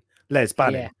place, Ryan. Les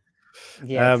Banning.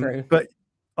 Yeah, true. But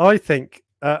I think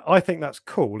that's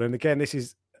cool. And again, this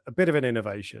is a bit of an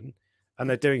innovation, and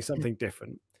they're doing something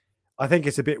different. I think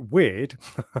it's a bit weird,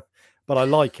 but I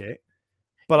like it.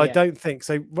 But I don't think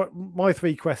so. My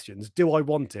 3 questions: do I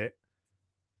want it?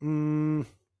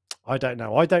 I don't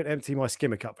know. I don't empty my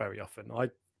skimmer cup very often. I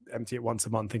empty it once a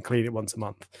month and clean it once a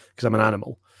month because I'm an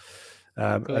animal.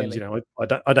 And you know,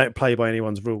 I don't play by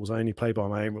anyone's rules. I only play by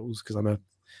my own rules because I'm a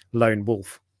lone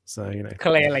wolf. So you know,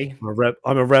 clearly,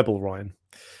 I'm a rebel, Ryan.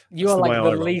 You are like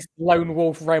the least lone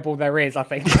wolf rebel there is, I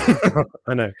think.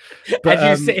 I know. But,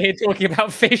 as you sit here talking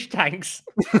about fish tanks.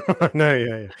 I know,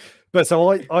 yeah. But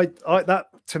so I that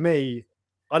to me,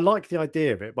 I like the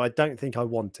idea of it, but I don't think I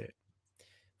want it.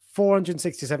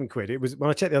 467 quid. It was when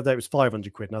I checked the other day, it was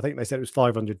 500 quid, and I think they said it was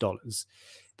 $500.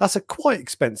 That's quite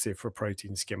expensive for a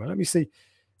protein skimmer. Let me see,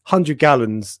 100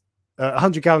 gallons,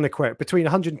 100 gallon aquarium, between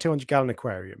 100 and 200 gallon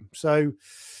aquarium. So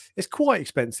it's quite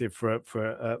expensive for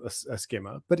a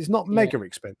skimmer, but it's not mega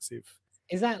expensive.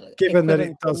 Is that given that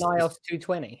it does NIOS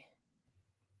 220?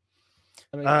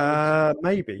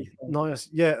 Maybe NIOS,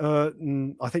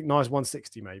 I think NIOS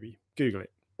 160. Maybe Google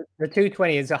it. The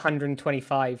 220 is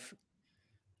 125.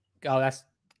 Oh, that's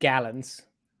gallons.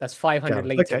 That's 500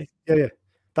 liters. Okay, yeah.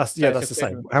 That's the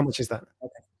same. How much is that?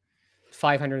 Okay.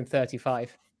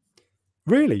 535.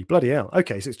 Really? Bloody hell.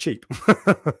 Okay, so it's cheap.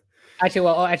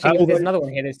 Actually, there's another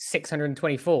one here. There's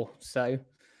 624. So,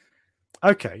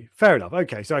 okay, fair enough.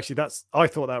 Okay, so actually, I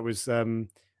thought that was a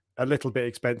little bit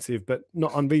expensive, but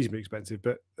not unreasonably expensive.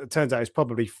 But it turns out it's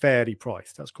probably fairly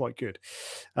priced. That's quite good.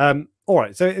 All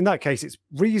right, so in that case, it's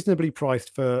reasonably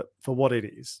priced for what it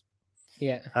is.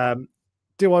 Yeah.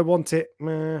 Do I want it?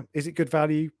 Is it good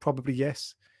value? Probably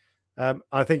yes.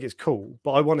 I think it's cool,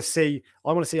 but I want to see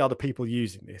other people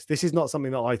using this. This is not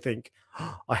something that I think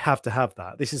I have to have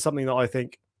that. This is something that I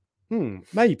think,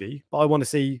 maybe, but I want to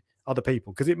see other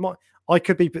people because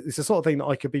it's the sort of thing that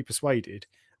I could be persuaded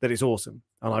that it's awesome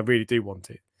and I really do want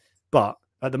it. But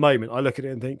at the moment, I look at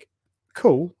it and think,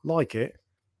 cool, like it.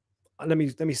 Let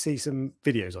me see some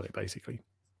videos on it, basically.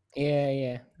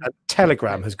 Yeah.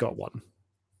 Telegram has got one.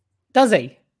 Does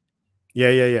he?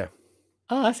 Yeah.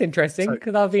 Oh, that's interesting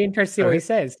because I'll be interested to see what he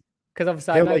says. Because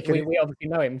obviously, we obviously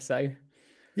know him. So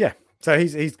yeah, so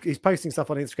he's posting stuff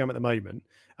on Instagram at the moment,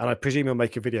 and I presume he'll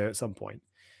make a video at some point.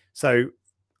 So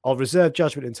I'll reserve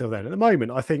judgment until then. At the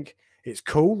moment, I think it's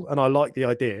cool and I like the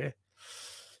idea,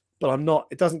 but I'm not.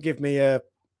 It doesn't give me a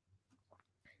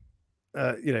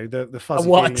the fuzzy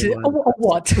what?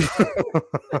 What?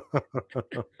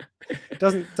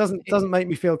 doesn't make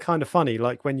me feel kind of funny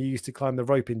like when you used to climb the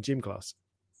rope in gym class.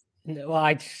 Well,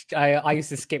 I used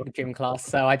to skip gym class,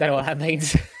 so I don't know what that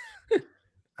means.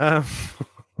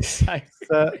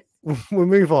 So we'll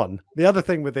move on. The other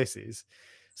thing with this is,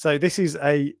 So this is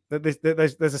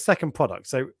there's a second product.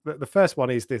 So the first one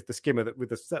is the skimmer with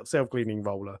the self-cleaning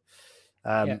roller,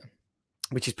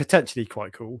 which is potentially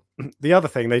quite cool. The other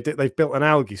thing they've built an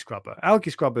algae scrubber. Algae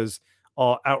scrubbers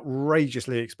are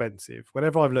outrageously expensive.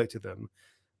 Whenever I've looked at them,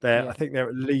 I think they're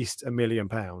at least £1 million,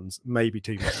 maybe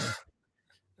 2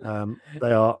 million.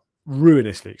 They are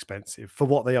ruinously expensive for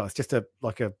what they are. It's just a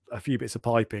few bits of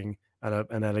piping and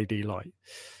an LED light.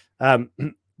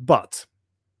 But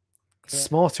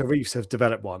Smarter Reefs have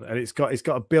developed one, and it's got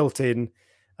a built-in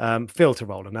filter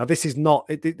roller. Now this is not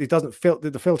it doesn't filter.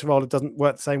 The filter roller doesn't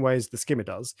work the same way as the skimmer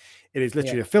does. It is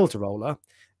literally a filter roller.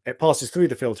 It passes through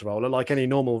the filter roller like any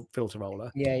normal filter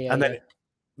roller, and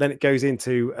then it goes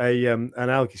into an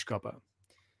algae scrubber.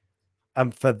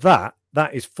 And for that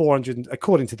is 400,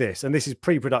 according to this, and this is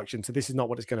pre-production, so this is not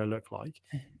what it's going to look like,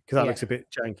 because that looks a bit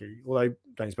janky. Although I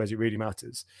don't suppose it really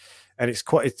matters, and it's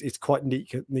quite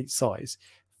neat size.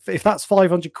 If that's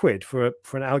 500 quid for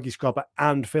an algae scrubber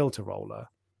and filter roller,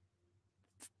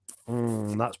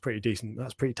 that's pretty decent.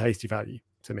 That's pretty tasty value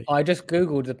to me. I just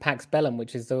googled the Pax Bellum,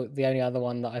 which is the only other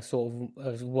one that I sort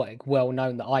of well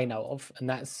known that I know of, and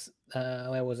that's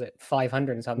where was it,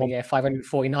 500 and something? Yeah,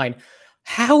 549.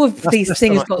 How have these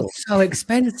things got so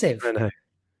expensive? I know.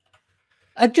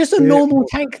 Just a normal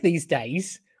tank these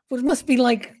days, which must be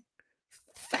like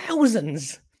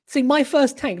thousands. See, my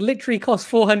first tank literally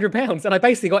cost £400, and I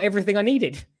basically got everything I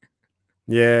needed.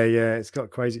 Yeah, it's got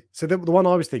crazy. So the one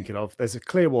I was thinking of, there's a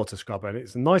clear water scrubber, and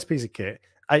it's a nice piece of kit,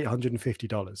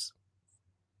 $850.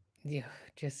 Yeah,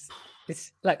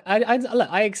 it's like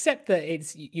I accept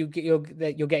that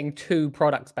you're getting two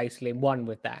products basically in one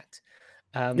with that.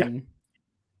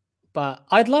 But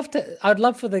I'd love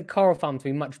for the coral farm to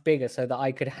be much bigger so that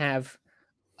I could have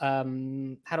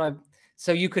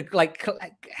so you could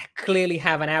clearly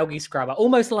have an algae scrubber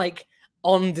almost like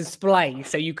on display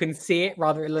so you can see it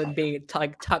rather than being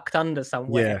tucked under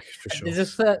somewhere. Yeah, for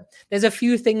sure. There's a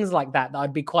few things like that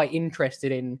I'd be quite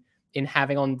interested in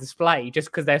having on display, just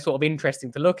because they're sort of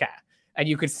interesting to look at and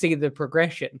you could see the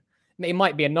progression. It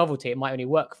might be a novelty. It might only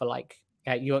work for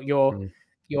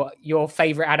your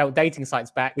favorite adult dating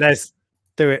sites back. Let's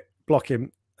do it. Block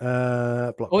him.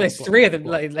 There's three of them.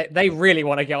 They really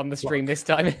want to get on the stream this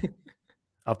time.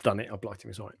 I've done it. I've blocked him.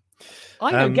 It's all right.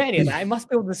 I don't get any of that. It must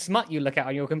be all the smut you look at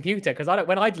on your computer, because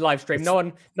when I live stream,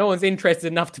 no one's interested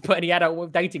enough to put any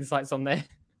adult dating sites on there.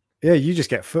 Yeah, you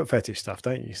just get foot fetish stuff,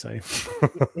 don't you? So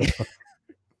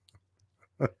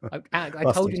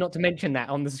I told you not to mention that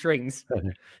on the streams.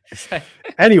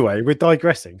 Anyway, we're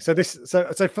digressing. So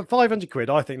for 500 quid,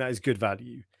 I think that is good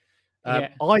value. I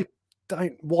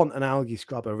don't want an algae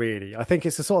scrubber really. I think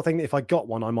it's the sort of thing that if I got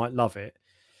one, I might love it,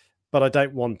 but I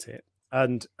don't want it.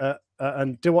 And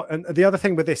the other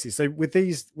thing with this is, so with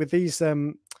these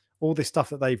all this stuff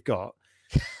that they've got,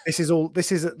 this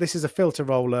is a filter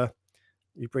roller.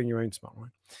 You bring your own smart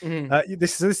one.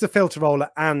 This is a filter roller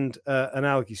and an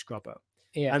algae scrubber.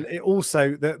 Yeah. And it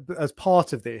also, as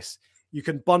part of this, you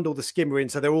can bundle the skimmer in,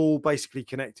 so they're all basically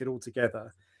connected all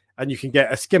together, and you can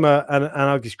get a skimmer and an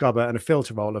algae scrubber and a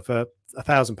filter roller for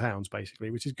 £1,000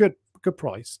 basically, which is good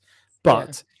price.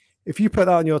 But if you put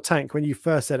that on your tank when you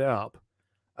first set it up,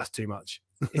 that's too much.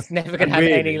 It's never going to have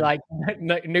any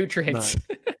nutrients.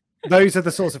 No. Those are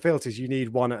the sorts of filters you need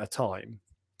one at a time.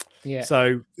 Yeah.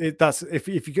 So that's if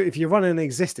you're running an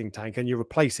existing tank and you're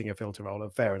replacing a filter roller,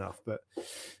 fair enough. But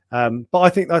I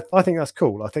think that's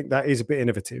cool. I think that is a bit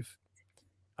innovative,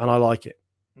 and I like it.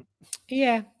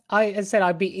 Yeah, as I said,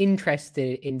 I'd be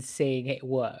interested in seeing it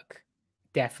work.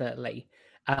 Definitely.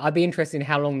 I'd be interested in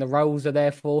how long the rolls are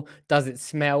there for. Does it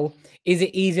smell? Is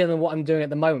it easier than what I'm doing at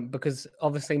the moment? Because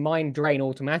obviously mine drain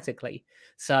automatically.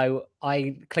 So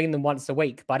I clean them once a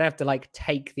week, but I don't have to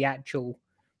take the actual,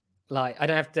 I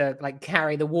don't have to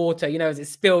carry the water, as it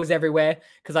spills everywhere.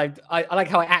 Because I like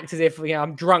how I act as if,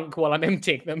 I'm drunk while I'm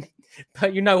emptying them.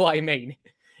 But you know what I mean?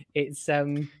 It's,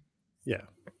 yeah.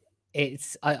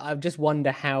 I just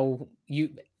wonder how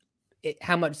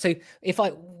much. So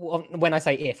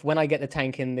when I get the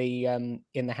tank in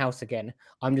the house again,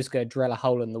 I'm just going to drill a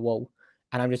hole in the wall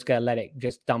and I'm just going to let it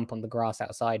just dump on the grass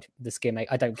outside the skimmer.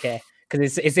 I don't care,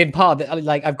 because it's in part that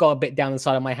I've got a bit down the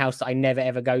side of my house that I never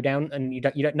ever go down, and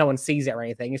no one sees it or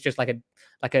anything. It's just like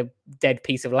a dead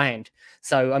piece of land.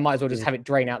 So I might as well just have it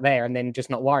drain out there and then just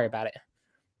not worry about it.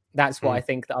 That's what I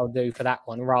think that I'll do for that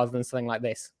one, rather than something like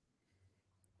this.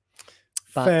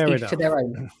 But fair each enough. to their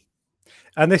own.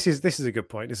 And this is a good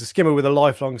point. It's a skimmer with a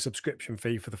lifelong subscription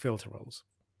fee for the filter rolls.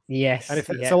 Yes. And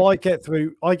so I get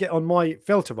on my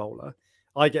filter roller,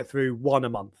 I get through one a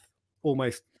month,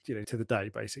 almost to the day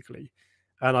basically.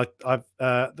 And I've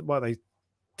they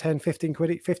 10, 15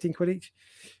 quid, 15 quid each.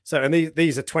 So, and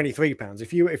these are £23.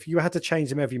 If you had to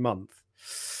change them every month,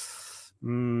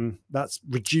 that's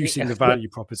reducing the value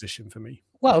proposition for me.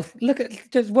 Well,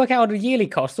 just work out the yearly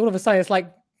cost. All of a sudden, it's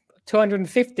like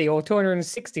 250 or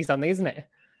 260 something, isn't it?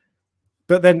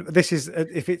 But then this is,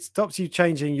 if it stops you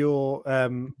changing your,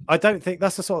 I don't think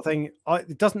that's the sort of thing.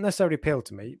 It doesn't necessarily appeal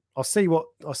to me. I'll see what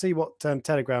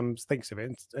Telegram thinks of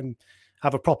it and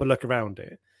have a proper look around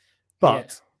it.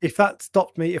 But if that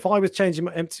stopped me, if I was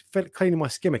cleaning my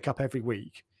skimmer cup every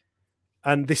week,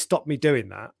 and this stopped me doing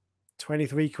that,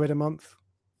 23 quid a month.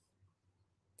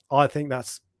 I think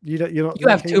that's you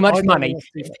have too much money.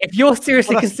 If you're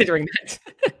seriously considering that,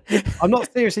 I'm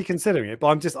not seriously considering it, but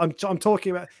I'm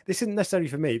talking about, this isn't necessarily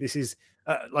for me. This is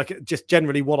like just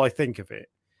generally what I think of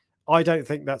it. I don't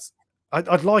think that's.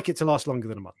 I'd like it to last longer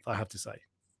than a month. I have to say,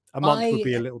 a month would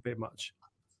be a little bit much.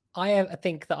 I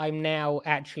think that I'm now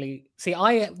actually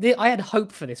I had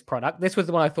hope for this product. This was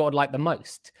the one I thought I'd like the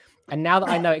most, and now that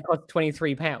I know it costs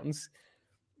 £23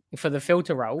 for the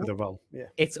filter roll,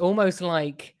 it's almost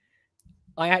like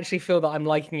I actually feel that I'm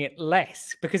liking it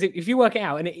less, because if you work it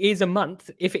out and it is a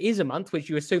month, if it is a month, which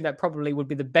you assume that probably would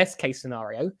be the best case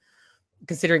scenario,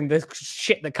 considering the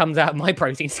shit that comes out of my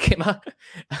protein skimmer,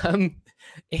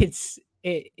 it's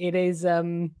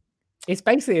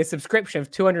basically a subscription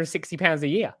of £260 a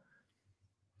year,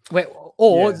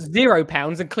 or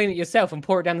 £0 and clean it yourself and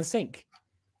pour it down the sink.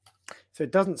 So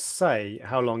it doesn't say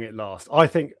how long it lasts. I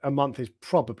think a month is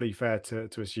probably fair to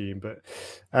assume,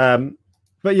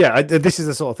 but yeah, this is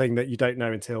the sort of thing that you don't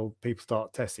know until people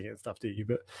start testing it and stuff, do you?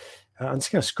 But I'm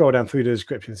just going to scroll down through the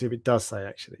description and see if it does say,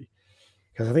 actually,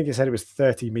 because I think it said it was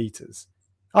 30 meters.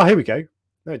 Oh, here we go.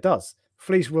 No, it does.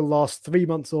 Fleece will last 3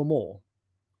 months or more.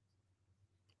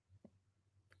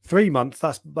 3 months,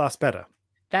 that's better.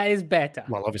 That is better.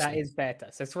 Well, obviously. That is better.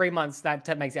 So 3 months,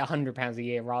 that makes it £100 a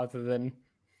year rather than...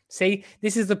 See,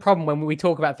 this is the problem when we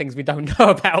talk about things we don't know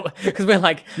about, because we're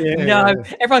like,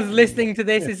 everyone's listening to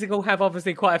this. This will have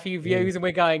obviously quite a few views, and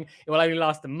we're going, it will only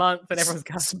last a month, and everyone's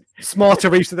going... Smarter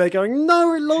Reefs, they're going,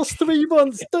 no, it lasts 3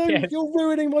 months. Don't, you're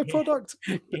ruining my product.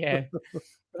 Look,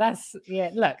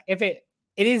 if it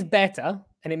is better,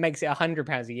 and it makes it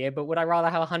 £100 a year, but would I rather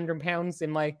have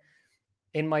 £100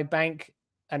 in my bank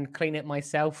and clean it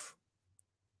myself?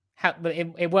 But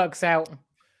it works out...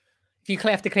 If you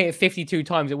have to clean it 52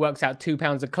 times, it works out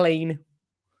 £2 a clean.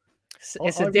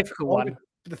 It's a difficult one.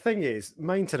 The thing is,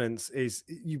 maintenance is,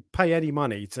 you pay any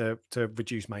money to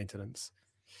reduce maintenance.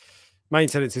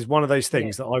 Maintenance is one of those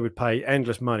things that I would pay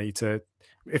endless money to.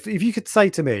 If you could say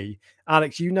to me,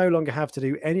 Alex, you no longer have to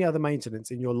do any other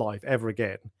maintenance in your life ever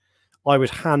again, I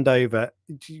would hand over.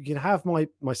 You can have my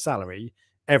salary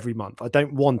every month. I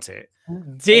don't want it.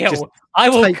 Deal. I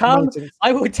will come.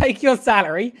 I will take your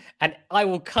salary, and I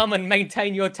will come and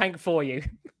maintain your tank for you.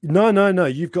 No.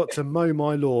 You've got to mow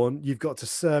my lawn. You've got to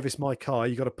service my car.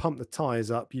 You've got to pump the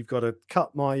tires up. You've got to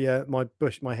cut my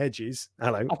my hedges.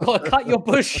 Hello. I've got to cut your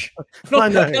bush. I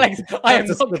am not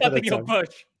cutting your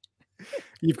bush.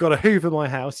 You've got to hoover my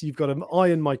house. You've got to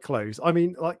iron my clothes. I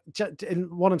mean, like,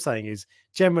 what I'm saying is,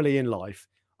 generally in life,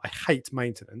 I hate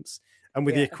maintenance, and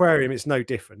with the aquarium, it's no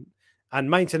different. And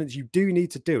maintenance, you do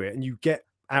need to do it, and you get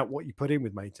out what you put in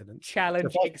with maintenance.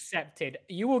 Challenge accepted.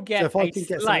 You will get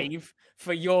a slave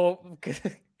for your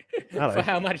for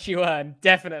how much you earn.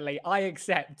 Definitely, I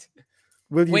accept.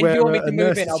 Will you when wear you want me a to move in,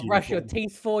 nurse's I'll brush your uniform?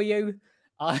 teeth for you.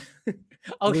 I'll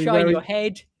shine your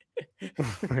head.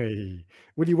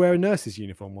 Will you wear a nurse's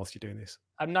uniform whilst you're doing this?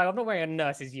 No, I'm not wearing a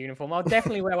nurse's uniform. I'll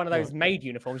definitely wear one of those maid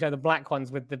uniforms, the black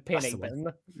ones with the pinning.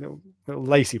 Little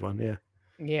lacy one, yeah.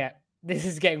 Yeah. This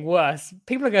is getting worse.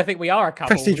 People are going to think we are a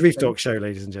couple. Prestige Reef Dork show,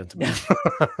 ladies and gentlemen.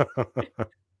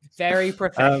 Very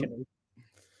professional.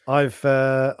 I've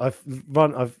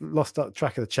lost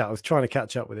track of the chat. I was trying to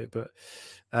catch up with it, but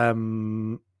where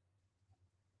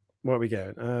are we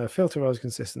going? Filter rise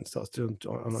consistent starts doing.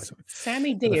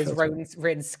 Sammy D has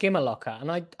written Skimmer Locker,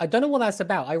 and I don't know what that's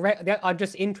about. I'm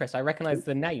just interested. I recognize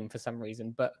the name for some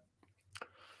reason, but.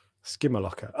 Skimmer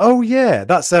Locker. Oh yeah,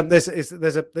 that's isn't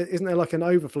there like an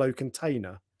overflow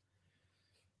container?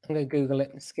 I'm gonna Google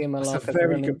it. Skimmer Locker. That's a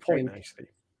very good point, actually.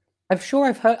 I'm sure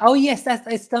I've heard. Oh yes,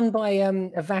 it's done by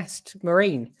Avast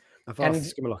Marine.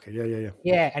 Avast Skimmer Locker. Yeah.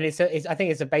 Yeah, and I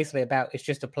think it's basically it's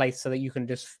just a place so that you can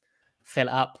just fill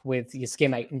it up with your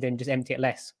skimmate and then just empty it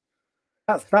less.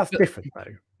 That's different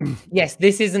though. Yes,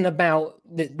 this isn't about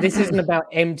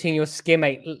emptying your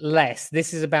skimmate less.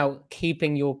 This is about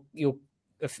keeping your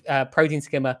protein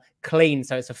skimmer clean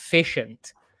so it's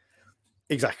efficient.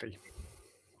 Exactly.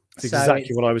 That's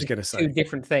exactly what I was going to say. Two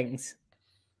different things.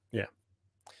 Yeah.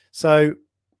 So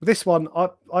this one,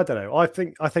 I don't know. I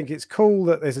think it's cool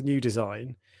that there's a new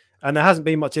design, and there hasn't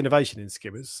been much innovation in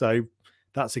skimmers, so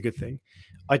that's a good thing.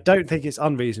 I don't think it's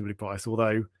unreasonably priced,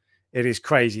 although it is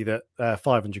crazy that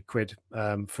 500 quid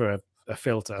for a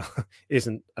filter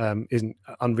isn't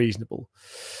unreasonable.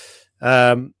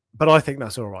 But I think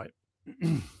that's all right.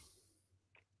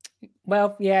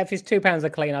 Well, yeah, if it's £2 a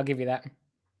clean, I'll give you that.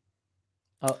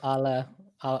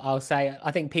 I'll say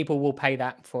I think people will pay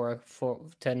that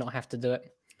to not have to do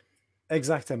it.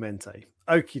 Exactamente.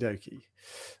 Okie dokie.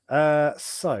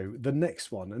 So the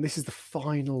next one, and this is the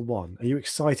final one. Are you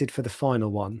excited for the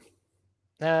final one?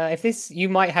 If this, you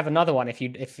might have another one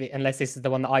unless this is the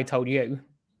one that I told you.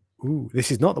 Ooh,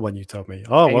 this is not the one you told me.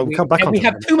 Oh, okay, well, we'll come back on. We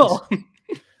have two more.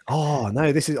 Oh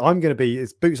no, this is. I'm going to be.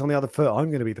 It's boots on the other foot. I'm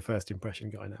going to be the first impression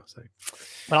guy now. So,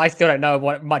 well, I still don't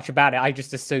know much about it. I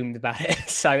just assumed about it.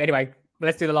 So anyway,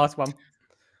 let's do the last one.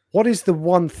 What is the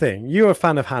one thing? You're a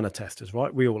fan of Hanna testers,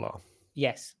 right? We all are.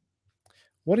 Yes.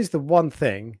 What is the one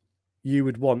thing you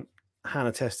would want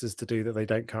Hanna testers to do that they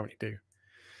don't currently do?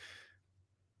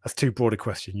 That's too broad a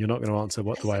question. You're not going to answer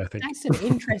the way I think. That's an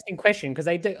interesting question because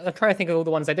they do. I'm trying to think of all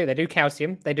the ones they do. They do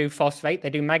calcium, they do phosphate, they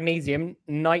do magnesium,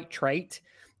 nitrate,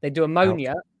 they do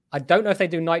ammonia. Oh. I don't know if they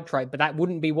do nitrate, but that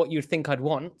wouldn't be what you'd think I'd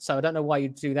want. So I don't know why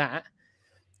you'd do that.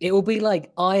 It will be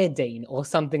like iodine or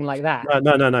something like that.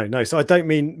 No. So I don't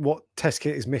mean what test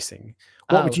kit is missing.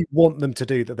 What would you want them to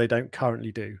do that they don't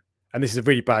currently do? And this is a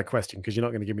really bad question because you're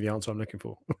not going to give me the answer I'm looking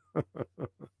for.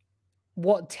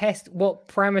 What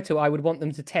parameter I would want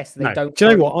them to test? They don't. Do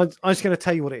you know what? I'm just going to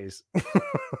tell you what it is.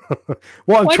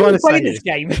 What I'm trying to say this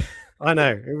game. I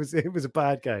know it was a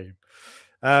bad game.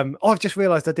 I've just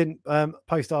realised I didn't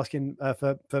post asking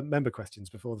for member questions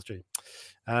before the stream.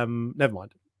 Never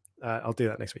mind. I'll do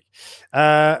that next week.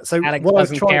 So Alex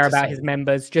doesn't care about his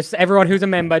members. Just everyone who's a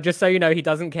member, just so you know, he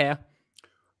doesn't care.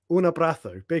 Un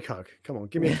abrazo, big hug. Come on,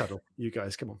 give me a cuddle, you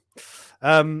guys. Come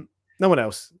on. No one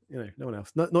else. No one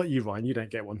else. Not you, Ryan. You don't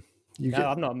get one.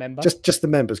 I'm not a member. Just the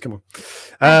members. Come on.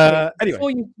 Actually,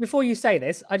 anyway, before you say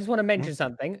this, I just want to mention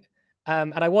something.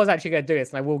 And I was actually going to do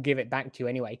this, and I will give it back to you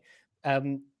anyway.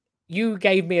 You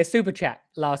gave me a super chat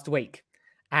last week,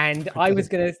 and I was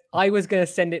gonna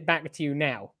send it back to you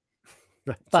now.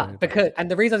 But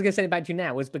the reason I was going to send it back to you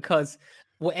now was because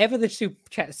whatever the super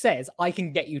chat says, I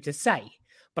can get you to say.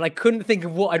 But I couldn't think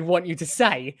of what I'd want you to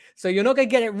say. So you're not going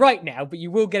to get it right now, but you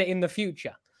will get it in the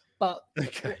future. But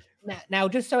now,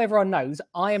 just so everyone knows,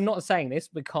 I am not saying this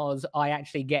because I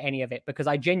actually get any of it, because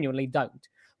I genuinely don't.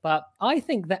 But I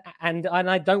think that, and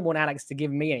I don't want Alex to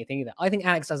give me anything either. I think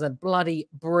Alex does a bloody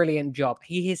brilliant job.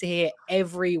 He is here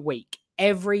every week,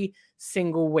 every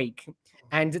single week.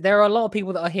 And there are a lot of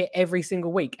people that are here every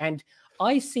single week. And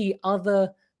I see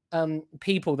other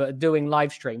people that are doing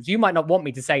live streams. You might not want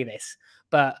me to say this,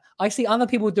 but I see other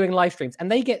people doing live streams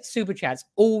and they get super chats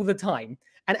all the time.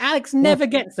 And Alex never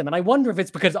gets them. And I wonder if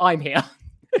it's because I'm here.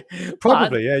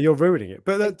 Probably, yeah, you're ruining it.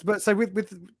 But so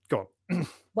with go on.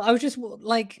 But I was just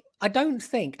like, I don't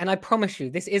think, and I promise you,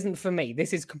 this isn't for me.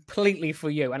 This is completely for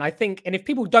you. And I think, and if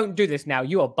people don't do this now,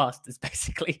 you are busters,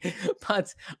 basically.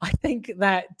 But I think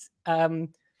that,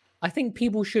 I think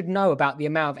people should know about the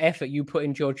amount of effort you put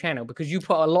into your channel, because you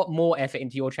put a lot more effort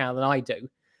into your channel than I do.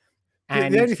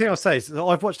 And the only thing I'll say is that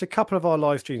I've watched a couple of our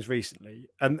live streams recently,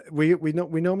 and we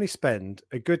normally spend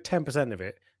a good 10% of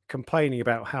it complaining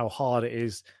about how hard it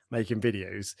is making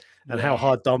videos and how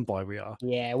hard done by we are.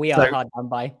 Yeah, we are hard done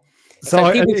by.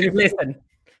 So people should listen.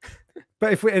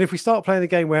 But if we start playing the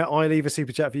game where I leave a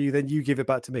super chat for you, then you give it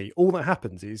back to me, all that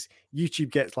happens is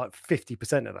YouTube gets like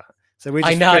 50% of that. So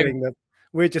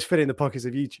we're just filling the pockets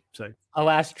of YouTube. So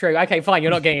that's true. Okay, fine.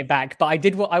 You're not getting it back, but I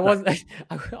did what I wasn't.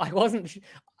 I wasn't.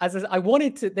 I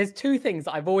wanted to. There's two things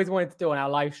that I've always wanted to do on our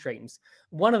live streams.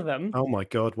 One of them. Oh my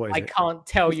God, what is it? I can't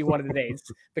tell you what it is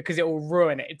because it will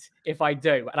ruin it if I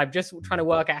do. And I'm just trying to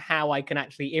work out how I can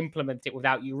actually implement it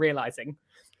without you realizing.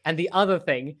 And the other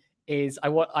thing is I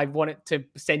wanted to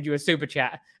send you a super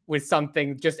chat with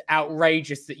something just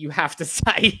outrageous that you have to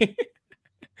say.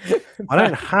 I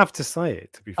don't have to say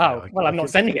it, to be fair. Oh, well, I'm not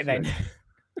sending it then.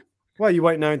 Well, you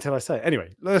won't know until I say it.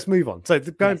 Anyway, let's move on. So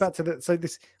going back to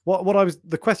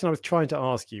the question I was trying to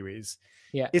ask you is,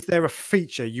 is there a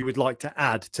feature you would like to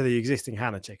add to the existing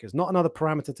Hanna checkers? Not another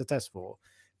parameter to test for,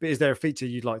 but is there a feature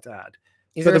you'd like to add?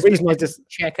 Is there the reason I just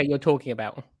checker you're talking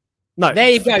about? No.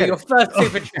 There you go, your first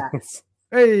super chat.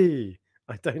 Hey,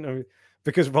 I don't know.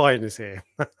 Because Ryan is here.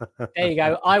 There you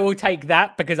go. I will take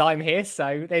that because I'm here.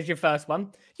 So there's your first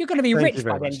one. You're going to be rich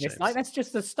by the end of this night. That's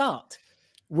just the start.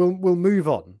 We'll move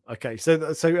on. Okay. So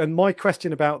and my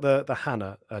question about the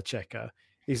Hanna checker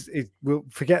is we'll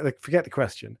forget the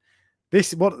question.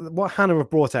 This what Hanna have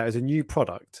brought out is a new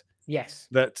product. Yes.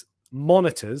 That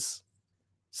monitors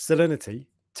salinity,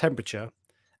 temperature,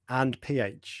 and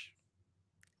pH.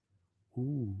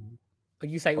 Ooh. But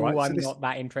you say, All "Oh, right, I'm not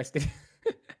that interested."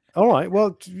 All right.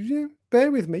 Well,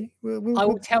 bear with me. I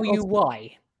will tell you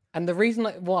why. And the reason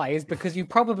why is because you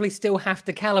probably still have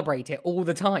to calibrate it all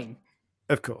the time.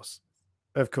 Of course.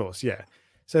 Yeah.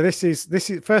 So this is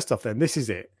first off then, this is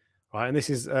it. Right. And this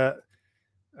is hang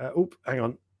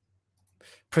on.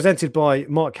 Presented by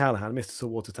Mark Callahan, Mr.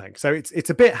 Saltwater Tank. So it's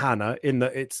a bit Hanna in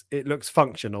that it looks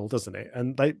functional, doesn't it?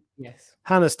 And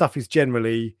Hanna stuff is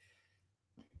generally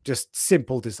just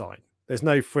simple design. There's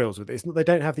no frills with it. They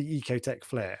don't have the Ecotech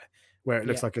flair where it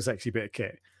looks like a sexy bit of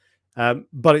kit.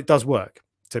 But it does work,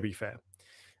 to be fair.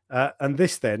 And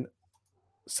this then,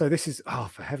 so this is, oh,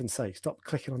 for heaven's sake, stop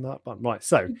clicking on that button. Right,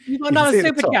 so. You've got another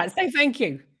super chat. Say thank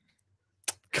you.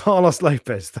 Carlos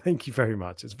Lopez, thank you very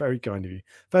much. It's very kind of you.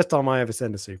 First time I ever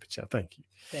send a super chat. Thank you.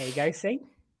 There you go, see?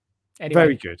 Anyway.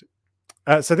 Very good.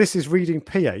 So this is reading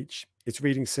pH, it's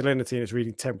reading salinity, and it's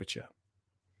reading temperature.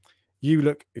 You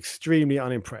look extremely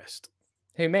unimpressed.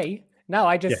 Who, me? No,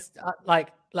 I just, like,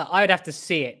 I would have to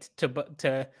see it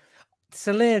to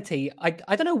salinity. I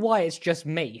don't know why it's just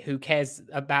me who cares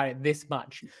about it this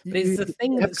much. But it's the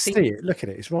thing that see it. Look at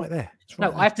it. It's right there.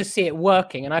 No, I have to see it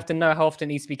working, and I have to know how often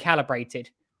it needs to be calibrated.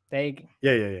 There you go.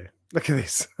 Yeah. Look at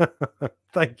this.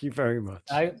 Thank you very much.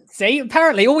 See,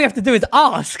 apparently all we have to do is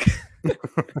ask.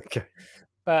 Okay.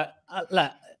 But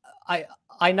look,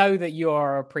 I know that you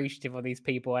are appreciative of these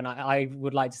people, and I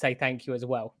would like to say thank you as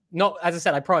well. Not, as I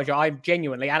said, I promise you, I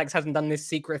genuinely, Alex hasn't done this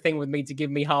secret thing with me to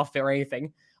give me half it or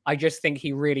anything. I just think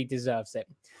he really deserves it.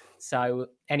 So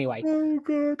anyway. Oh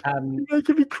God, you're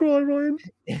making me cry, Ryan.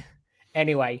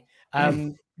 Anyway,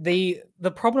 the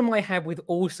problem I have with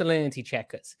all salinity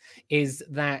checkers is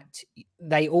that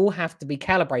they all have to be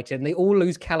calibrated, and they all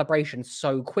lose calibration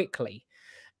so quickly.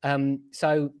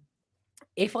 So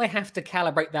if I have to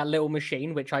calibrate that little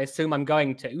machine, which I assume I'm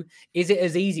going to, is it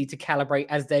as easy to calibrate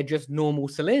as their just normal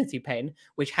salinity pen,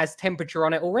 which has temperature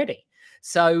on it already?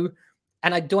 So,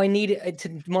 and do I need it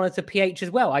to monitor pH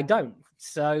as well? I don't.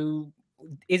 So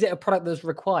is it a product that's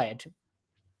required?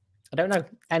 I don't know.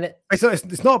 And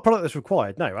it's not a product that's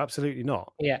required. No, absolutely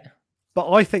not. Yeah. But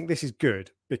I think this is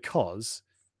good because,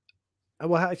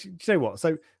 well, actually, do you know what?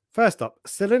 So first up,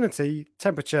 salinity,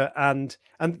 temperature, and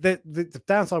the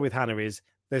downside with Hanna is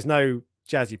there's no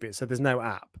jazzy bits, so there's no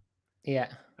app. Yeah.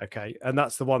 Okay, and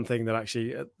that's the one thing that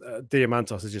actually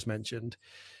Diamantos has just mentioned.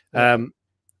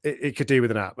 It could do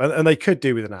with an app, and they could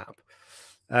do with an app.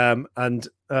 And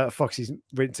Foxy's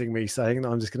rinsing me, saying that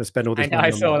I'm just going to spend all this money. I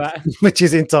saw that, which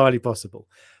is entirely possible.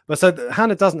 But so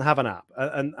Hanna doesn't have an app,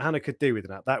 and Hanna could do with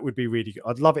an app. That would be really good.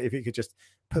 I'd love it if it could just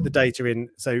put the data in.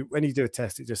 So when you do a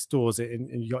test, it just stores it,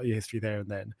 and you got your history there and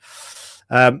then.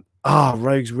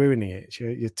 Rogue's ruining it.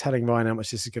 You're telling Ryan how much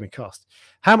this is going to cost.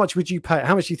 How much would you pay?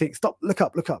 How much do you think? Stop. Look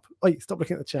up. Wait, stop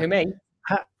looking at the chat. Who, me?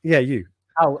 Yeah, you.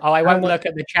 Oh, I won't look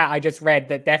at the chat. I just read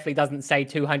that definitely doesn't say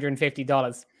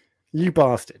 $250. You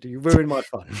bastard! You ruined my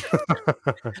fun.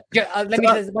 Let me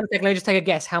just 1 second. Let me just take a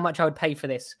guess how much I would pay for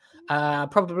this.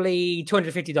 Probably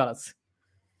 $250.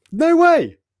 No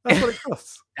way. That's what it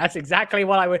costs. That's exactly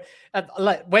what I would.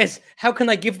 How can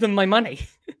I give them my money?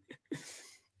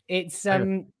 It's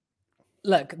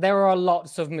look, there are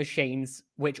lots of machines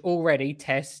which already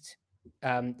test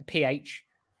pH,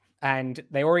 and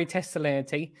they already test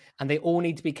salinity, and they all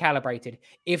need to be calibrated.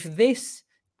 If this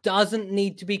doesn't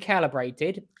need to be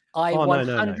calibrated, I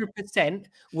 100%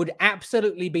 would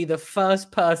absolutely be the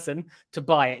first person to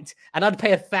buy it, and I'd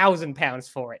pay £1,000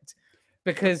 for it,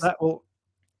 because that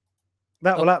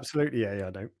will absolutely, I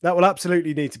know that will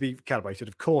absolutely need to be calibrated.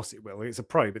 Of course it will. It's a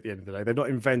probe at the end of the day. They've not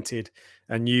invented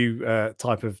a new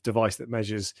type of device that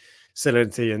measures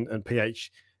salinity and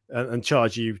pH and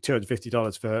charge you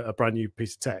 $250 for a brand new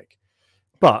piece of tech.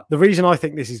 But the reason I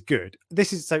think this is good,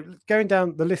 so going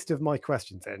down the list of my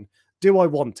questions then, do I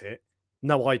want it?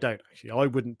 No, I don't actually. I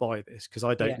wouldn't buy this because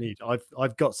I don't need it.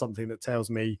 I've got something that tells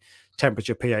me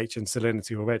temperature, pH, and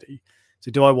salinity already.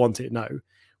 So do I want it? No.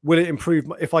 Will it improve?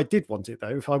 If I did want it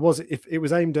though, if it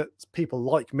was aimed at people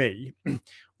like me,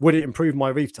 would it improve my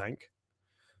reef tank?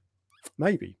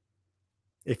 Maybe.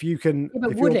 If you can,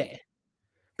 but would it?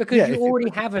 Because you already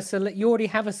have a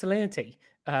salinity.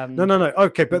 No.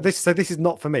 Okay, but this is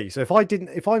not for me. So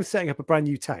if I'm setting up a brand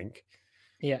new tank,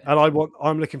 and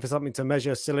I'm looking for something to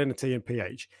measure salinity and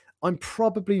pH, I'm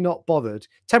probably not bothered.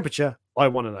 Temperature, I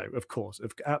want to know, of course,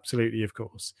 absolutely, of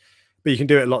course. But you can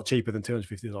do it a lot cheaper than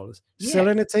 $250. Yeah.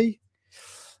 Salinity,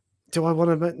 do I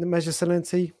want to measure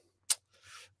salinity?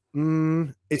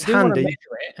 It's You do want to handy. measure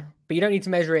it, but you don't need to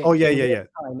measure it. Oh yeah, in yeah, real yeah.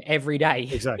 time every day.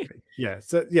 Exactly. Yeah.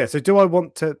 So yeah. So do I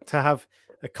want to have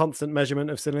a constant measurement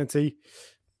of salinity?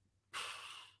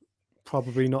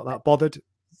 Probably not that bothered.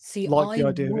 See, Like the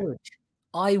idea of it.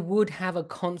 I would have a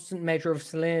constant measure of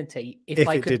salinity If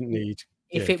I it could, didn't need,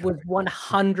 if yeah, it was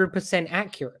 100%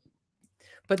 accurate.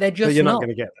 But they're but just you're not not. going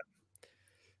to get that.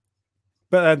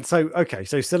 But then, so okay,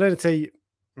 so salinity,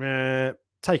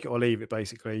 take it or leave it.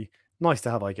 Basically, nice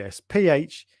to have, I guess.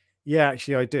 pH, yeah,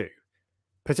 actually, I do.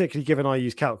 Particularly given I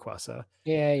use Calquasser.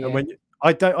 Yeah, yeah. And when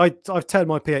I've turned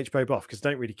my pH probe off because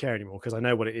I don't really care anymore because I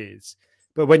know what it is.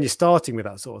 But when you're starting with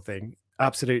that sort of thing,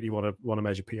 absolutely want to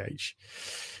measure pH.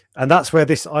 And that's where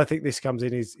I think this comes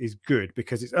in is good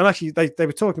because it's, and actually they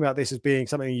were talking about this as being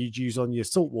something you'd use on your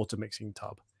saltwater mixing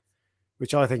tub,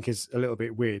 which I think is a little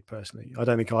bit weird personally. I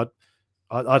don't think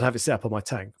I'd have it set up on my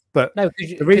tank. But no,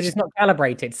 because it's not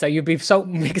calibrated, so you'd be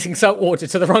mixing salt water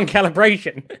to the wrong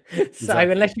calibration. So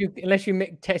exactly. unless you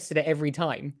tested it every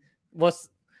time,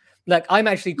 look, I'm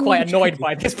actually quite annoyed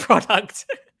by this product.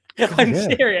 I'm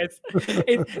serious.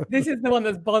 This is the one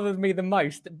that's bothered me the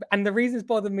most, and the reason it's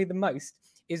bothered me the most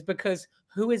is because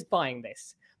who is buying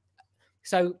this?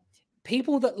 So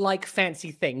people that like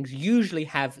fancy things usually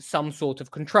have some sort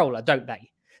of controller, don't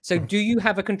they? So do you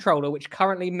have a controller which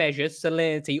currently measures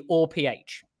salinity or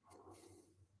pH?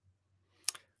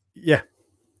 Yeah.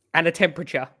 And a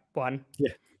temperature one?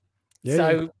 Yeah.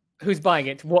 So who's buying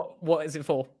it? What is it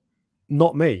for?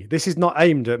 Not me. This is not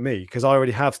aimed at me because I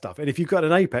already have stuff. And if you've got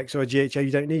an Apex or a GHO,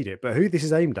 you don't need it. But who this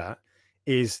is aimed at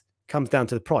comes down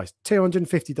to the price.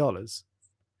 $250.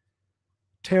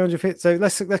 250. So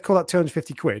let's call that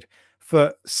 250 quid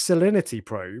for salinity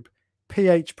probe,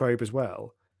 pH probe as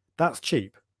well. That's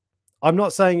cheap. I'm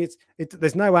not saying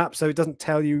there's no app, so it doesn't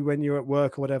tell you when you're at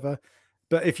work or whatever.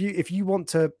 But if you want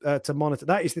to monitor,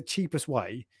 that is the cheapest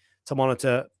way to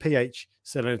monitor pH,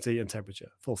 salinity, and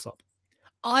temperature. Full stop.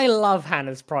 I love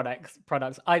Hanna's products.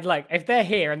 If they're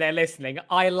here and they're listening,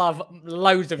 I love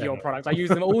loads of your products. I use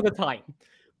them all the time.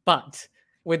 But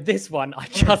with this one, I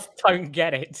just don't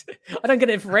get it. I don't get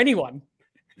it for anyone.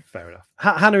 Fair enough.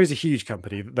 Hanna is a huge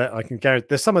company that I can guarantee.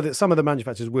 There's some of the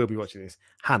manufacturers will be watching this.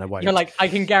 Hanna won't. You're like, I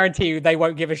can guarantee you they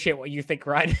won't give a shit what you think,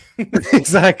 right?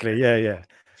 Exactly. Yeah, yeah.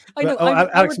 I know.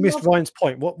 Alex missed Ryan's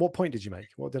point. What point did you make?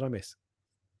 What did I miss?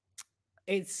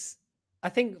 I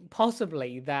think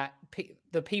possibly that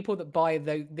the people that buy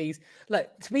these, look,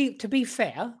 to be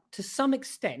fair, to some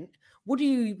extent, what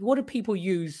do people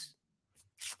use?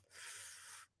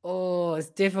 Oh, it's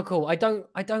difficult. I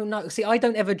don't know. See, I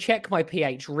don't ever check my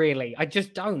pH really. I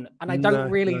just don't, and I don't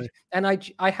really. And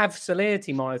I have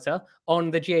salinity monitor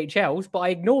on the GHLs, but I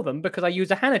ignore them because I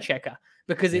use a Hanna checker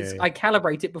because I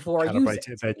calibrate it before I use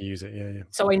it. Then use it. Yeah.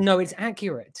 So I know it's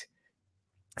accurate.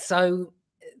 So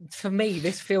for me,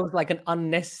 this feels like an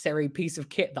unnecessary piece of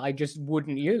kit that I just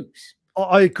wouldn't use.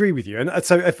 I agree with you. And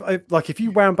so if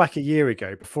you wound back a year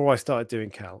ago before I started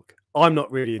doing calc, I'm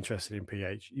not really interested in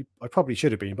pH. I probably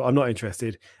should have been, but I'm not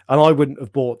interested. And I wouldn't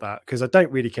have bought that because I don't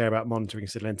really care about monitoring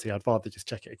salinity. I'd rather just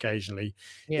check it occasionally.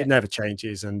 Yeah. It never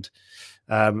changes. And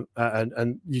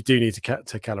you do need to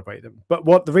calibrate them.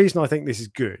 But the reason I think this is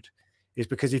good is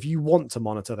because if you want to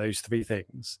monitor those three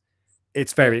things,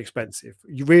 it's very expensive.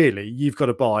 You've got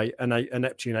to buy a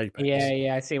Neptune Apex.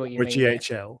 Yeah, I see what you mean. Or a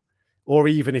GHL. Or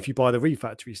even if you buy the Reef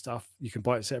Factory stuff, you can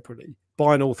buy it separately.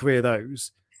 Buying all three of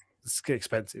those, it's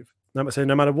expensive. So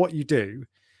no matter what you do,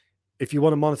 if you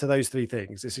want to monitor those three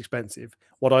things, it's expensive.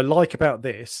 What I like about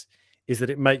this is that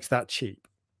it makes that cheap.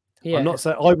 Yeah. I'm not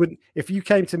saying I wouldn't, if you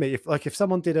came to me, if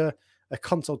someone did a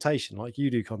consultation like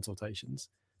you do consultations,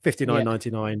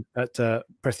 $59.99 at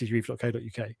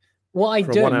prestigereef.co.uk. What I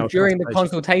do during the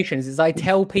consultations is I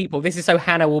tell people, this is so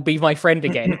Hanna will be my friend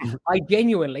again. I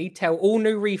genuinely tell all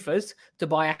new reefers to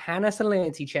buy a Hanna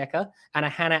salinity checker and a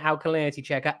Hanna alkalinity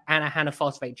checker and a Hanna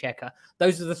phosphate checker.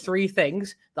 Those are the three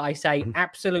things that I say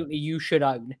absolutely you should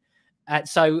own.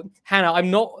 So Hanna, I'm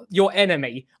not your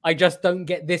enemy. I just don't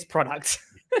get this product.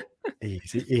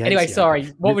 Anyway, sorry.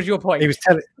 What was your point? He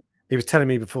was telling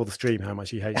me before the stream how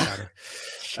much he hates Hanna.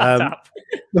 Shut up.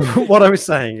 What I was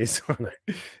saying is,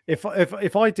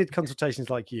 if I did consultations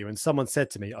like you and someone said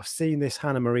to me, I've seen this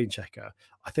Hanna marine checker,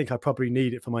 I think I probably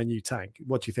need it for my new tank.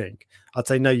 What do you think? I'd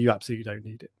say, no, you absolutely don't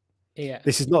need it. Yeah.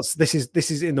 This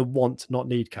is in the want, not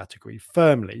need category,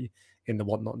 firmly in the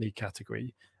want, not need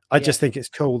category. I just think it's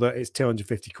cool that it's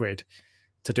 250 quid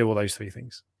to do all those three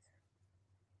things.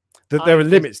 There are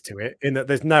limits to it in that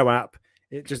there's no app.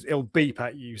 It'll beep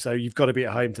at you. So you've got to be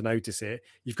at home to notice it.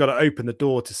 You've got to open the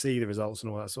door to see the results and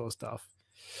all that sort of stuff.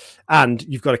 And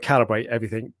you've got to calibrate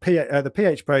everything. The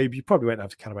pH probe, you probably won't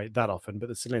have to calibrate that often, but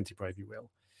the salinity probe, you will.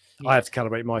 I have to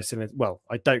calibrate my salinity. Well,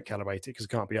 I don't calibrate it because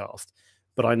I can't be asked,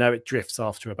 but I know it drifts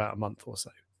after about a month or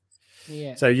so.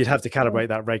 Yeah. So you'd have to calibrate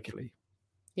that regularly.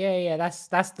 Yeah.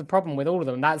 That's the problem with all of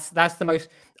them. That's the most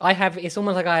I have. It's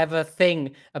almost like I have a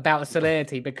thing about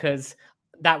salinity because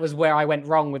that was where I went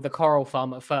wrong with the coral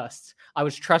farm at first. I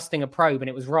was trusting a probe and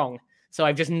it was wrong. So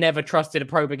I've just never trusted a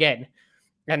probe again.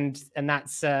 And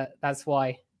that's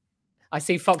why I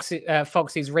see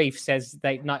Foxy's Reef says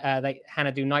they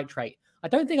Hanna do nitrate. I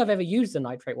don't think I've ever used the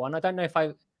nitrate one. I don't know if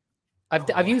I've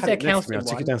used their calcium one.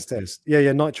 I took it downstairs.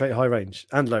 Yeah, nitrate high range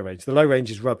and low range. The low range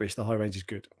is rubbish. The high range is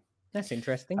good. That's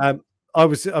interesting. I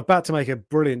was about to make a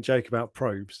brilliant joke about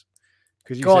probes.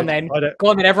 Go on then.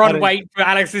 Everyone wait for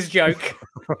Alex's joke.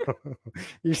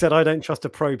 You said I don't trust a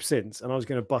probe since, and I was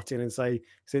going to butt in and say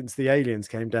since the aliens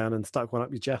came down and stuck one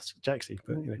up your jacksie.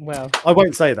 But well, I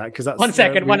won't say that because that's one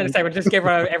second. Just give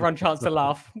everyone a chance to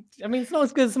laugh. I mean, it's not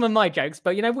as good as some of my jokes,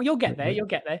 but you'll get there. You'll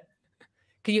get there.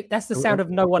 That's the sound of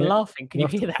no one laughing. Can you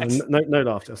hear that? No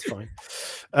laughter. That's fine.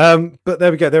 But there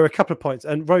we go. There are a couple of points,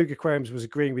 and Rogue Aquariums was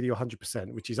agreeing with you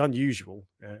 100%, which is unusual,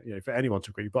 for anyone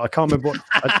to agree. But I can't remember what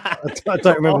I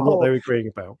don't remember what they were agreeing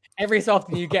about. Every so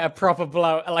often you get a proper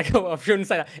blow. Like I shouldn't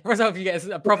say that. Every so often you get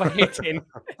a proper hit in,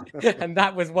 and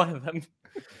that was one of them.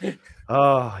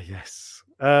 Yes.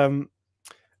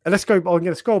 And let's go. I'm going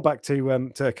to scroll back to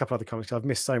a couple other comments. I've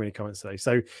missed so many comments today.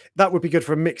 So that would be good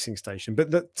for a mixing station.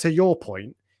 But to your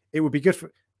point, it would be good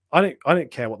for. I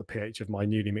don't care what the pH of my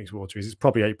newly mixed water is. It's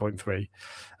probably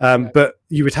 8.3. But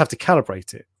you would have to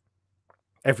calibrate it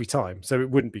every time, so it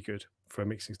wouldn't be good for a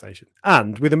mixing station.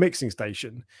 And with a mixing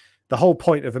station, the whole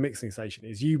point of a mixing station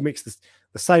is you mix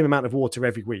the same amount of water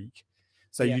every week,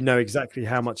 so you know exactly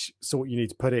how much salt you need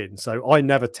to put in. So I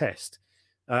never test.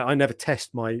 I never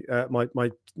test my my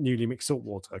newly mixed salt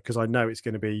water because I know it's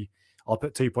going to be. I'll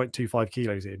put 2.25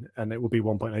 kilos in, and it will be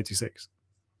 1.86.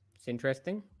 It's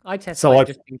interesting. I test it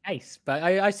just in case, but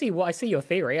I see your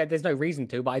theory. There's no reason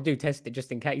to, but I do test it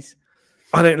just in case.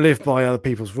 I don't live by other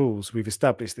people's rules. We've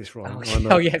established this, right?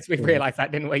 Oh yes, we realised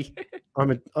that, didn't we?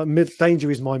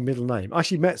 Danger is my middle name. I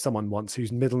actually met someone once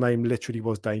whose middle name literally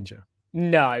was Danger.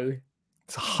 No.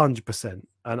 It's 100%.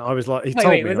 And I was like, he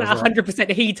told me. Was that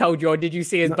 100% he told you, or did you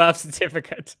see his birth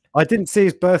certificate? I didn't see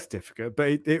his birth certificate, but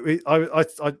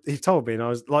he told me, and I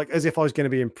was like, as if I was going to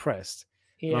be impressed.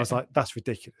 Yeah. And I was like, that's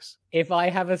ridiculous. If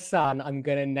I have a son, I'm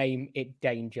going to name it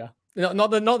Danger. Not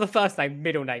the first name,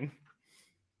 middle name.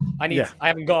 I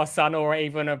haven't got a son or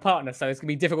even a partner, so it's going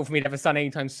to be difficult for me to have a son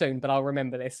anytime soon, but I'll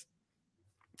remember this.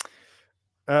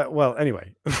 Well,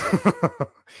 anyway.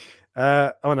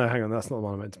 Oh no, hang on, that's not the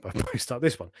one I meant to post up.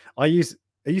 This one. Are you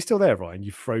still there, Ryan?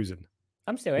 You've frozen.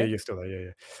 I'm still here. Yeah, you're still there.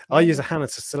 Yeah. I use a Hanna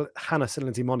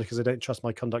salinity monitor because I don't trust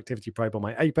my conductivity probe on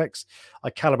my Apex. I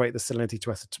calibrate the salinity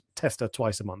tester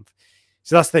twice a month.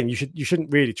 So that's the thing. You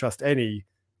shouldn't really trust any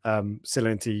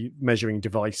salinity measuring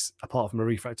device apart from a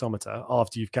refractometer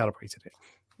after you've calibrated it.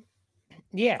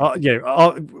 Yeah.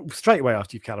 Straight away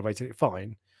after you've calibrated it,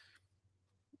 fine.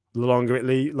 The longer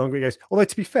it goes. Although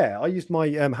to be fair, I used my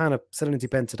Hanna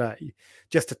salinity pen today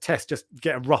just to test, just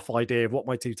get a rough idea of what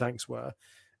my two tanks were,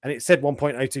 and it said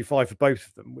 1.025 for both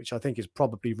of them, which I think is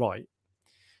probably right.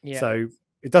 Yeah. So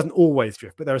it doesn't always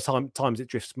drift, but there are times it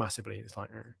drifts massively. It's like,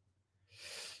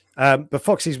 but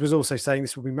Foxy's was also saying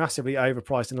this will be massively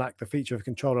overpriced and lack the feature of a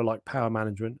controller like power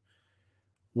management.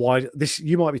 Why this?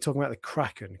 You might be talking about the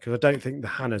Kraken because I don't think the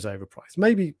Hanna's overpriced.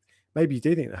 Maybe you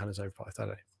do think the Hanna's overpriced. I don't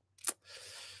know.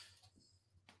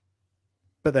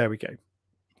 But there we go.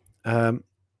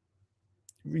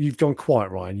 You've gone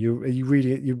quiet, Ryan.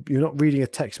 You're not reading a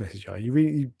text message, are you?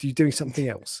 You're doing something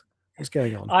else. What's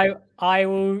going on? I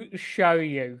will show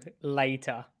you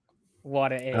later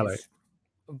what it is. Hello.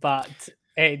 But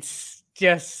it's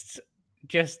just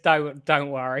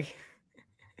don't worry.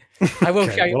 I will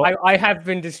show you. I have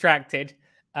been distracted,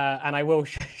 and I will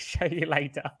show you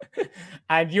later.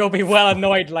 And you'll be well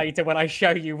annoyed later when I show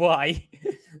you why.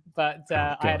 But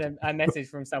I had a message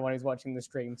from someone who's watching the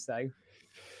stream, so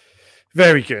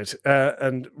very good.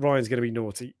 And Ryan's going to be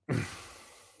naughty,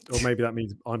 or maybe that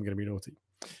means I'm going to be naughty.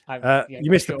 You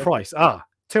missed the price.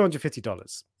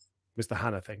 $250 was the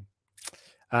Hanna thing,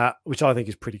 which I think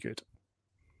is pretty good.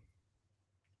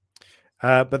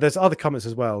 But there's other comments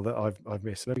as well that I've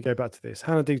missed. Let me go back to this.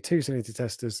 Hanna do 2 salinity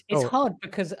testers. It's hard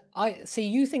because I see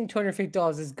you think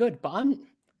 $250 is good, but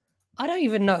I don't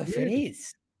even know if it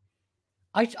is.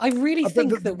 I really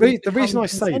think that the reason I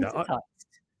say that,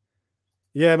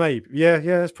 maybe,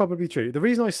 that's probably true. The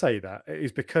reason I say that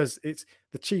is because it's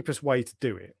the cheapest way to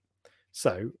do it.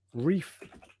 So Reef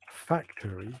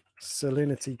factory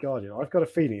salinity guardian. I've got a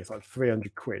feeling it's like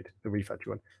 300 quid, the Reef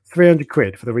Factory one. 300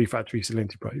 quid for the Reef Factory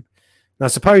salinity probe. Now,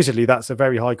 supposedly that's a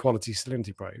very high quality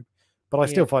salinity probe, but I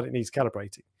still find it needs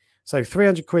calibrating. So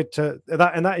 300 quid to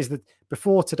that, and that is the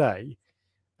before today,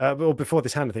 or before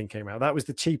this Hanna thing came out. That was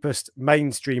the cheapest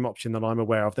mainstream option that I'm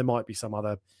aware of. There might be some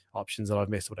other options that I've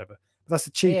missed, or whatever. But that's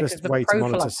the cheapest way to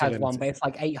monitor salinity. Has one, but it's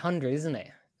like 800, isn't it,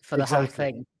 for the whole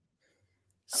thing?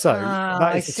 So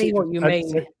I see what you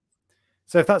mean.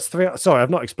 So if that's sorry, I've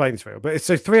not explained this very well, but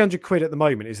so 300 quid at the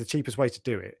moment is the cheapest way to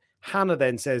do it. Hanna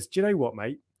then says, do you know what,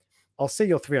 mate? I'll see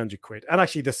your 300 quid. And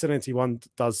actually the salinity one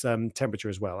does temperature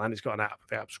as well. And it's got an app.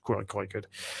 The app's quite good.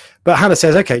 But Hanna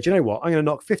says, okay, do you know what? I'm going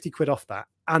to knock 50 quid off that.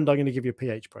 And I'm going to give you a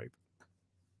pH probe.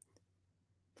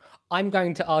 I'm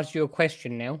going to ask you a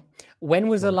question now. When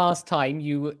was the last time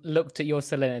you looked at your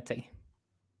salinity?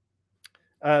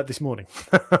 This morning.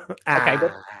 Okay,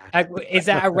 but is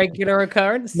that a regular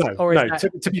occurrence? No, or no.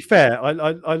 That... To be fair,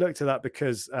 I looked at that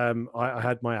because I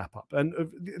had my app up, and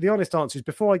the honest answer is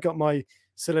before I got my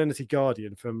salinity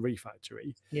guardian from Reef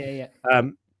Factory.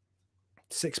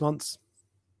 6 months,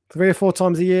 3 or 4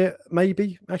 times a year,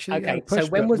 maybe. Actually, okay. So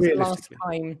when was the last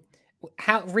time?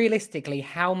 How realistically,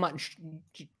 how much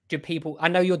do people? I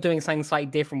know you're doing something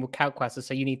slightly different with CalcQuasar,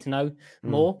 so you need to know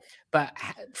more. But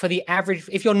for the average,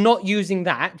 if you're not using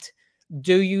that,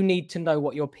 do you need to know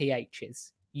what your pH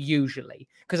is usually?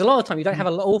 Because a lot of the time you don't have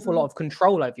an awful lot of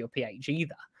control over your pH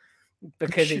either.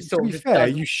 Because it's sort of fair,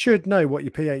 you should know what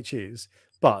your pH is,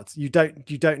 but you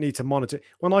don't need to monitor.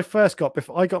 When I first got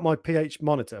I got my pH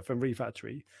monitor from Reef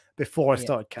Factory before I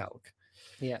started Calc.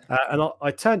 Yeah. And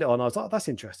I turned it on. I was like, oh, that's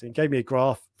interesting. It gave me a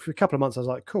graph. For a couple of months, I was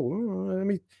like,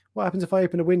 cool. What happens if I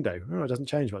open a window? Oh, it doesn't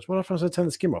change much. What if I turn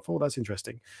the skimmer off? Oh, that's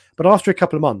interesting. But after a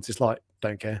couple of months, it's like,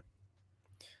 don't care.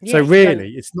 Yeah, so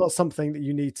really, it's not something that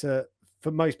you need to, for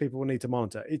most people, will need to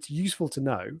monitor. It's useful to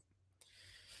know.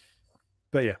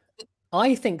 But yeah.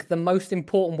 I think the most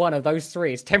important one of those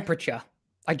three is temperature.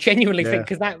 I genuinely think,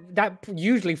 because that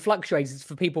usually fluctuates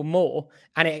for people more,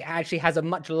 and it actually has a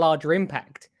much larger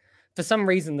impact. For some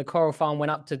reason, the coral farm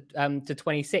went up to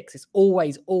 26. It's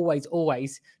always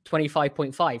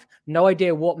 25.5. No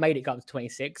idea what made it go up to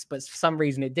 26, but for some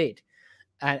reason it did.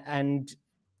 And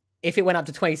if it went up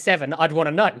to 27, I'd want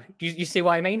to know. You see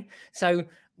what I mean? So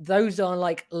those are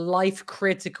like life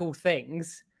critical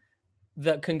things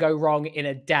that can go wrong in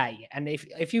a day. And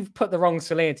if you've put the wrong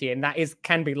salinity in, that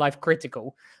can be life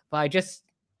critical. But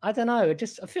I don't know. I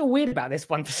feel weird about this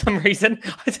one for some reason.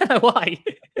 I don't know why.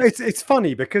 It's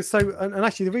funny because and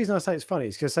actually the reason I say it's funny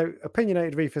is because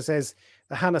Opinionated Reefer says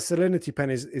the Hanna salinity pen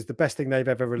is the best thing they've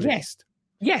ever released.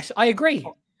 Yes, I agree.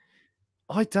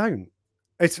 I don't.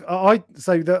 I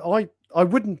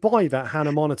wouldn't buy that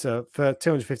Hanna monitor for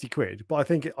 250 quid, but I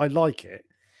think I like it.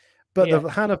 But the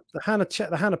Hanna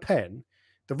pen,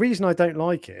 the reason I don't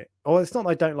like it, or it's not that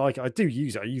I don't like it, I do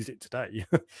use it. I use it today.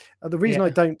 The reason I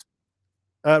don't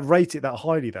rate it that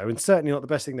highly, though, and certainly not the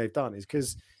best thing they've done, is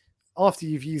because after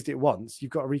you've used it once,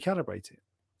 you've got to recalibrate it.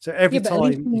 So every time, at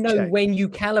least you know when you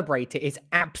calibrate it, it's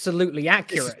absolutely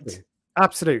accurate.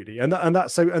 Absolutely, and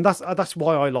that's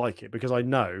why I like it, because I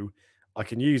know I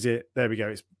can use it. There we go.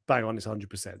 It's bang on. It's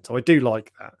 100%. So I do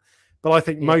like that. But I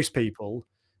think most people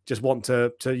just want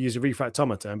to use a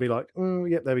refractometer and be like, oh,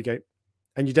 yep, there we go.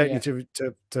 And you don't need to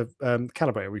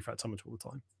calibrate a refractometer all the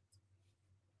time.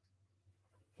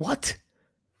 What?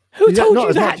 Who told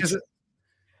you that?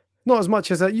 Not as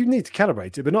much as you need to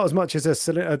calibrate it, but not as much as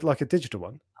like a digital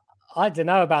one. I don't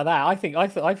know about that. I've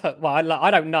heard. Well,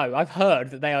 I don't know. I've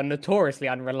heard that they are notoriously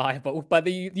unreliable. But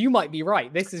you might be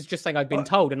right. This is just something I've been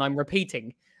told, and I'm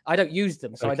repeating. I don't use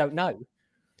them, so I don't know.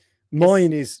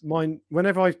 Mine.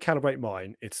 Whenever I calibrate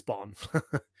mine, it's spot on.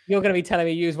 You're going to be telling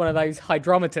me to use one of those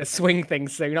hydrometer swing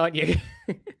things soon, aren't you?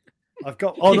 I've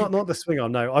got not the swing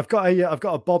on. No, I've got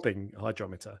a bobbing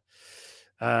hydrometer.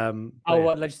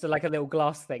 Just like a little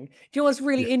glass thing. Do you know what's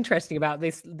really interesting about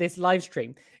this live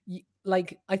stream?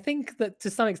 Like, I think that to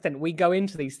some extent we go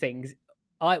into these things,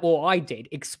 I did,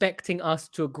 expecting us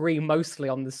to agree mostly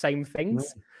on the same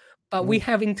things, but we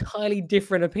have entirely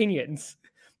different opinions.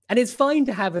 And it's fine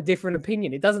to have a different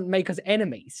opinion. It doesn't make us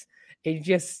enemies. I'm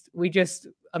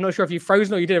not sure if you've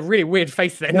frozen or you did a really weird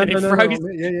face then. No, it froze.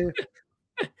 Yeah.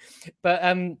 But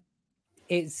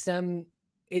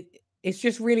it's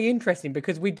just really interesting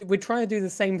because we're trying to do the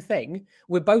same thing.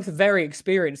 We're both very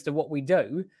experienced at what we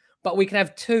do, but we can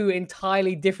have two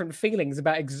entirely different feelings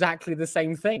about exactly the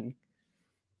same thing.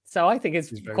 So I think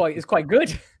it's quite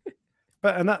good.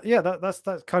 But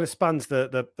that kind of spans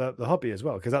the hobby as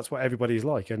well, because that's what everybody's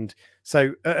like. And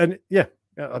so that's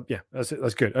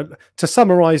good. To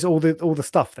summarize all the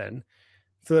stuff then,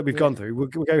 so that we've gone through. We'll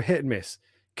go hit and miss.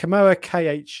 Kamoer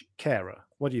KH Carer.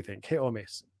 What do you think? Hit or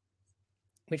miss?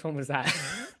 Which one was that?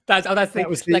 That's That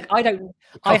was the like I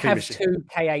have machine.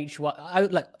 2 KH.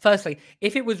 Look, firstly,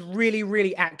 if it was really,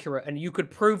 really accurate and you could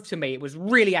prove to me it was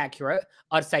really accurate,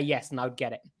 I'd say yes and I would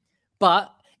get it.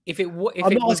 But if I'm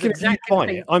not asking if you buy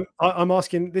it. I'm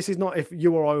asking. This is not if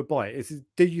you or I would buy it. It's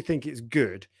do you think it's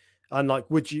good? And like,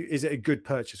 is it a good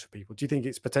purchase for people? Do you think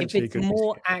it's potentially if it's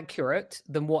more accurate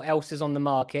than what else is on the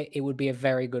market, it would be a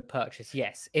very good purchase.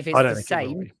 Yes. If it's the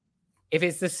same. If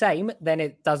it's the same, then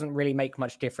it doesn't really make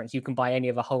much difference. You can buy any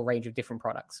of a whole range of different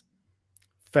products.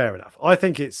 Fair enough. I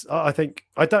think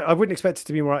I wouldn't expect it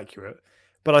to be more accurate,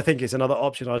 but I think it's another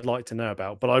option I'd like to know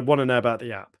about. But I want to know about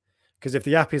the app, because if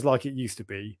the app is like it used to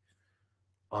be,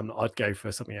 I'd go for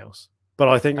something else. But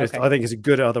I think I think it's a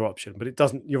good other option. But it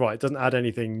doesn't. You're right. It doesn't add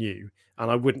anything new,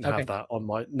 and I wouldn't have that on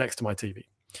next to my TV.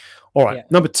 All right.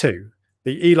 Number 2,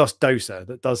 the Elos Dosetron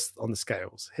that does on the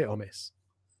scales. Hit or miss?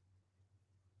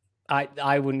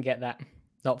 I wouldn't get that.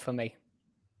 Not for me.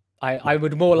 I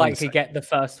would more likely get the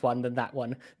first one than that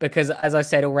one, because as I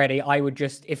said already, I would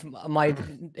just if my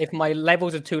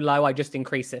levels are too low, I just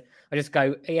increase it. I just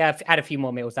go, yeah, add a few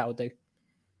more meals, that will do.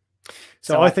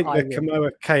 So I think the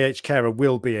Kamoer KH Carer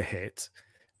will be a hit,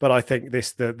 but I think the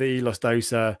Elos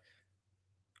Dosetron,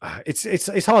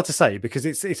 it's hard to say because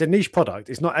it's a niche product.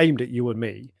 It's not aimed at you and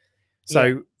me.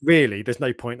 So really, there's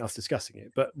no point us discussing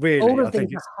it. But really, all of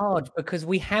these are hard because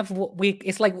we have what we.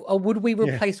 It's like, would we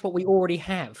replace what we already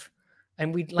have?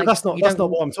 And we like. But that's not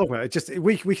what I'm talking about. It's just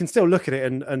we can still look at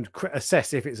it and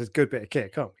assess if it's a good bit of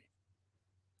kit, can't we?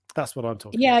 That's what I'm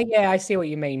talking. Yeah, I see what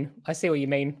you mean.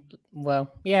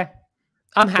 Well, yeah,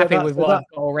 I'm happy with what I've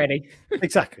got already.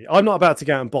 Exactly. I'm not about to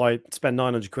go out and spend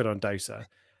 900 quid on Dosetron.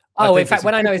 Oh, in fact,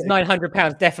 when I know it's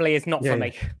 £900, definitely it's not for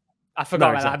me. I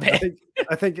forgot about that bit.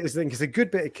 I think it's a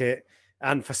good bit of kit,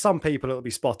 and for some people it'll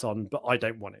be spot on, but I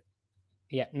don't want it.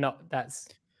 Yeah,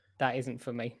 that isn't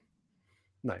for me.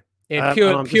 No,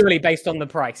 purely based on the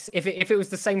price. If it was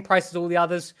the same price as all the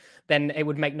others, then it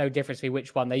would make no difference to me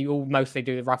which one. They all mostly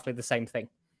do roughly the same thing.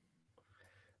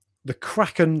 The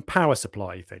Kraken power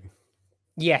supply thing.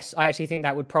 Yes, I actually think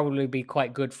that would probably be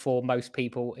quite good for most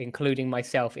people, including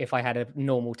myself, if I had a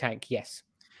normal tank. Yes.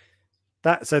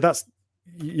 That's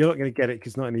you're not going to get it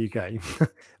because it's not in the UK,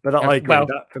 but I agree.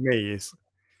 That for me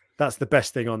that's the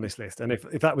best thing on this list. And if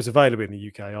that was available in the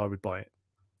UK, I would buy it.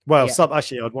 Well,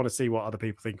 actually, I'd want to see what other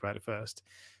people think about it first,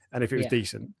 and if it was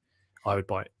decent, I would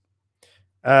buy it.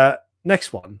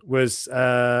 Next one was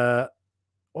what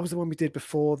was the one we did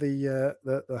before the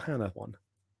Hanna one?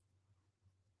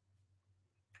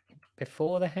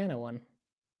 Before the Hanna one?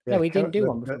 No, we didn't do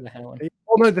one before the Hanna one.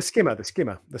 Oh no, the Skimmer.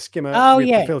 Oh with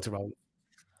the filter roll.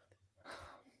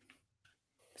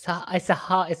 It's a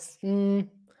hard.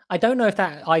 I don't know if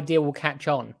that idea will catch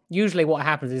on. Usually what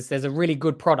happens is there's a really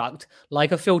good product,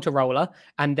 like a filter roller,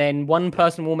 and then one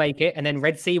person will make it, and then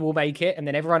Red Sea will make it, and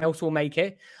then everyone else will make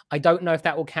it. I don't know if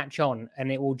that will catch on,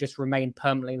 and it will just remain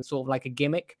permanently sort of like a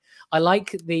gimmick. I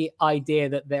like the idea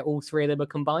that all three of them are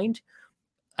combined.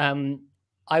 There's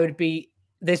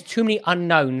too many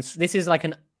unknowns. This is like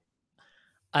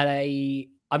I'm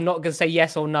not going to say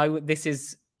yes or no. This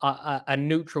is a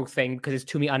neutral thing because there's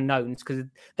too many unknowns, because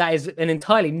that is an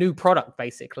entirely new product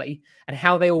basically, and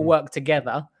how they all work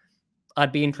together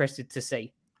I'd be interested to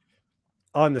see.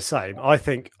 I'm the same. I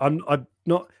think I'm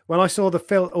not. When I saw the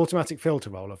automatic filter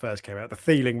roller first came out, the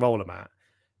feeling roller mat,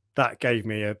 that gave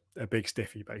me a big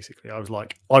stiffy basically. I was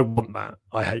like, I want that.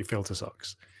 I hate filter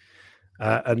socks.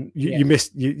 And you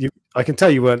missed you. I can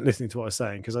tell you weren't listening to what I was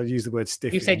saying because I used the word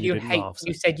stiffy. You said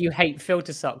you hate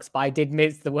filter socks, but I did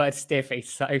miss the word stiffy.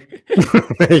 So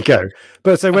there you go.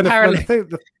 But so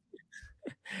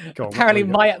apparently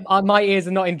my ears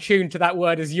are not in tune to that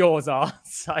word as yours are.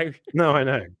 So no, I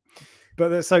know.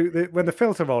 But when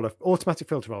the automatic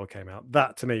filter roller came out,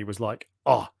 that to me was like,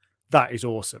 oh, that is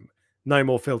awesome. No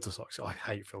more filter socks. I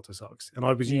hate filter socks, and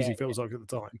I was using filter socks at the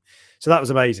time, so that was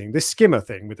amazing. This Skimmer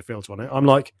thing with the filter on it, I'm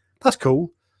like, that's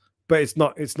cool, but it's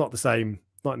not the same,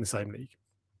 not in the same league.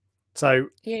 So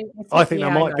I think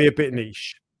that might be a bit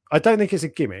niche. I don't think it's a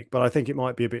gimmick, but I think it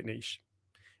might be a bit niche.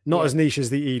 Not as niche as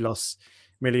the Elos £1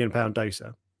 million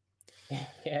Dosetron.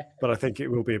 Yeah, but I think it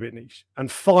will be a bit niche.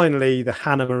 And finally, the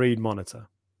Hanna Marine monitor.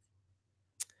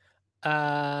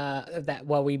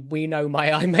 We know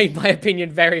I made my opinion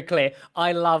very clear.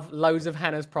 I love loads of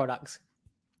Hanna's products.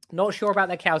 Not sure about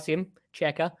their calcium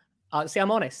checker. See,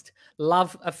 I'm honest.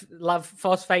 Love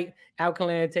phosphate,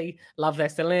 alkalinity. Love their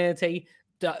salinity.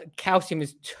 Calcium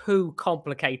is too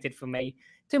complicated for me.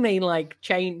 Too many like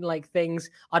things.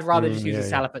 I'd rather just use a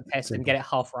salipet test and get it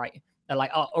half right.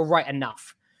 like are right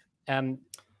enough.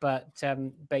 But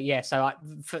yeah, so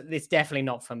it's definitely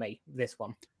not for me, this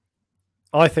one.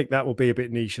 I think that will be a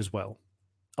bit niche as well.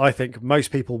 I think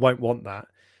most people won't want that.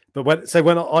 But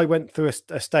when I went through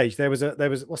a stage, there was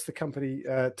what's the company,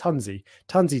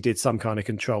 Tunzi did some kind of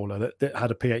controller that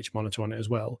had a pH monitor on it as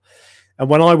well. And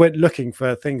when I went looking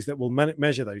for things that will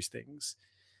measure those things,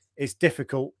 it's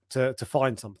difficult to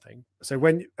find something. So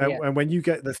when you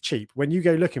get the cheap, when you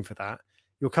go looking for that,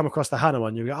 you'll come across the Hanna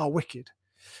one, you go, oh, wicked.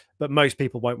 But most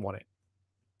people won't want it.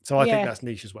 So I think that's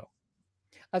niche as well.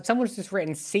 Someone's just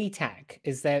written CTAC.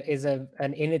 Is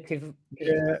an innovative?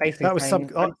 Yeah, that was some.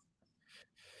 I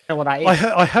know what that is.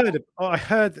 I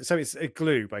heard. So it's a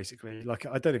glue, basically. Like,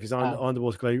 I don't know if it's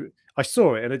underwater glue. I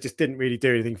saw it and it just didn't really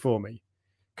do anything for me,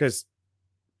 because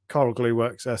coral glue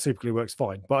works, super glue works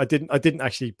fine. But I didn't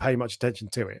actually pay much attention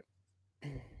to it.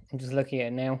 I'm just looking at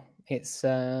it now. It's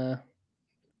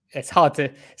hard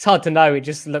to know. It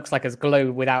just looks like it's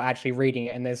glue without actually reading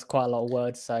it, and there's quite a lot of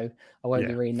words, so I won't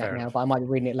be reading that now. But I might be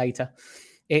reading it later.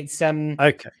 It's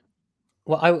okay.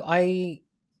 Well,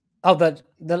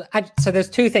 so there's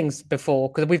two things before,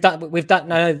 because we've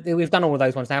done all of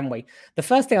those ones, haven't we? The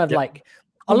first thing I'd like,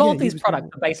 a lot of these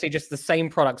products are basically just the same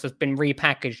products that's been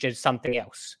repackaged as something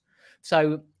else.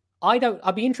 So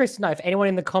I'd be interested to know if anyone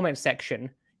in the comment section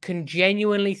can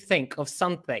genuinely think of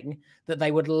something that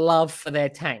they would love for their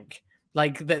tank.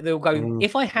 Like, that they'll go,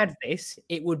 if I had this,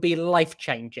 it would be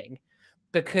life-changing.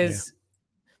 Because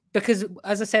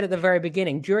as I said at the very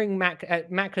beginning, during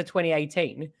MACLA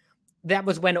 2018, that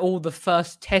was when all the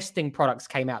first testing products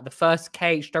came out. The first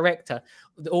KH Director,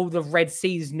 all the Red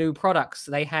Sea's new products.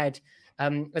 They had,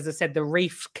 as I said, the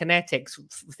Reef Kinetics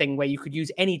thing where you could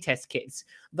use any test kits.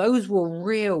 Those were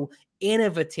real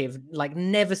innovative, like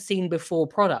never seen before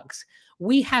products.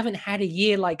 We haven't had a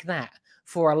year like that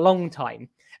for a long time.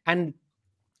 And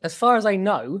as far as I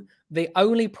know, the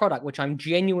only product which I'm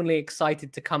genuinely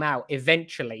excited to come out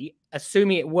eventually,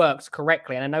 assuming it works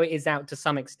correctly, and I know it is out to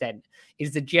some extent,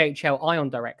 is the GHL Ion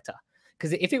Director.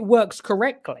 Because if it works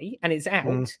correctly and it's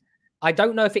out, I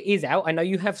don't know if it is out. I know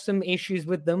you have some issues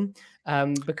with them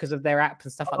because of their app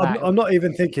and stuff like that. I'm not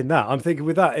even thinking that. I'm thinking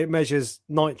with that, it measures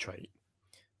nitrate,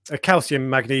 calcium,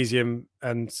 magnesium,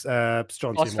 and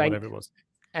strontium, phosphate, or whatever it was.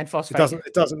 And phosphate.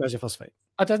 It doesn't measure phosphate.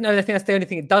 I don't know. I think that's the only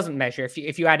thing it doesn't measure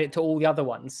if you add it to all the other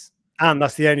ones. And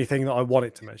that's the only thing that I want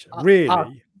it to measure.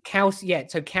 Really? Calcium,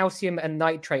 so calcium and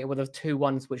nitrate were the two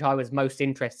ones which I was most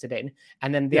interested in.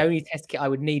 And then the only test kit I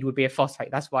would need would be a phosphate.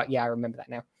 That's why, I remember that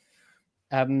now.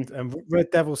 And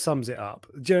Red Devil sums it up.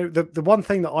 Do you know, the one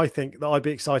thing that I think that I'd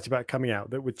be excited about coming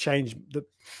out that would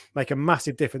make a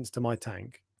massive difference to my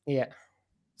tank? Yeah.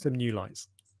 Some new lights.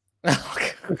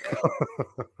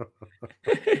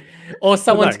 Or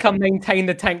someone to come maintain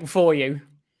the tank for you.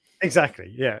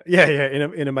 Exactly. Yeah.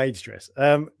 In a maid's dress.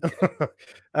 So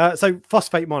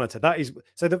phosphate monitor. That is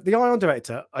so the Ion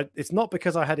Director. It's not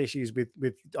because I had issues with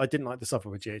I didn't like the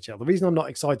software with GHL. The reason I'm not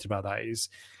excited about that is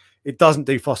it doesn't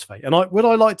do phosphate. And would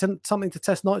I like something to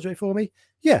test nitrate for me?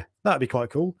 Yeah, that'd be quite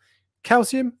cool.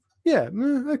 Calcium. Yeah.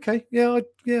 Okay. Yeah.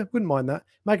 Wouldn't mind that.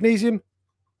 Magnesium.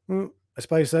 I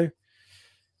suppose so.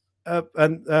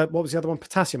 And what was the other one?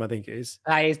 Potassium, I think it is.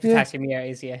 That is potassium. Yeah,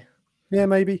 it is. Yeah. Yeah,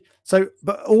 maybe. So,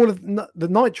 but all of the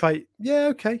nitrate,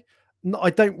 okay. I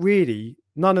don't really.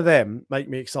 None of them make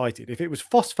me excited. If it was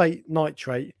phosphate,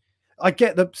 nitrate, I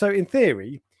get the. So, in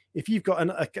theory, if you've got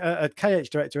a KH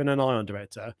Director and an Ion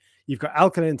Director, you've got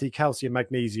alkalinity, calcium,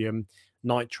 magnesium,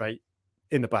 nitrate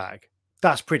in the bag.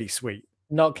 That's pretty sweet.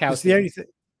 Not calcium. It's the only thing.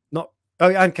 Not. Oh,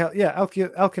 and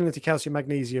alkalinity, calcium,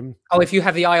 magnesium. Oh, if you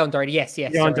have the Ion Director, yes. The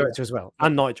Ion Director as well,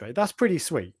 and nitrate. That's pretty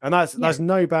sweet, and that's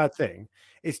no bad thing.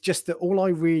 It's just that all I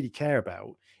really care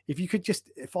about,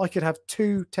 if I could have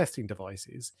two testing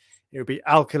devices, it would be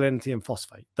alkalinity and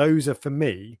phosphate. Those are, for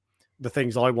me, the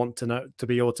things I want to know to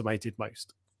be automated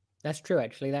most. That's true,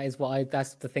 actually.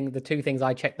 That's the two things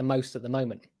I check the most at the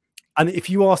moment. And if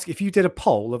you did a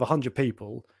poll of 100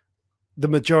 people, the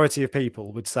majority of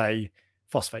people would say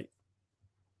phosphate.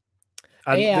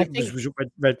 And this was what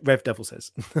Rev Devil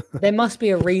says. There must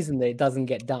be a reason that it doesn't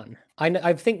get done.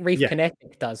 I think Reef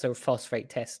Kinetic does a phosphate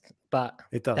test, but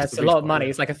it does. That's a lot of money.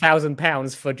 It's like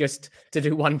 £1,000 for just to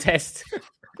do one test.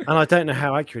 And I don't know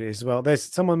how accurate it is as well. There's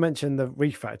someone mentioned the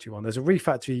Reef Factory one. There's a Reef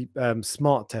Factory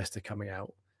smart tester coming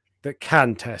out that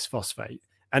can test phosphate,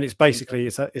 and it's basically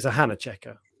it's a Hanna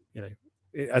checker,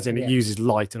 as in it uses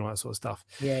light and all that sort of stuff.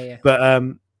 Yeah.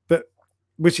 But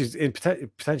which is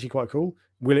potentially quite cool.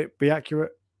 Will it be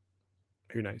accurate?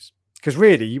 Who knows? Because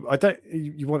really,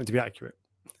 you want it to be accurate.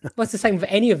 Well, it's the same for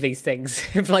any of these things.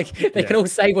 Like they can all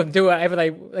say and do whatever they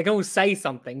can all say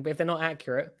something, but if they're not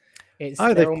accurate, Oh,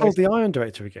 they're they've almost. pulled the ion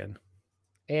director again.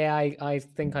 Yeah, I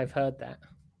think I've heard that.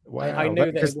 Wow, I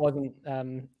knew that it wasn't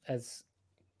as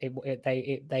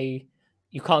they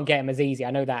you can't get them as easy.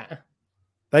 I know that.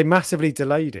 They massively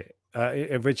delayed it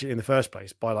originally in the first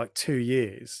place by like 2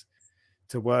 years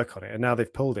to work on it, and now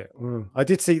they've pulled it. I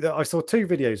did see that. I saw 2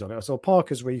 videos on it. I saw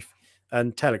Parker's Reef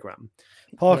and Telegram.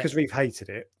 Parker's Reef hated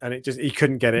it, and he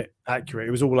couldn't get it accurate.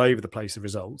 It was all over the place, the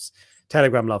results.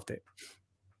 Telegram loved it.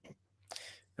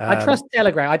 I trust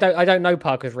Telegram. I don't know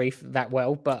Parker's Reef that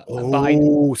well, but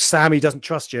Sammy doesn't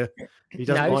trust you. He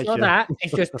doesn't no, like it's not you. that.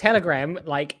 It's just Telegram,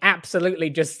 like absolutely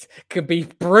just could be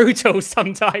brutal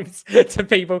sometimes to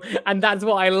people, and that's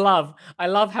what I love. I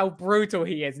love how brutal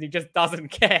he is, and he just doesn't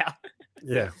care.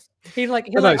 Yeah, he'll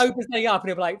open something up, and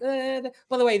he'll be like,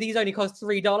 "By the way, these only cost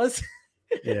 $3."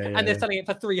 And they're selling it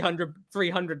for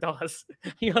 $300.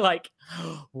 You're like,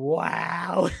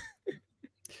 wow.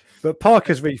 But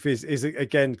Parker's Reef is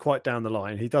again quite down the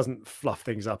line. He doesn't fluff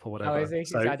things up or whatever. Oh, is he?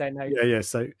 So, I don't know. Yeah.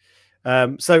 So, I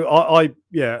don't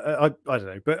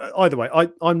know. But either way,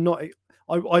 I'm not.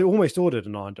 I almost ordered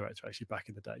an iron director actually back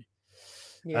in the day,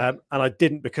 and I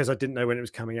didn't because I didn't know when it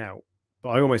was coming out.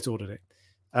 But I almost ordered it.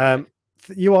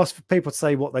 You asked for people to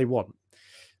say what they want.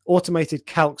 Automated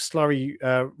calc slurry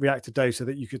reactor dose so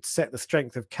that you could set the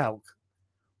strength of calc.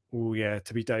 Oh yeah,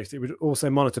 to be dosed. It would also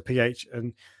monitor pH,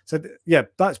 and so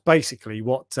that's basically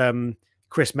what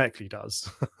Chris Meckley does.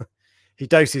 He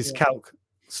doses calc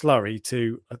slurry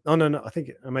to. No, I think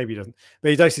maybe he doesn't,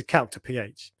 but he doses calc to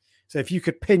pH. So if you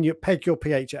could peg your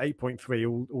pH at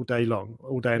 8.3 all day long,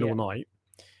 all day and all night,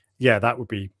 that would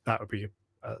be. I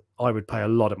would pay a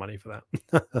lot of money for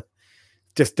that.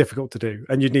 Just difficult to do,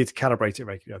 and you'd need to calibrate it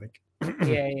regularly, I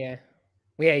think.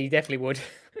 Yeah, you definitely would.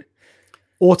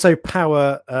 Auto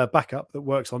power backup that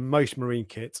works on most marine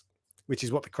kit, which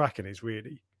is what the Kraken is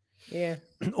really. Yeah.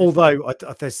 Although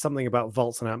there's something about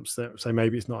volts and amps that, so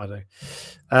maybe it's not. I don't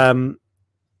know.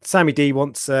 Sammy D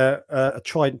wants a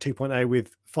Trident 2.0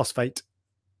 with phosphate.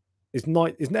 Isn't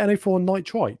NO4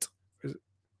 nitrite?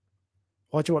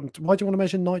 Why do you want to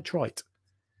measure nitrite?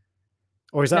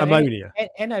 Or is that ammonia?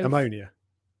 Ammonia.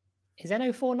 Is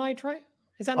NO4 nitrite?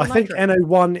 Is that I think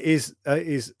NO1 is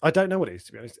I don't know what it is,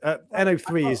 to be honest.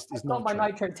 NO3 is I've got my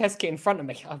nitrate test kit in front of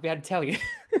me. I'll be able to tell you.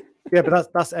 Yeah,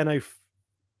 but that's NO.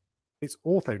 It's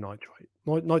orthonitrite.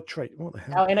 Nitrate. What the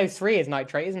hell? Oh, NO3 is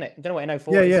nitrate, isn't it? I don't know what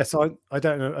NO4 is. Yeah. So I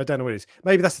don't know. I don't know what it is.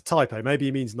 Maybe that's a typo. Maybe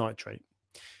it means nitrate,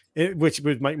 which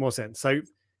would make more sense. So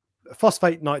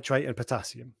phosphate, nitrate, and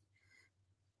potassium.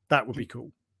 That would be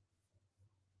cool.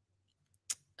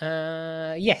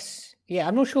 Yes. Yeah,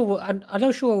 I'm not sure. I'm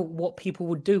not sure what people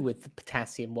would do with the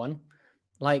potassium one.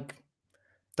 Like,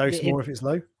 dose more if it's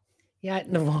low. Yeah,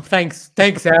 no. Well, thanks,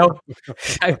 Al.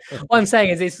 So, what I'm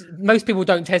saying is, most people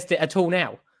don't test it at all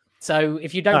now. So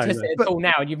if you don't test it at all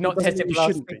now, and you've not tested it for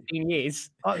the last 15 years,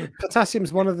 potassium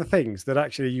is one of the things that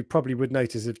actually you probably would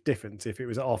notice a difference if it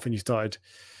was off and you started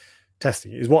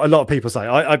testing it. Is what a lot of people say.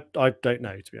 I don't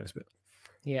know, to be honest, but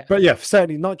yeah,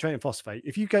 certainly nitrate and phosphate.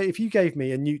 If you gave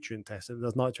me a nutrient test that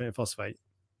does nitrate and phosphate,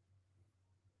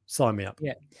 sign me up.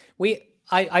 Yeah,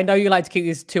 I know you like to keep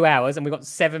this 2 hours, and we've got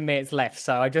 7 minutes left.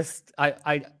 So I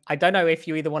don't know if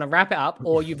you either want to wrap it up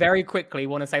or you very quickly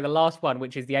want to say the last one,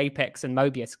 which is the Apex and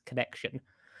Mobius connection.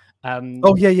 Yeah.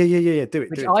 Do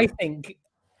it.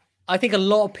 I think a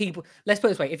lot of people. Let's put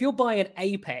it this way: if you're buying an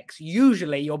Apex,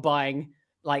 usually you're buying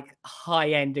like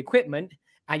high-end equipment,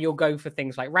 and you'll go for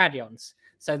things like Radions.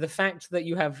 So the fact that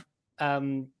you have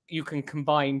you can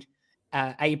combine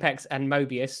Apex and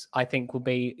Mobius, I think will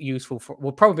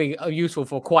probably be useful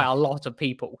for quite a lot of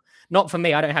people. Not for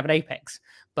me, I don't have an Apex,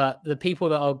 but the people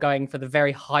that are going for the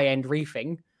very high-end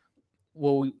reefing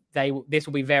they've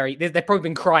probably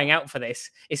been crying out for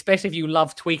this, especially if you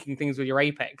love tweaking things with your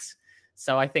Apex.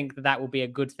 So I think that will be a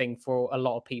good thing for a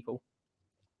lot of people,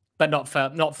 but not for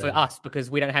us,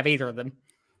 because we don't have either of them.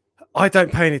 I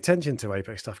don't pay any attention to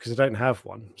Apex stuff because I don't have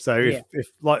one. So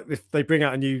if they bring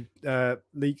out a new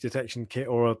leak detection kit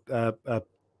or a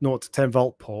 0 to 10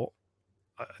 volt port,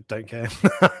 I don't care.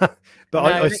 But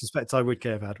I suspect I would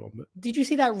care if I had one. But did you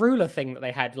see that ruler thing that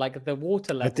they had, like the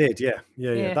water level? I did, yeah.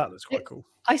 That looks quite cool.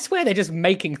 I swear they're just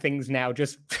making things now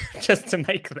just to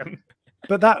make them.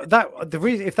 But the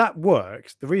reason, if that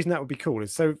works, the reason that would be cool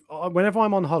is, so whenever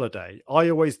I'm on holiday, I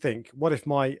always think, what if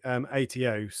my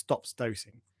ATO stops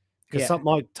dosing? Because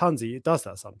my Tunzi, it does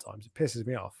that sometimes. It pisses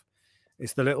me off.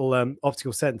 It's the little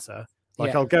optical sensor.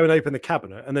 Like I'll go and open the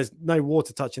cabinet and there's no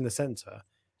water touching the sensor.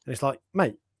 And it's like,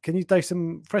 mate, can you dose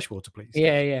some fresh water, please?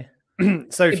 Yeah.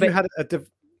 So if you had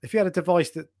a device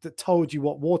that told you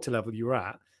what water level you were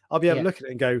at, I'll be able to look at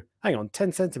it and go, hang on,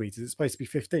 10 centimeters, it's supposed to be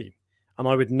 15. and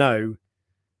I would know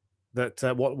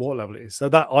that what level it is. So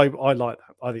that I like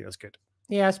that. I think that's good.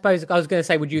 Yeah, I suppose I was going to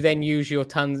say, would you then use your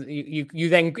tons? You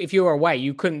then, if you were away,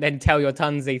 you couldn't then tell your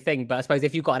Tunsy thing. But I suppose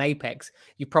if you've got an Apex,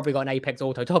 you've probably got an Apex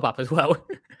auto top up as well.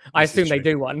 I assume they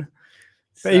do one.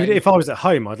 But even if I was at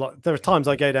home, I'd like. There are times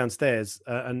I go downstairs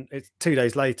and it's 2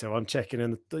 days later. I'm checking,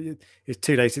 and it's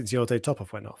 2 days since the auto top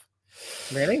off went off.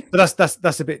 Really? But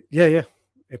that's a bit. Yeah.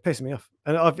 It pisses me off,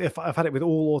 and I've had it with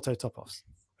all auto top offs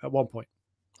at one point.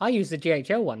 I use the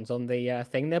GHL ones on the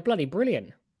thing. They're bloody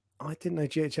brilliant. I didn't know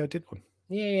GHL did one.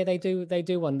 Yeah, they do. They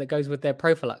do one that goes with their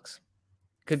Profilux.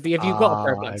 Could be if you've got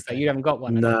a Profilux, though, you haven't got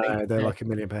one. No, they're like £1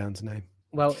 million a name.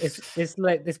 Well, it's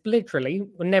literally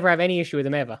we'll never have any issue with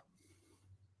them ever.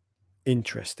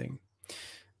 Interesting.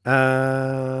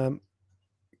 Consumer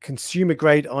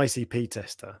grade ICP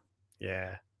tester.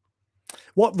 Yeah.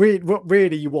 What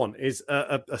really you want is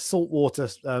a saltwater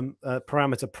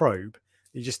parameter probe.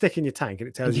 You just stick in your tank and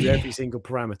it tells you every single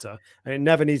parameter, and it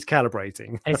never needs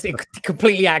calibrating. And it's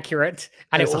completely accurate,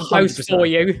 and it will dose for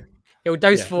you. It will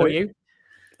dose for you,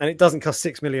 and it doesn't cost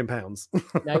 £6 million.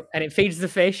 No, and it feeds the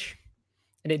fish,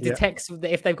 and it detects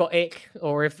if they've got ick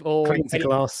or cleans the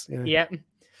glass. Yeah.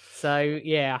 So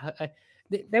yeah,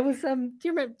 there was do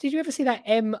you remember? Did you ever see that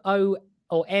MO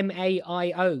or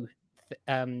MAIO?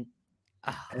 MAIO.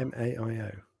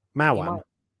 Mawam.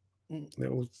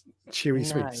 Little chewy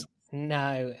sweets.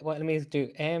 No. What let me do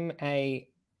MAIO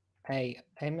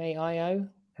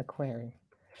Aquarium.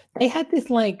 They had this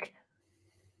like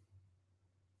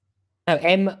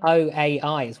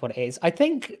MOAI is what it is. I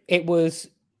think it was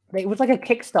like a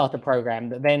Kickstarter program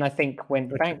that then I think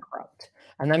went bankrupt.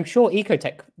 And I'm sure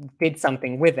Ecotech did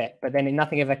something with it, but then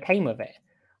nothing ever came of it.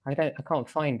 I can't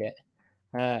find it.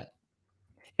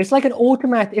 It's like an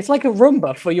automatic. It's like a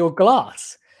Roomba for your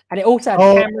glass, and it also had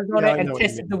cameras on it and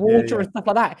tested the water and stuff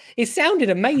like that. It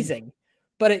sounded amazing,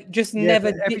 but it just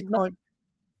never did. No,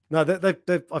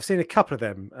 I've seen a couple of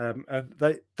them.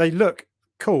 They look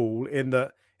cool in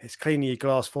that it's cleaning your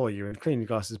glass for you, and cleaning your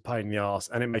glass is a pain in the arse,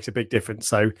 and it makes a big difference.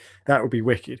 So that would be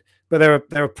wicked. But there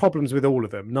are problems with all of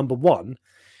them. Number one,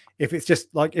 if it's just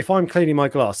like if I'm cleaning my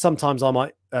glass, sometimes I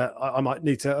might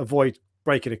need to avoid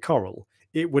breaking a coral.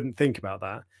 It wouldn't think about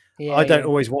that. Yeah, I don't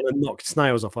always want to knock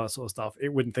snails off, that sort of stuff.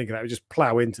 It wouldn't think of that. It would just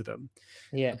plow into them.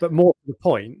 Yeah. But more to the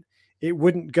point, it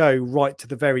wouldn't go right to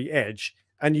the very edge,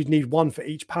 and you'd need one for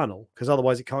each panel because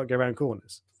otherwise it can't go around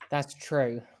corners. That's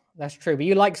true. That's true. But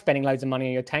you like spending loads of money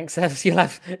on your tank service. You'll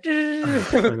have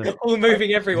all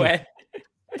moving everywhere.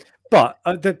 But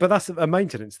that's a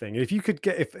maintenance thing. If you could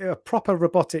if a proper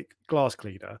robotic glass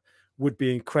cleaner would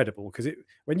be incredible, because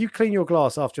when you clean your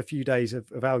glass after a few days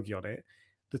of algae on it,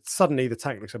 suddenly the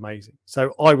tank looks amazing.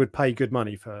 So I would pay good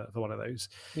money for one of those.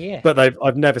 Yeah. But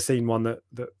I've never seen one that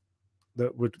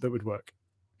would work.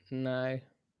 No,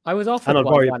 I was offered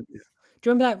one once. Do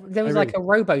you remember that there was like a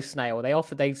robo snail?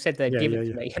 They said they'd give it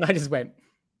to me, and I just went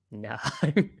no,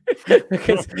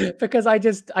 because I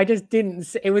just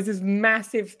didn't. It was this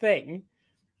massive thing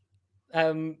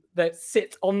that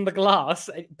sits on the glass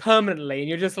permanently, and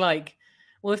you're just like,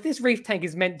 well, if this reef tank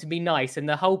is meant to be nice, and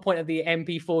the whole point of the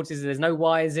MP40 is there's no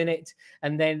wires in it,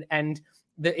 and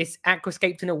it's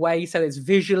aquascaped in a way so it's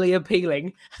visually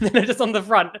appealing, and then just on the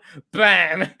front,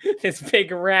 bam, this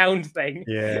big round thing.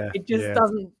 Yeah, it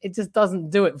just doesn't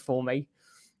do it for me.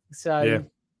 So,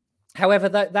 however,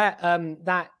 that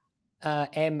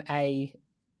MOAI,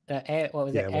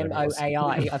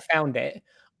 I found it.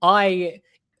 I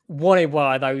wanted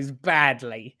one of those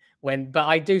badly. But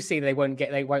I do see they won't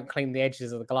clean the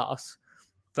edges of the glass.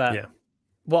 But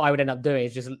what I would end up doing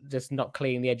is just not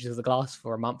cleaning the edges of the glass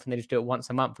for a month, and then just do it once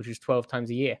a month, which is 12 times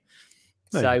a year.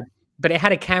 Oh, so, but it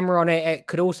had a camera on it. It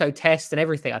could also test and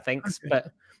everything, I think. Okay.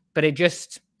 But it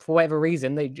just, for whatever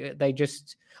reason,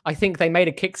 I think they made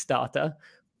a Kickstarter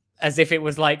as if it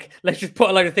was like, let's just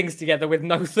put a load of things together with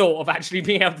no thought of actually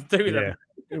being able to do them.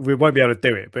 We won't be able to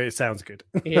do it, but it sounds good.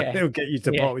 Yeah. It'll get you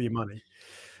to part with your money.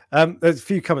 There's a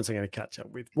few comments I'm going to catch up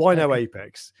with. Why no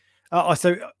Apex?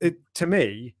 To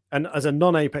me, and as a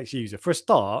non-Apex user, for a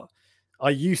start, I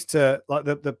used to like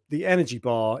the energy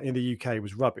bar in the UK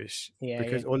was rubbish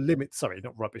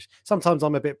not rubbish. Sometimes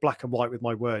I'm a bit black and white with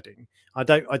my wording. I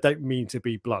don't mean to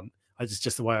be blunt. It's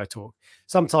just the way I talk.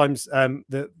 Sometimes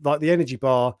the energy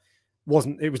bar was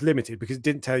limited because it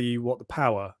didn't tell you what the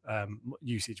power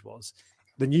usage was.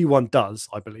 The new one does,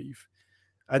 I believe.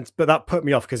 But that put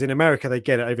me off because in America they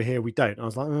get it, over here we don't. And I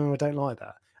was like, oh, I don't like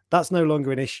that. That's no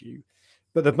longer an issue.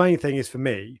 But the main thing is, for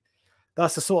me,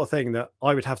 that's the sort of thing that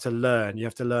I would have to learn. You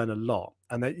have to learn a lot,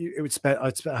 and I'd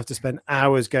have to spend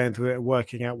hours going through it,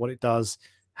 working out what it does,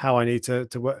 how I need to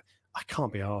work. I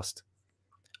can't be asked.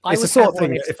 I It's would the sort have of thing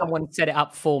one that if someone set it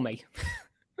up for me.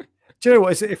 do you know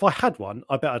what? If I had one,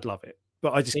 I bet I'd love it,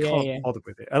 but I just can't Yeah. bother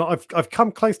with it. And I've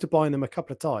come close to buying them a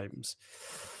couple of times,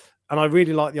 and I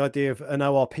really like the idea of an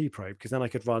ORP probe because then I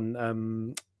could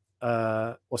run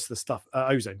what's the stuff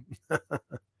ozone.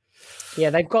 Yeah,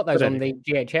 they've got those But on the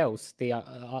GHLs.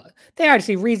 They're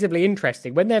actually reasonably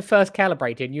interesting when they're first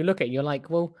calibrated. And you look at it, you're like,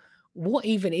 well, what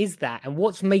even is that, and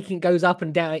what's making it goes up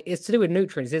and down? It's to do with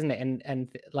nutrients, isn't it? And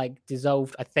like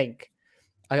dissolved. I think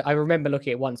I remember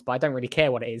looking at it once, but I don't really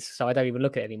care what it is, so I don't even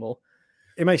look at it anymore.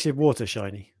 It makes your water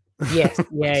shiny. Yes,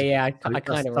 yeah. I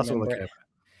kind of remember it.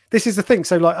 This is the thing.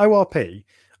 So like ORP,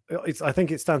 I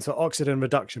think it stands for oxygen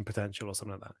reduction potential or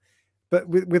something like that. But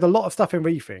with a lot of stuff in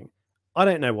reefing, I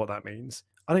don't know what that means.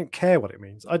 I don't care what it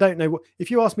means. I don't know what.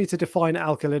 If you ask me to define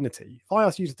alkalinity, if I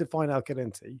ask you to define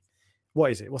alkalinity,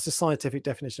 what is it? What's the scientific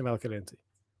definition of alkalinity?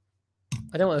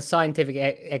 I don't know what the scientific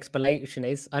explanation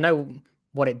is. I know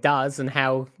what it does and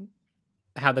how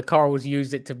the corals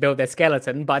use it to build their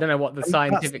skeleton, but I don't know what the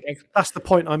scientific. That's the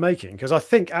point I'm making, because I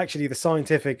think actually the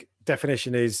scientific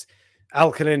definition is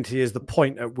alkalinity is the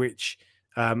point at which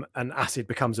an acid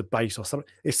becomes a base or something.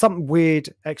 It's some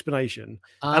weird explanation.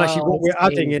 And actually what we're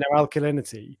adding in our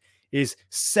alkalinity is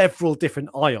several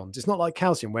different ions. It's not like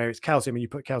calcium where it's calcium and you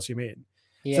put calcium in.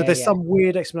 Yeah, so there's some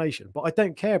weird explanation, but I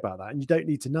don't care about that, and you don't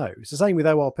need to know. It's the same with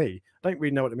ORP. I don't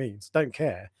really know what it means. Don't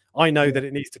care. I know that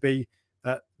it needs to be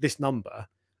this number,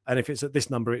 and if it's at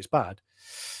this number, it's bad.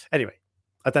 Anyway,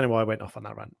 I don't know why I went off on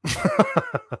that rant.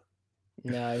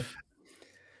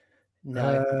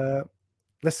 No.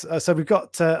 Let's. So we've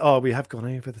got. We have gone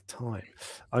over the time.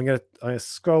 I'm gonna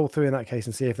scroll through in that case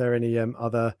and see if there are any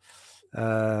other.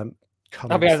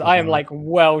 I'll be honest, I am like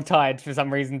well tired for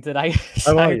some reason today.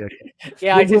 So, are you?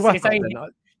 Yeah,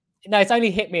 it's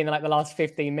only hit me in like the last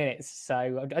 15 minutes.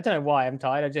 So I don't know why I'm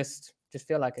tired. I just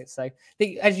feel like it. So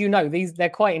as you know, they're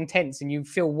quite intense, and you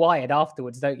feel wired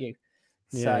afterwards, don't you?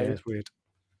 Yeah, it's weird.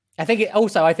 I think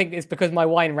it's because my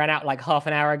wine ran out like half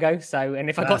an hour ago. So, and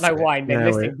if I got no wine, then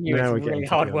listening to you is really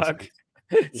hard work.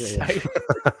 It's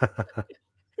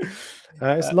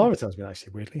Laura's been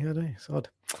actually weirdly, I know. It's odd.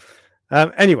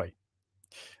 Anyway.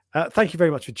 Thank you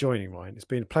very much for joining, Ryan. It's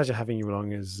been a pleasure having you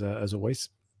along as always.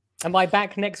 Am I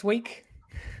back next week?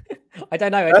 I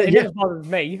don't know. It doesn't bother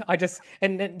me.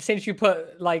 And since you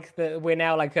put like we're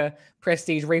now like a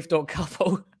prestige Reef Dork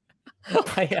couple,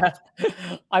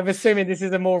 I'm assuming this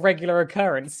is a more regular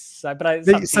occurrence. So, but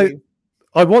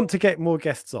I want to get more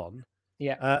guests on.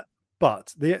 Yeah.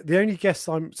 But the only guests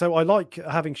I like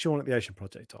having Sean at the Ocean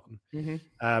Project on.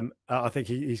 Mm-hmm. I think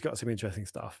he's got some interesting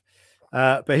stuff.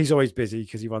 But he's always busy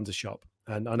because he runs a shop,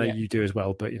 and I know you do as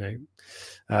well. But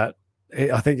I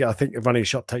think running a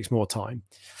shop takes more time.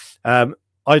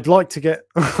 I'd like to get.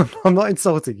 I'm not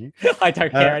insulting you. I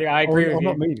don't care. Anyway, I agree with you. I'm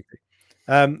not meaning to.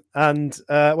 And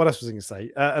what else was I going to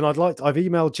say? And I've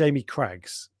emailed Jamie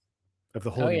Craggs of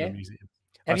the Horniman Museum.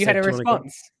 Have you had a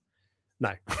response?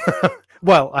 No.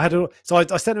 Well, I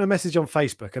sent him a message on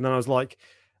Facebook, and then I was like,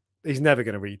 he's never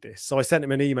going to read this. So I sent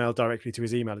him an email directly to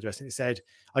his email address, and it said,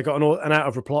 I got an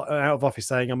out of office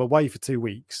saying I'm away for 2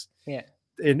 weeks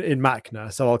in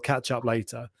Macna, so I'll catch up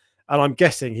later. And I'm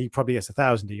guessing he probably gets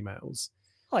 1,000 emails.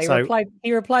 Oh,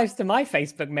 he replies to my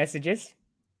Facebook messages.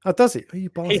 Oh, does he? Are you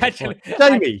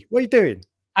Jamie, what are you doing?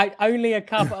 Only a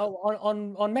couple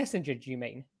on Messenger, do you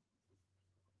mean?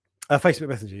 Facebook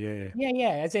Messenger, yeah.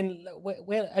 Yeah. As in,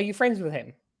 are you friends with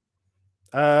him?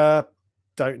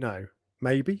 Don't know.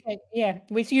 Maybe. Yeah.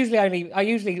 Which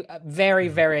usually very,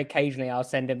 very occasionally I'll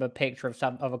send him a picture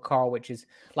of a coral, which is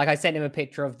like I sent him a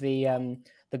picture of the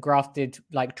grafted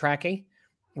like trachea,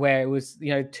 where it was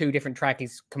 2 different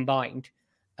tracheas combined.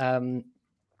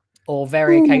 Or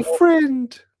very occasionally.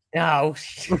 Friend. No.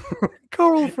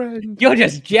 Coral friend. You're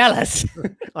just jealous.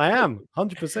 I am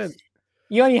 100%.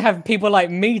 You only have people like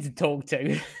me to talk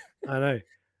to. I know.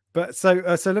 But so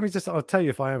let me I'll tell you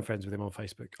if I am friends with him on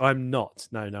Facebook. I'm not.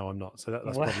 No, I'm not. So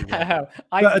that's probably why.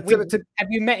 Have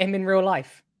you met him in real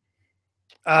life?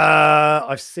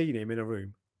 I've seen him in a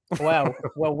room. Well,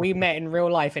 we met in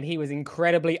real life, and he was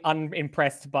incredibly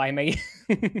unimpressed by me.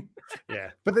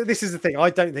 Yeah, but this is the thing. I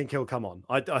don't think he'll come on.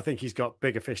 I think he's got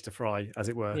bigger fish to fry, as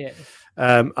it were. Yeah.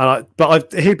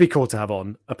 He'd be cool to have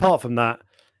on. Apart from that,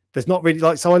 there's not really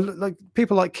like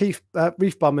people like Keith,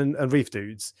 Reef Bum, and Reef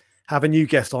Dudes have a new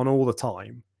guest on all the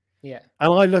time. Yeah.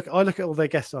 And I look at all their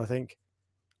guests, and I think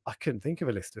I couldn't think of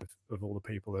a list of all the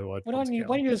people who I'd. Why don't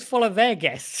you just follow their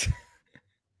guests?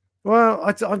 Well,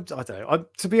 I don't know.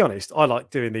 To be honest, I like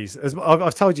doing these. As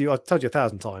I've told you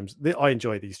 1,000 times. I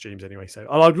enjoy these streams anyway. So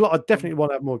I definitely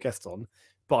want to have more guests on,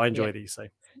 but I enjoy these. So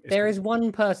there is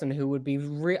one person who would be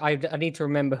I need to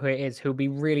remember who it is, who would be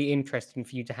really interesting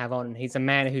for you to have on. He's a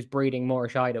man who's breeding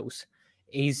Moorish idols.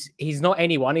 He's not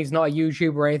anyone. He's not a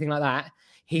YouTuber or anything like that.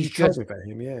 You told me about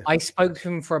him, yeah. I spoke to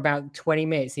him for about 20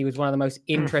 minutes. He was one of the most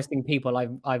interesting people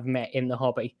I've met in the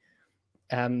hobby.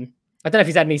 I don't know if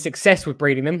he's had any success with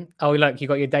breeding them. Oh, look, you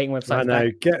got your dating website. I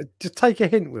know. Just take a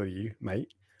hint, will you, mate?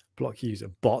 Block user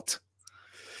bot.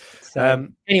 So,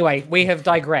 anyway, we have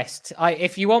digressed.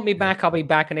 If you want me back, I'll be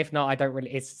back, and if not, I don't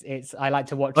really. It's I like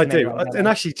to watch. I do, and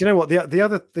actually, do you know what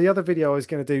the other video I was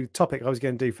going to do, topic I was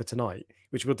going to do for tonight,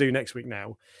 which we'll do next week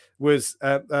now, was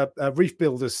reef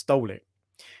builders stole it.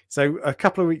 So a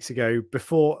couple of weeks ago,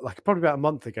 before, like probably about a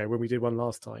month ago, when we did one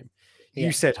last time,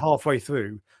 you said halfway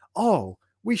through, "Oh,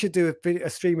 we should do a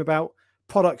stream about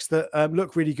products that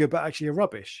look really good but actually are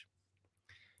rubbish."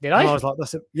 Did I? And I was like,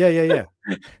 "That's a yeah."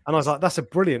 And I was like, "That's a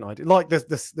brilliant idea." Like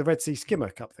the Red Sea Skimmer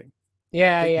cup thing.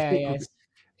 Yeah.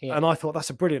 And I thought that's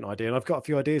a brilliant idea, and I've got a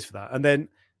few ideas for that. And then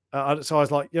so I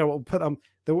was like, we'll put them.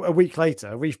 A week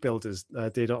later, Reef Builders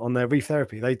did on their Reef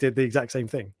Therapy. They did the exact same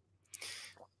thing.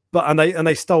 But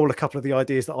they stole a couple of the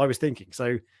ideas that I was thinking.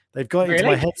 So they've got into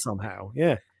my head somehow.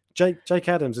 Yeah. Jake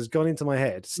Adams has gone into my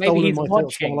head. Maybe he's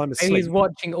watching. Maybe he's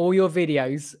watching all your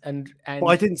videos and. But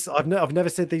I didn't. I've never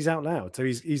said these out loud. So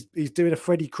he's doing a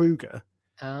Freddy Krueger,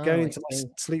 going into my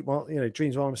sleep while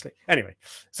dreams while I'm asleep. Anyway,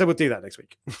 so we'll do that next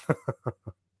week.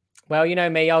 Well, you know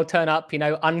me, I'll turn up,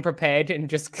 unprepared, and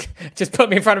just put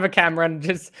me in front of a camera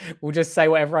and we'll just say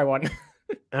whatever I want.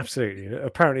 Absolutely.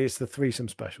 Apparently, it's the threesome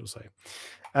special. So,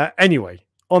 anyway.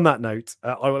 On that note,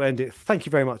 I will end it. Thank you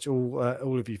very much, all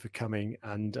of you, for coming,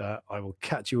 and I will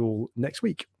catch you all next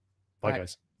week. Bye,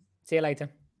 guys. See you later.